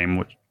one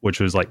game, which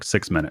was like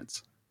 6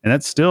 minutes. And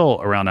that's still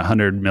around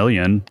 100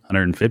 million,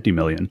 150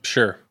 million.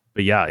 Sure.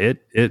 But yeah,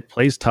 it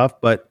plays tough,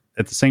 but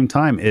at the same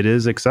time, it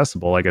is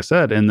accessible, like I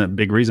said. And the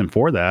big reason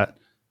for that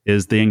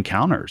is the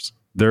encounters.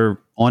 They're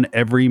on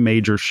every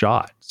major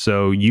shot.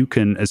 So you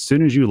can, as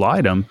soon as you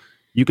light them,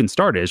 you can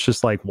start it. It's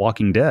just like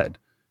Walking Dead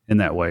in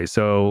that way.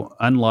 So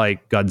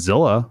unlike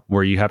Godzilla,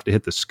 where you have to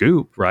hit the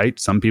scoop, right?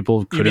 Some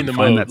people couldn't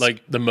find that.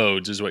 Like the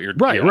modes is what you're...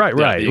 Right.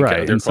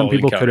 And some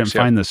people couldn't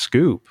find the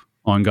scoop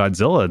on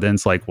Godzilla. Then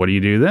it's like, what do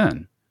you do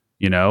then?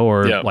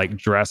 Like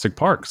Jurassic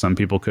Park, some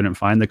people couldn't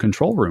find the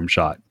control room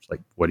shot. It's like,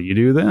 what do you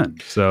do then?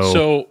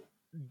 So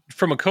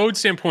from a code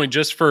standpoint,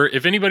 just for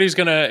if anybody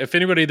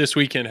this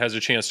weekend has a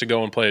chance to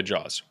go and play a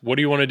Jaws, what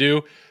do you want to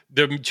do?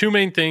 The two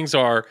main things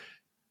are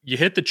you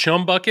hit the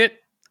chum bucket,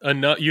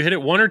 you hit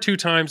it 1 or 2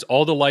 times,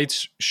 all the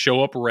lights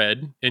show up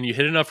red, and you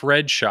hit enough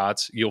red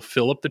shots, you'll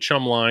fill up the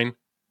chum line,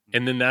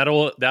 and then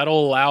that'll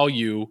allow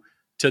you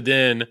to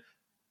then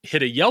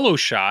hit a yellow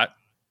shot,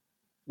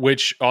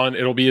 which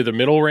it'll be the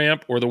middle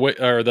ramp or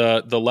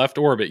the left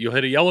orbit. You'll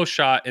hit a yellow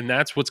shot, and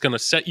that's what's going to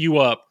set you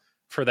up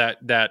for that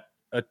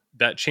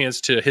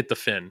chance to hit the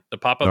fin, the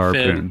pop-up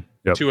fin.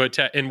 Yep. To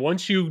attack. And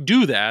once you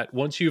do that,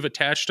 once you've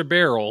attached a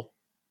barrel,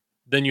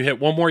 then you hit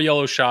one more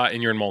yellow shot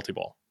and you're in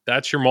multi-ball.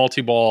 That's your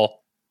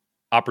multi-ball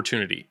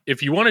opportunity.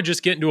 If you want to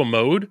just get into a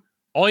mode,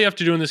 all you have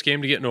to do in this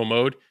game to get into a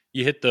mode,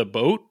 you hit the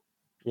boat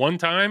one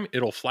time,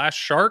 it'll flash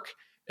shark,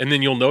 and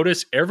then you'll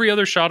notice every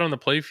other shot on the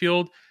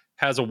playfield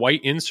has a white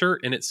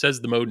insert and it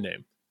says the mode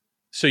name.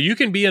 So you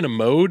can be in a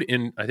mode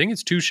in, I think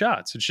it's 2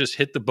 shots. It's just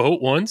hit the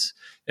boat once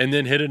and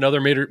then hit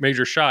another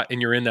major shot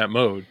and you're in that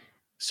mode.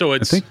 So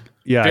it's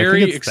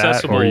very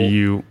accessible.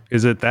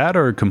 Is it that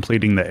or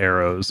completing the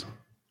arrows?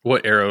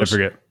 What arrows? I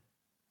forget.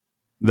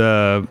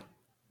 The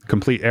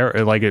complete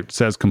arrow, like it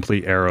says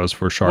complete arrows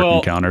for shark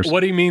encounters.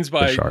 What he means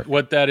by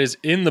what that is,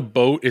 in the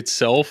boat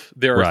itself,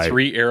 there are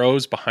 3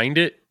 arrows behind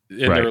it.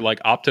 And they're like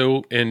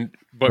opto,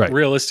 but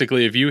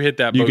realistically, if you hit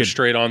that boat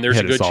straight on, there's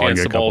a good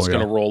chance the ball's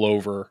going to roll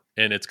over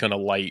and it's going to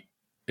light.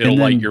 It'll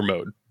light your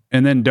mode.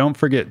 And then don't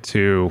forget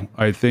too,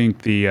 I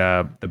think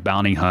the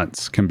bounty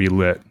hunts can be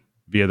lit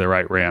via the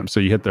right ramp. So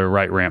you hit the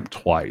right ramp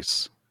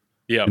twice.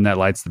 Yeah. And that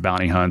lights the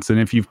bounty hunts. And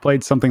if you've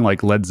played something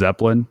like Led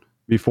Zeppelin,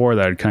 before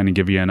that would kind of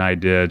give you an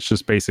idea. It's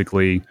just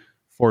basically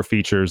 4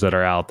 features that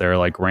are out there,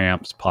 like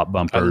ramps, pop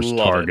bumpers,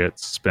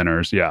 targets,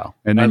 spinners. Yeah.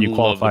 And then you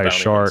qualify a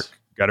shark,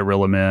 got to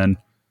reel them in.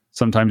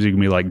 Sometimes you can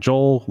be like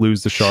Joel,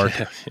 lose the shark.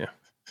 Yeah.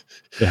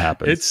 It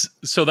happens.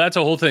 So that's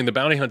a whole thing. The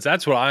bounty hunts,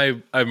 that's what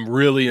I'm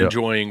really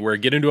enjoying, where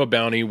get into a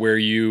bounty where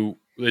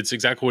it's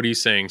exactly what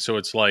he's saying. So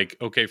it's like,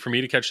 okay, for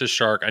me to catch this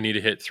shark, I need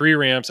to hit 3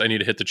 ramps. I need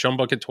to hit the chum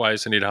bucket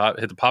twice. I need to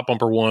hit the pop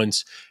bumper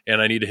once.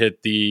 And I need to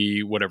hit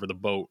the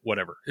boat,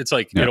 whatever. It's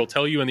like, it'll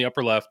tell you in the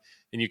upper left,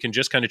 and you can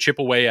just kind of chip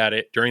away at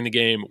it during the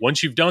game.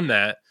 Once you've done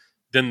that,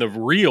 then the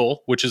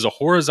reel, which is a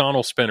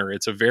horizontal spinner,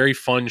 it's a very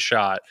fun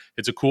shot.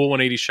 It's a cool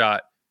 180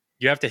 shot.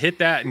 You have to hit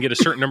that and get a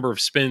certain number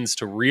of spins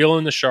to reel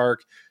in the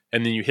shark.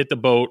 And then you hit the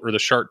boat or the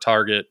shark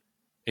target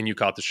and you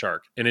caught the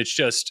shark. And it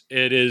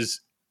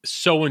is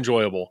so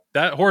enjoyable.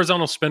 That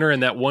horizontal spinner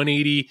and that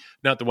 180,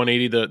 not the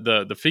 180,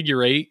 the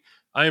figure 8,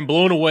 I am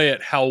blown away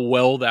at how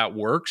well that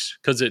works,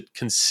 because it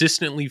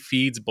consistently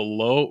feeds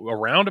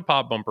around a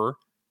pop bumper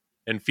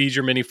and feeds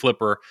your mini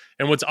flipper.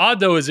 And what's odd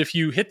though is if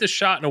you hit the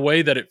shot in a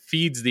way that it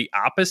feeds the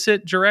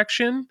opposite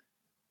direction,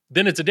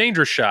 then it's a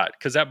dangerous shot,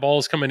 because that ball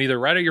is coming either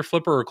right at your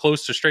flipper or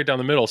close to straight down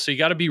the middle. So you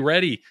got to be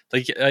ready.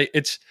 Like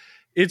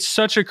it's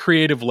such a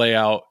creative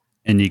layout.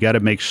 And you got to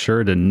make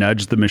sure to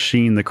nudge the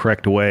machine the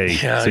correct way,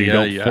 so you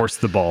don't force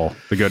the ball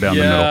to go down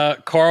the middle. Yeah,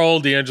 Carl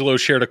D'Angelo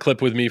shared a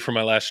clip with me from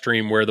my last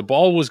stream where the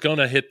ball was going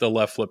to hit the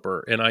left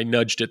flipper, and I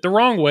nudged it the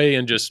wrong way,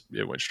 and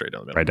it went straight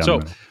down the middle. Right down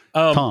the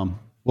middle. Tom,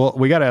 well,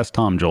 we got to ask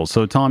Tom, Joel.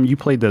 So, Tom, you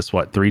played this,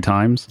 3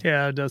 times?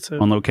 Yeah, that's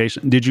it. On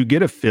location. Did you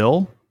get a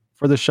feel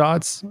for the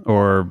shots,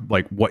 or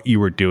like what you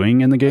were doing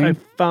in the game? I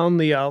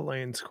found the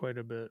outlanes quite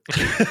a bit.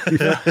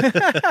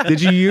 Did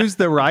you use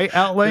the right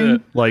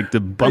outlane, like to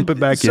bump it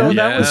back in? So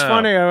that was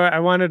funny. I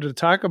wanted to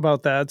talk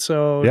about that.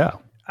 So yeah,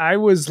 I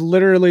was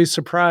literally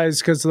surprised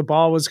because the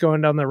ball was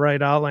going down the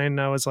right outlane, and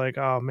I was like,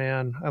 "Oh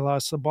man, I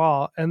lost the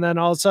ball!" And then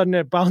all of a sudden,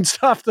 it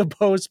bounced off the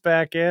post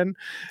back in,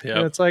 and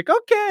it's like,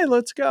 "Okay,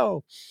 let's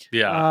go."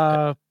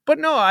 Yeah. But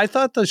no, I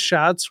thought the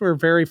shots were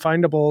very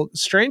findable.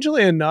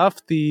 Strangely enough,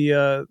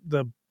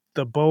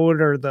 the boat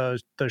or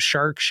the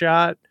shark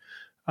shot,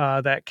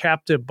 that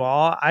captive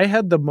ball, I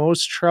had the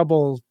most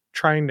trouble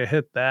trying to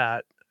hit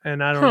that.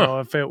 And I don't know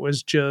if it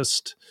was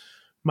just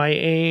my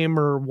aim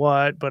or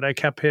what, but I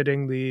kept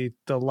hitting the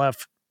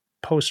left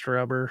post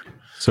rubber.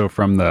 So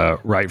from the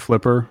right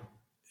flipper?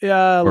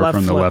 Yeah, or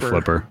from the left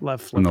flipper?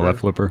 Left flipper. From the left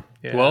flipper?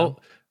 Yeah. Well,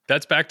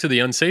 that's back to the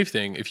unsafe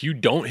thing. If you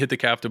don't hit the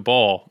captive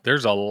ball,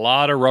 there's a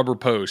lot of rubber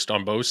post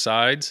on both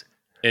sides.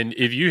 And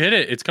if you hit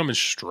it, it's coming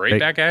straight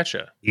back at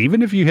you.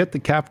 Even if you hit the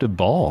captive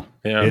ball,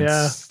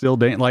 it's still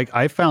like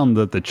I found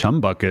that the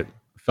chum bucket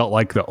felt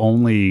like the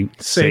only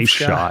safe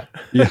shot.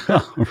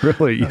 Yeah,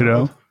 really, you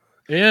know.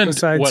 And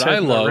besides what I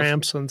love,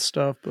 ramps and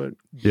stuff, but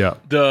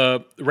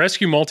the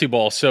rescue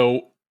multi-ball.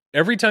 So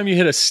every time you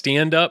hit a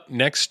stand up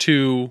next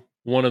to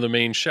one of the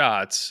main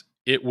shots,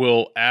 it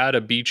will add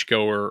a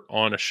beachgoer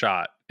on a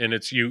shot. And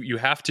it's you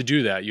have to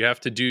do that. You have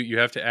to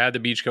add the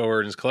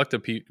beachgoer and collect the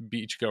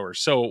beachgoers.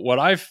 So what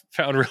I've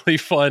found really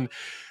fun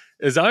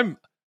is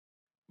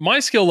my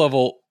skill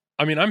level,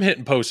 I mean, I'm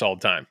hitting posts all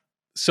the time.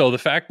 So the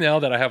fact now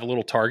that I have a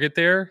little target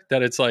there,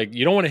 that it's like,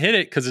 you don't want to hit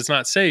it because it's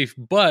not safe,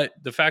 but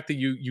the fact that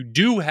you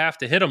do have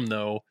to hit them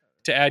though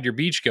to add your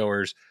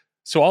beachgoers.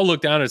 So I'll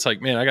look down and it's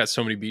like, man, I got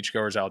so many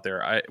beachgoers out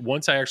there.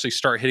 Once I actually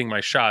start hitting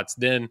my shots,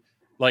 then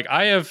like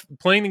I have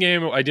playing the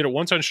game, I did it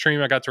once on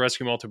stream, I got to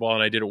rescue multi-ball,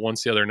 and I did it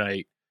once the other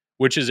night,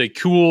 which is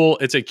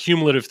it's a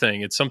cumulative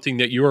thing. It's something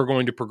that you are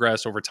going to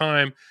progress over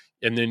time.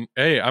 And then,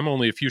 hey, I'm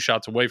only a few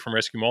shots away from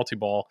rescue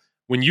multi-ball.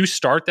 When you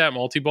start that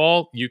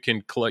multi-ball, you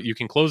can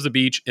close the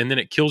beach, and then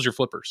it kills your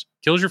flippers,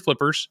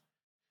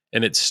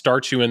 and it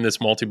starts you in this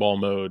multi-ball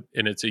mode.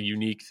 And it's a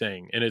unique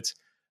thing. And it's,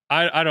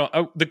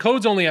 the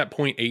code's only at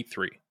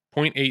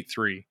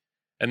 0.83.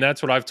 And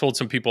that's what I've told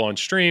some people on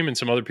stream and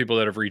some other people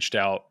that have reached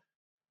out.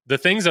 The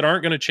things that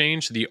aren't going to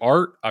change, the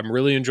art, I'm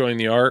really enjoying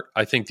the art.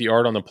 I think the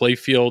art on the play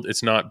field,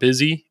 it's not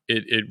busy.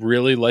 It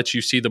really lets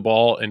you see the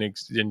ball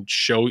and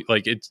show,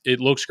 like it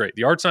looks great.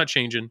 The art's not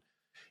changing,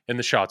 and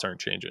the shots aren't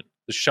changing.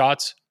 The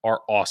shots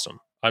are awesome.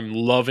 I'm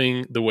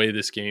loving the way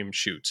this game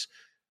shoots.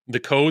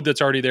 The code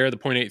that's already there, the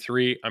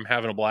 0.83, I'm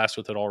having a blast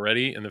with it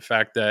already. And the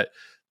fact that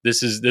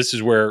this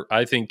is where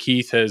I think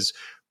Keith has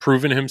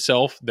proven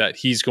himself that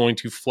he's going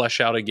to flesh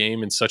out a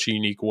game in such a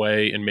unique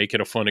way and make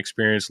it a fun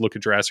experience. Look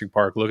at Jurassic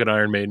Park, look at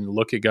Iron Maiden,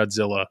 look at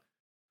Godzilla.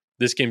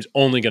 This game's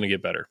only going to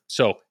get better.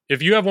 So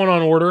if you have one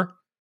on order,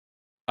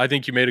 I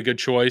think you made a good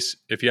choice.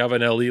 If you have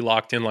an LE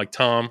locked in like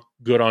Tom,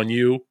 good on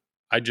you.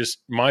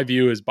 My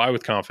view is buy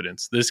with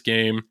confidence. This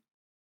game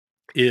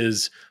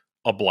is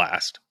a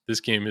blast. This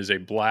game is a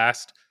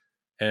blast,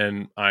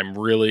 and I'm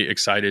really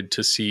excited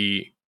to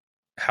see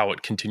how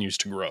it continues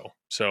to grow.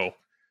 So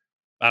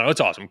I don't know,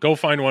 it's awesome. Go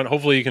find one.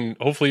 Hopefully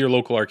your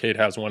local arcade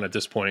has one at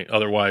this point.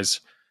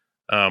 Otherwise,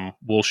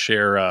 we'll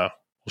share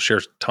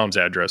Tom's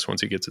address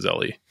once he gets his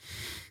LE.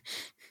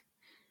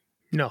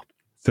 No.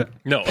 I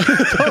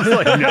was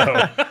like,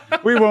 no,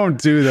 we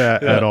won't do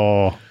that at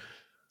all.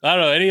 I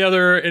don't know.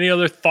 Any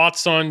other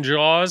thoughts on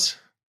Jaws?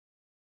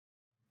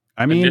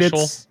 I mean,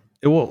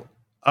 Initial?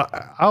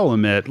 I'll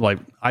admit, like,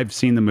 I've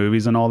seen the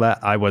movies and all that.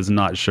 I was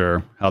not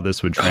sure how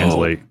this would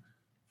translate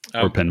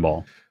for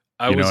pinball.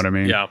 You know what I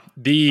mean? Yeah.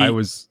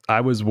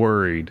 I was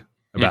worried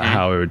about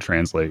how it would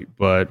translate,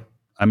 but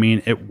I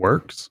mean, it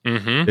works.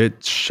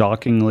 It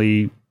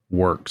shockingly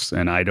works,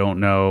 and I don't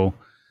know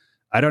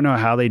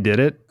how they did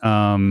it.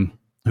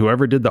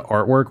 Whoever did the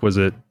artwork, was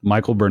it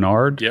Michael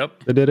Bernard?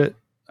 Yep. That did it.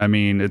 I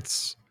mean,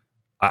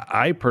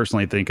 I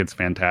personally think it's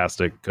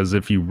fantastic because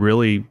if you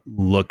really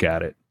look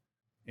at it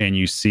and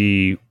you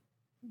see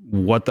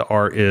what the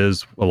art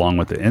is, along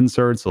with the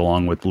inserts,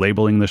 along with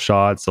labeling the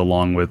shots,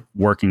 along with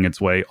working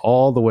its way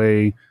all the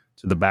way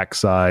to the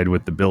backside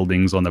with the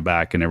buildings on the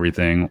back and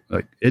everything,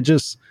 like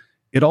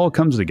it all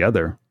comes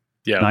together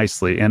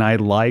nicely. And I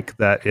like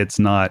that it's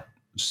not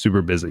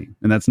super busy.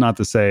 And that's not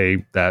to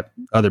say that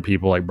other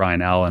people like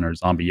Brian Allen or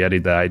Zombie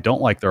Yeti, that I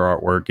don't like their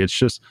artwork. It's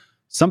just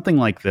something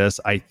like this.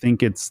 I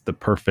think it's the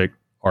perfect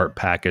art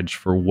package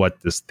for what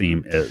this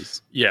theme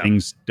is. Yeah.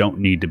 Things don't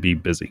need to be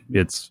busy.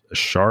 It's a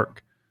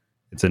shark,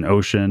 it's an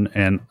ocean,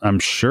 and I'm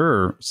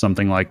sure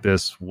something like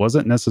this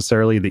wasn't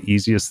necessarily the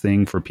easiest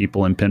thing for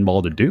people in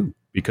pinball to do,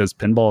 because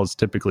pinball is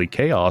typically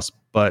chaos.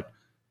 But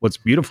what's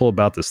beautiful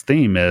about this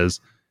theme is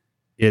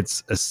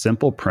it's a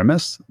simple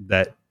premise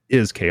that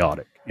is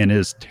chaotic and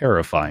is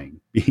terrifying.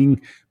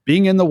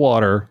 Being in the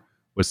water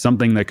with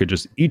something that could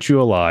just eat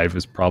you alive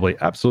is probably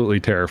absolutely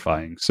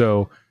terrifying.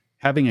 So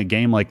having a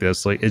game like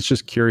this, like, it's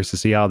just curious to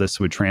see how this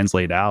would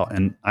translate out.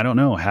 And I don't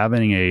know,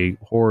 having a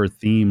horror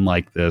theme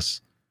like this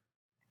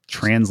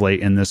translate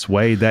in this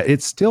way, that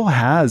it still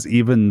has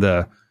even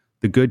the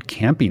good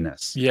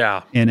campiness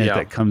in it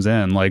that comes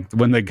in. Like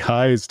when the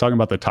guy is talking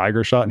about the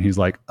tiger shot and he's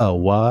like, oh,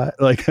 what?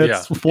 Like,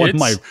 that's one of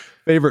my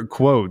favorite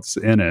quotes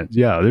in it.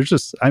 Yeah, there's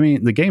just, I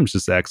mean, the game's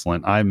just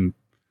excellent.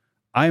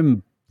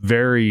 I'm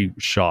very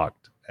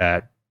shocked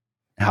at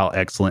how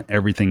excellent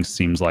everything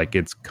seems like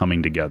it's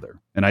coming together.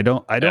 And I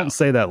don't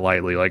say that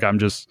lightly. Like, I'm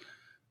just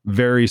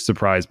very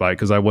surprised by it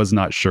because I was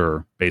not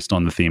sure, based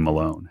on the theme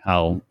alone,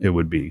 how it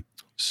would be.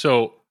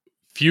 So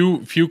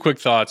few quick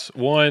thoughts.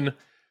 One,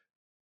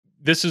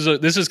 this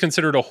is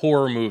considered a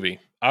horror movie.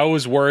 I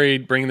was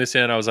worried bringing this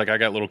in. I was like, I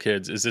got little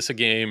kids. Is this a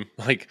game?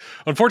 Like,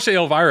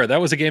 unfortunately, Elvira,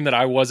 that was a game that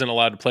I wasn't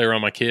allowed to play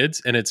around my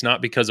kids. And it's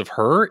not because of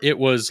her. It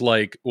was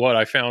like what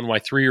I found my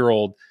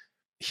 3-year-old,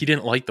 he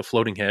didn't like the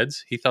floating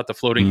heads. He thought the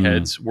floating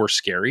heads were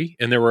scary.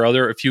 And there were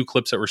a few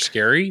clips that were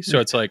scary. So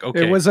it's like,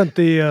 okay. It wasn't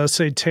the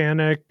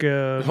satanic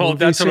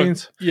movie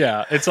scenes.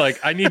 It's like,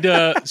 I need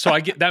to, so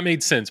that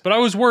made sense. But I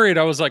was worried.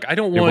 I was like, I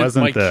don't want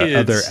my kids.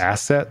 Other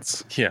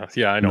assets? Yeah,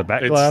 I know. In the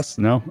back glass?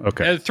 No?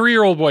 Okay. A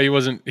 3-year-old boy,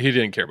 he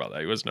didn't care about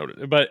that. He wasn't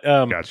noted. But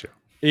gotcha.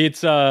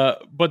 It's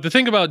but the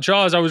thing about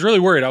Jaws, I was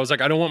really worried. I was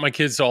like, I don't want my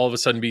kids to all of a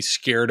sudden be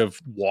scared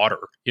of water,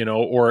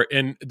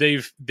 and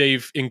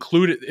they've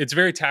included, it's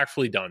very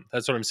tactfully done.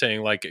 That's what I'm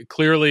saying. Like,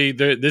 clearly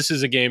this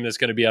is a game that's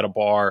going to be at a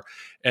bar,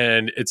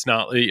 and it's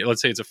not,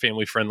 let's say it's a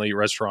family friendly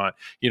restaurant,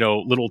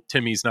 little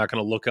Timmy's not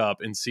going to look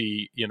up and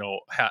see,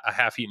 a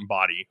half-eaten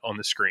body on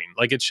the screen.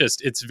 Like,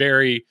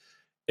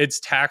 it's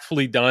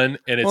tactfully done,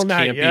 and it's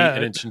campy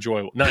and it's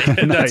enjoyable.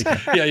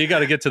 You got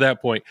to get to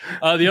that point.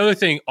 The other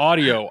thing,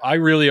 audio. I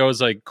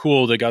was like,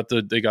 cool. They got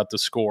the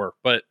score,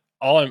 but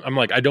I'm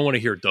like, I don't want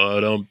to hear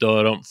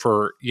da-dum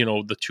for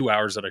the 2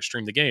 hours that I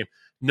stream the game.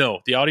 No,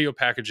 the audio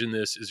package in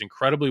this is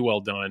incredibly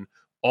well done.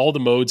 All the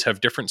modes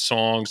have different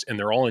songs, and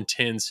they're all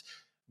intense.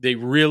 They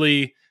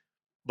really,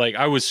 like,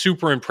 I was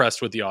super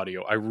impressed with the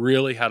audio. I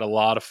really had a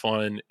lot of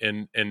fun,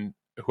 and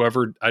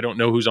whoever, I don't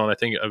know who's on.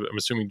 I'm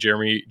assuming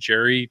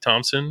Jerry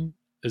Thompson.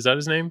 Is that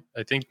his name?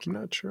 I think. I'm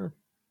not sure.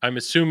 I'm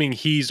assuming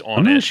he's on.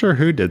 I'm not sure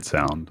who did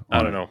sound.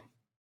 I don't know.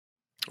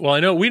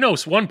 Well, we know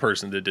one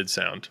person that did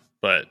sound,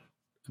 but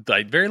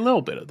like very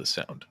little bit of the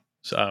sound.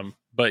 So,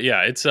 but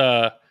yeah, it's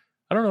I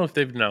don't know if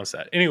they've announced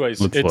that.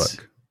 Anyways, Let's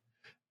look.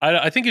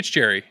 I think it's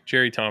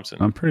Jerry Thompson.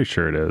 I'm pretty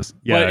sure it is.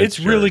 Yeah, but it's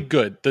really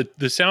good.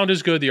 The sound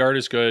is good. The art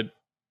is good.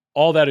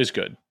 All that is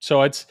good.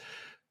 So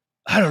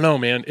I don't know,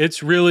 man.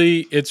 It's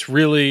really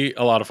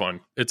a lot of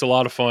fun. It's a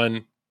lot of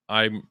fun.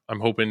 I'm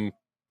hoping,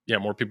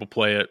 more people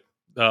play it.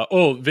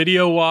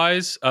 Video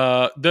wise,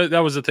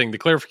 that was the thing. The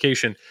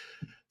clarification.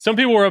 Some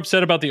people were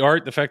upset about the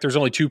art. The fact there's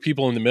only 2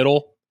 people in the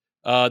middle.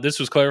 This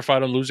was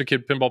clarified on Loser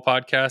Kid Pinball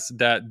Podcast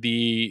that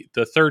the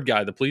third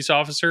guy, the police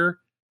officer,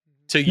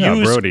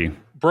 use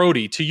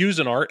Brody, to use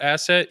an art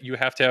asset, you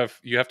have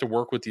to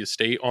work with the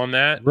estate on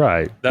that.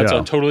 Right. That's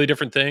a totally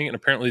different thing. And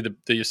apparently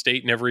the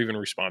estate never even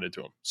responded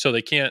to him. So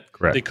they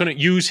couldn't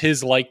use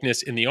his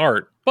likeness in the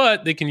art,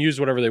 but they can use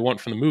whatever they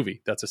want from the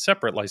movie. That's a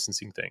separate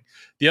licensing thing.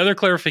 The other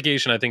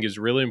clarification I think is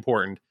really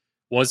important.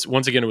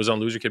 Once again, it was on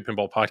Loser Kid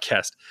Pinball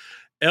Podcast.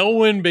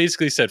 Elwin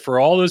basically said, for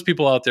all those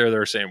people out there that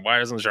are saying, why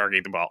doesn't the shark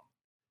eat the ball?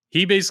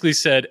 He basically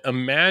said,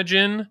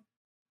 imagine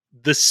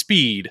the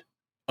speed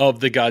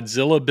of the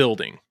Godzilla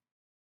building.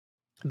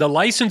 The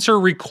licensor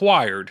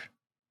required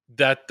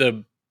that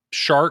the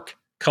shark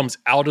comes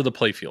out of the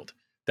playfield.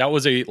 That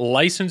was a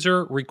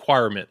licensor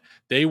requirement.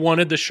 They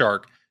wanted the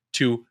shark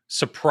to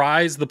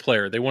surprise the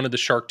player. They wanted the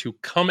shark to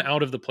come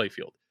out of the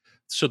playfield.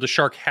 So the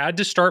shark had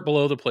to start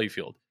below the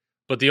playfield.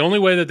 But the only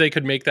way that they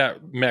could make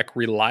that mech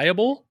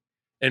reliable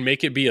and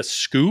make it be a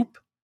scoop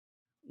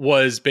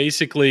was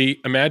basically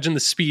imagine the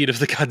speed of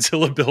the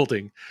Godzilla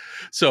building.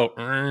 So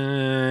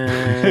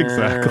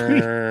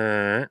Exactly.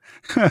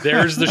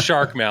 there's the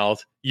shark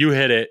mouth. You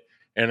hit it.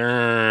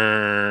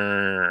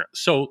 And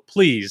so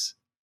please,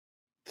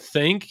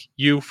 thank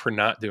you for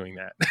not doing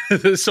that.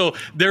 So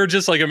they're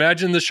just like,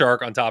 imagine the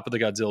shark on top of the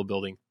Godzilla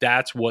building.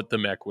 That's what the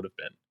mech would have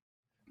been.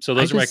 So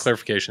those are my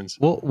clarifications.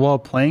 Well, while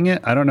playing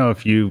it, I don't know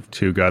if you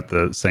two got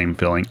the same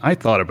feeling. I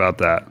thought about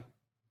that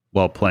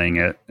while playing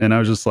it, and I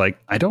was just like,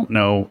 I don't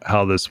know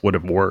how this would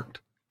have worked.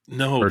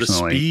 No,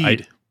 personally. the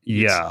speed.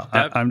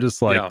 I'm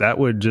just like, that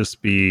would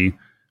just be,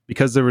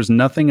 because there was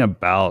nothing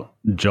about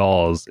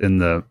Jaws in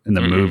the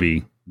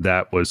movie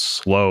that was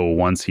slow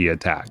once he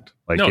attacked.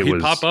 Like, no,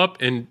 he'd pop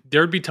up, and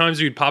there'd be times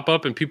he'd pop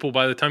up, and people,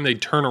 by the time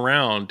they'd turn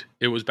around,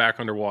 it was back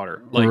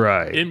underwater. Like,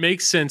 right. It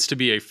makes sense to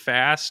be a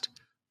fast,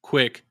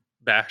 quick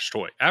bash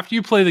toy. After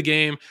you play the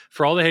game,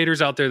 for all the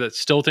haters out there that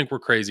still think we're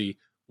crazy,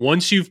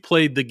 once you've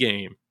played the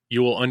game,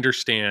 you will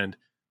understand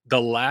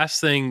the last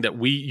thing that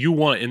you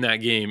want in that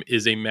game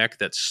is a mech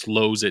that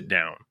slows it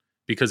down,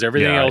 because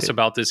everything else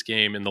about this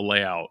game and the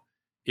layout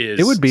is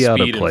it would be out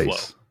of speed and place,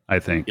 flow. I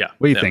think. Yeah.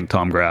 What do you think,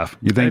 Tom Graff?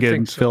 You think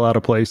it'd feel out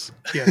of place?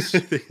 Yes.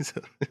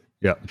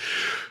 Yeah.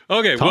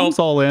 Okay. Tom's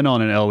all in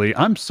on an LE.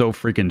 I'm so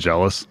freaking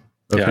jealous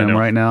of him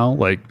right now.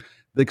 Like,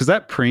 because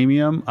that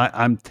premium,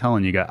 I'm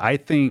telling you guys, I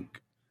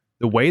think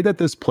the way that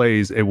this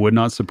plays, it would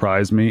not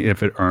surprise me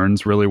if it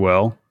earns really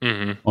well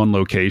on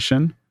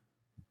location.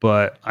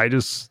 But I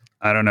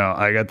don't know.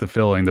 I got the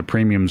feeling the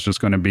premium's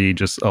just going to be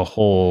just a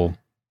whole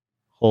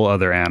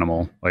other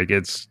animal. Like,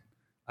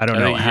 I don't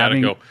know.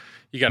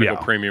 You got to go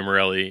premium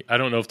or LE. I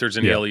don't know if there's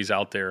any LEs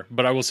out there,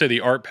 but I will say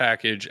the art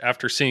package,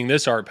 after seeing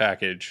this art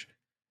package,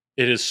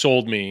 it has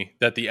sold me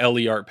that the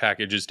LE art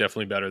package is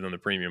definitely better than the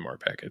premium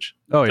art package.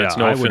 Oh, That's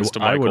no offense to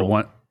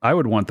Michael. I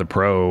would want the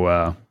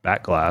pro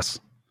back glass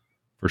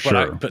for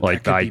sure. But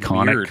like the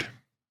iconic. Mirrored.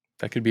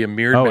 That could be a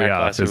mirrored back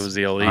glass if it was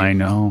the LE. I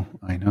know.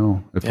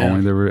 If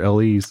only there were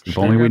LEs. If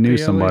only we knew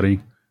somebody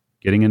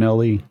getting an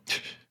LE.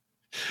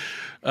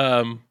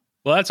 Well,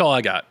 that's all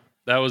I got.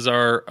 That was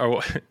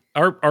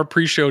our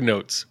pre-show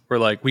notes. We're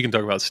like, we can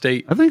talk about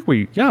State. I think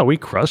we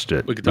crushed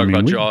it. We could talk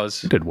about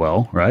Jaws. We did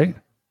well, right?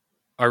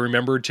 I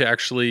remembered to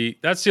actually,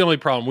 that's the only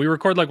problem. We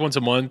record like once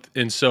a month.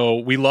 And so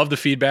we love the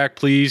feedback.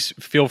 Please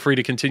feel free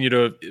to continue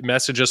to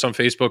message us on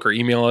Facebook or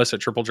email us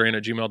at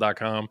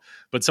tripledrain@gmail.com.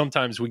 But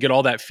sometimes we get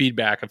all that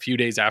feedback a few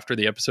days after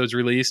the episode's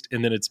released.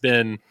 And then it's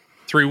been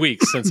 3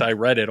 weeks since I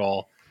read it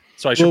all.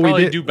 So I should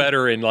probably do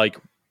better and like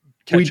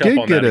catch up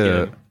on that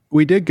again.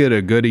 We did get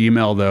a good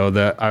email, though,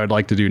 that I would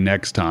like to do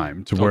next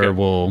time, to where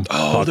we'll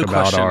talk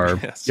about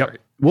our... Sorry.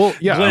 Well,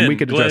 yeah, we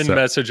could address Glenn that.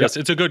 Message us.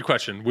 It's a good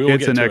question.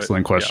 It's an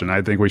excellent question. Yeah.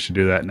 I think we should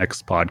do that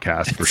next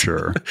podcast for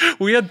sure.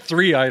 We had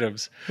 3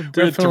 items.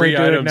 We had 3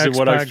 items, and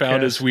what I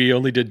found is we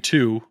only did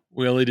 2.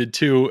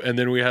 And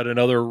then we had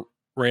another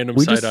random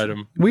side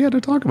item. We had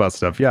to talk about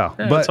stuff, but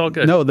it's all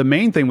good. No, the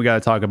main thing we got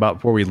to talk about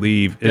before we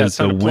leave is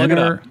the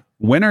Winner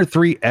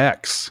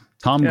 3X,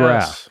 Tom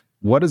Graff.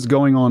 What is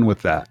going on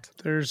with that?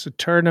 There's a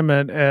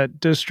tournament at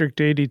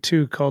District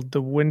 82 called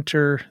the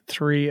Winter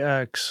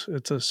 3X.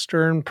 It's a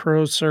Stern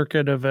Pro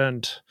Circuit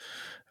event.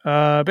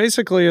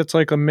 Basically, it's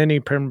like a mini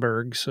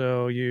Pinburg.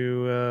 So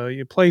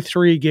you play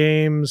 3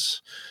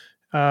 games,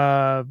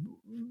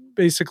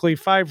 basically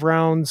 5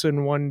 rounds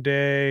in one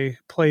day,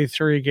 play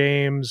 3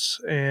 games,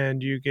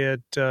 and you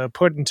get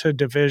put into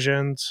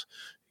divisions,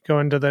 go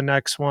into the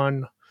next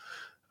one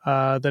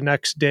the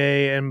next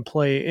day and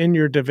play in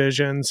your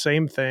division,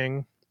 same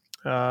thing.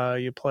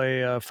 You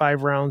play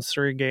 5 rounds,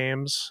 3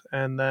 games,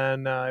 and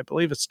then I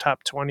believe it's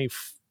top 20.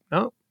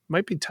 No,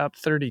 might be top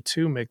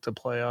 32 make the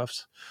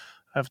playoffs.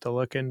 I have to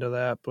look into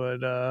that,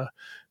 but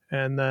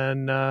and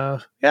then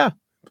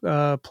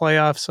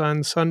playoffs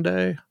on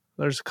Sunday.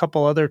 There's a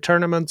couple other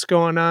tournaments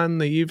going on in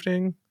the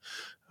evening,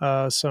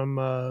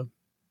 some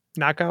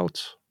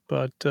knockouts,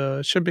 but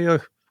it should be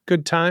a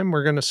good time.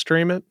 We're going to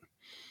stream it.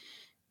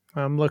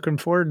 I'm looking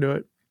forward to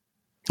it.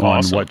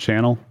 On what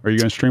channel are you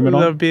going to stream it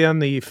on? It'll be on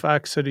the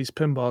Fox Cities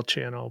Pinball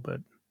channel,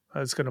 but I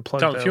was going to plug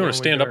Tom, that. If you want to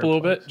stand up a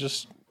little bit,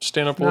 just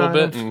stand up a little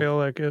bit. I don't feel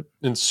like it.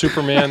 And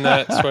Superman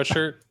that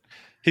sweatshirt.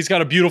 He's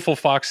got a beautiful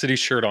Fox City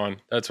shirt on.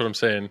 That's what I'm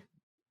saying.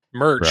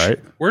 Merch. Right.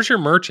 Where's your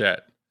merch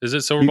at? Is it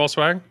Silverball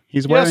Swag?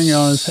 He's wearing it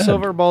on his head.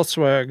 Silverball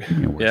Swag.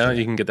 Yeah,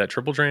 you can get that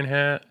Triple Drain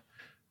hat.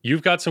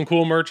 You've got some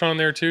cool merch on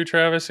there too,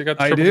 Travis. You got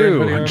the Triple Drain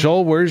hoodie on?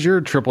 Joel, where's your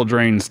Triple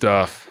Drain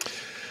stuff?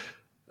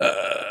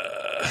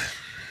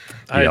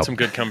 I had some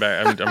good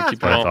comeback. I'm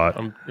keeping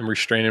I'm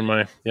restraining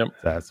my. Yep.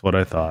 That's what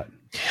I thought.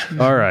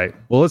 All right.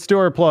 Well, let's do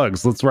our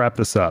plugs. Let's wrap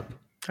this up.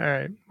 All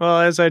right. Well,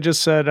 as I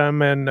just said, I'm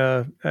in.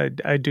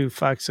 I do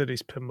Fox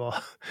Cities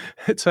Pinball.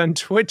 It's on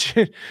Twitch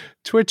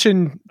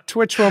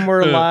when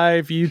we're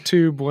live.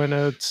 YouTube when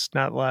it's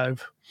not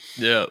live.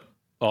 Yeah.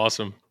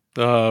 Awesome.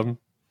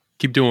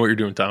 Keep doing what you're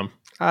doing, Tom.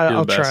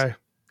 I'll try.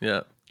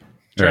 Yeah.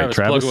 Travis,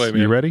 plug away,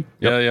 man. You ready?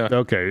 Yep. Yeah.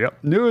 Okay.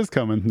 Yep. Knew it was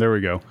coming. There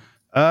we go.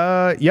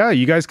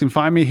 You guys can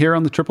find me here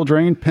on the Triple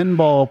Drain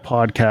Pinball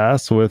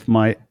podcast with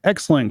my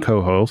excellent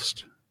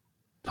co-host,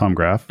 Tom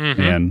Graff,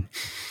 and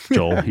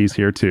Joel. He's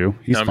here too.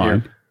 He's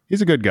fine. Here.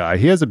 He's a good guy.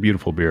 He has a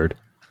beautiful beard.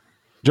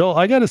 Joel,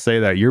 I got to say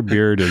that your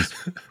beard is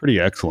pretty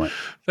excellent.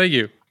 Thank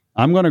you.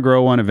 I'm going to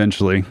grow one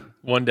eventually.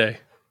 One day.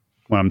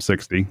 When I'm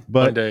 60.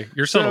 But one day.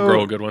 Your son will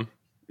grow a good one.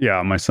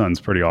 Yeah, my son's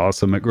pretty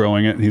awesome at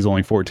growing it. He's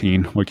only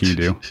 14. What can you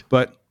do?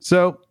 But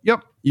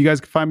you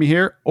guys can find me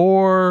here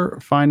or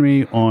find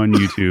me on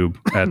YouTube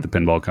at the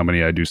Pinball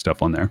Company. I do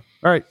stuff on there.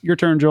 All right, your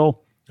turn,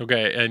 Joel.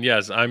 Okay, and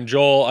yes, I'm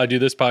Joel. I do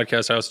this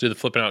podcast. I also do the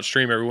Flipping Out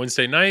stream every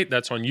Wednesday night.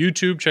 That's on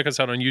YouTube. Check us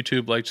out on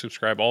YouTube. Like,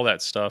 subscribe, all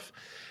that stuff.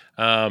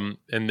 And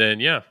then,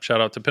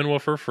 shout out to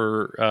Pinwoofer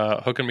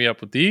for hooking me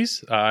up with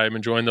these. I'm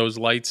enjoying those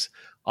lights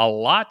a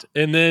lot.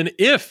 And then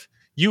if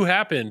you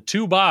happen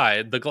to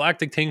buy the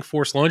Galactic Tank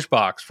Force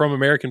lunchbox from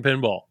American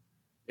Pinball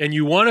and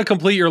you want to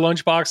complete your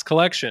lunchbox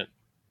collection,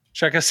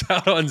 check us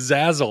out on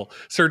Zazzle.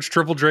 Search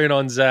Triple Drain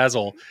on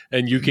Zazzle,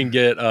 and you can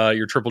get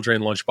your Triple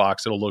Drain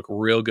lunchbox. It'll look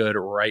real good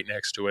right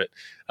next to it.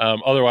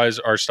 Otherwise,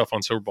 our stuff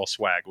on Silverball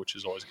Swag, which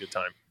is always a good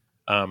time.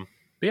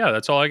 But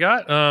that's all I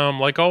got.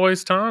 Like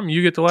always, Tom,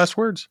 you get the last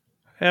words.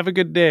 Have a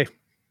good day.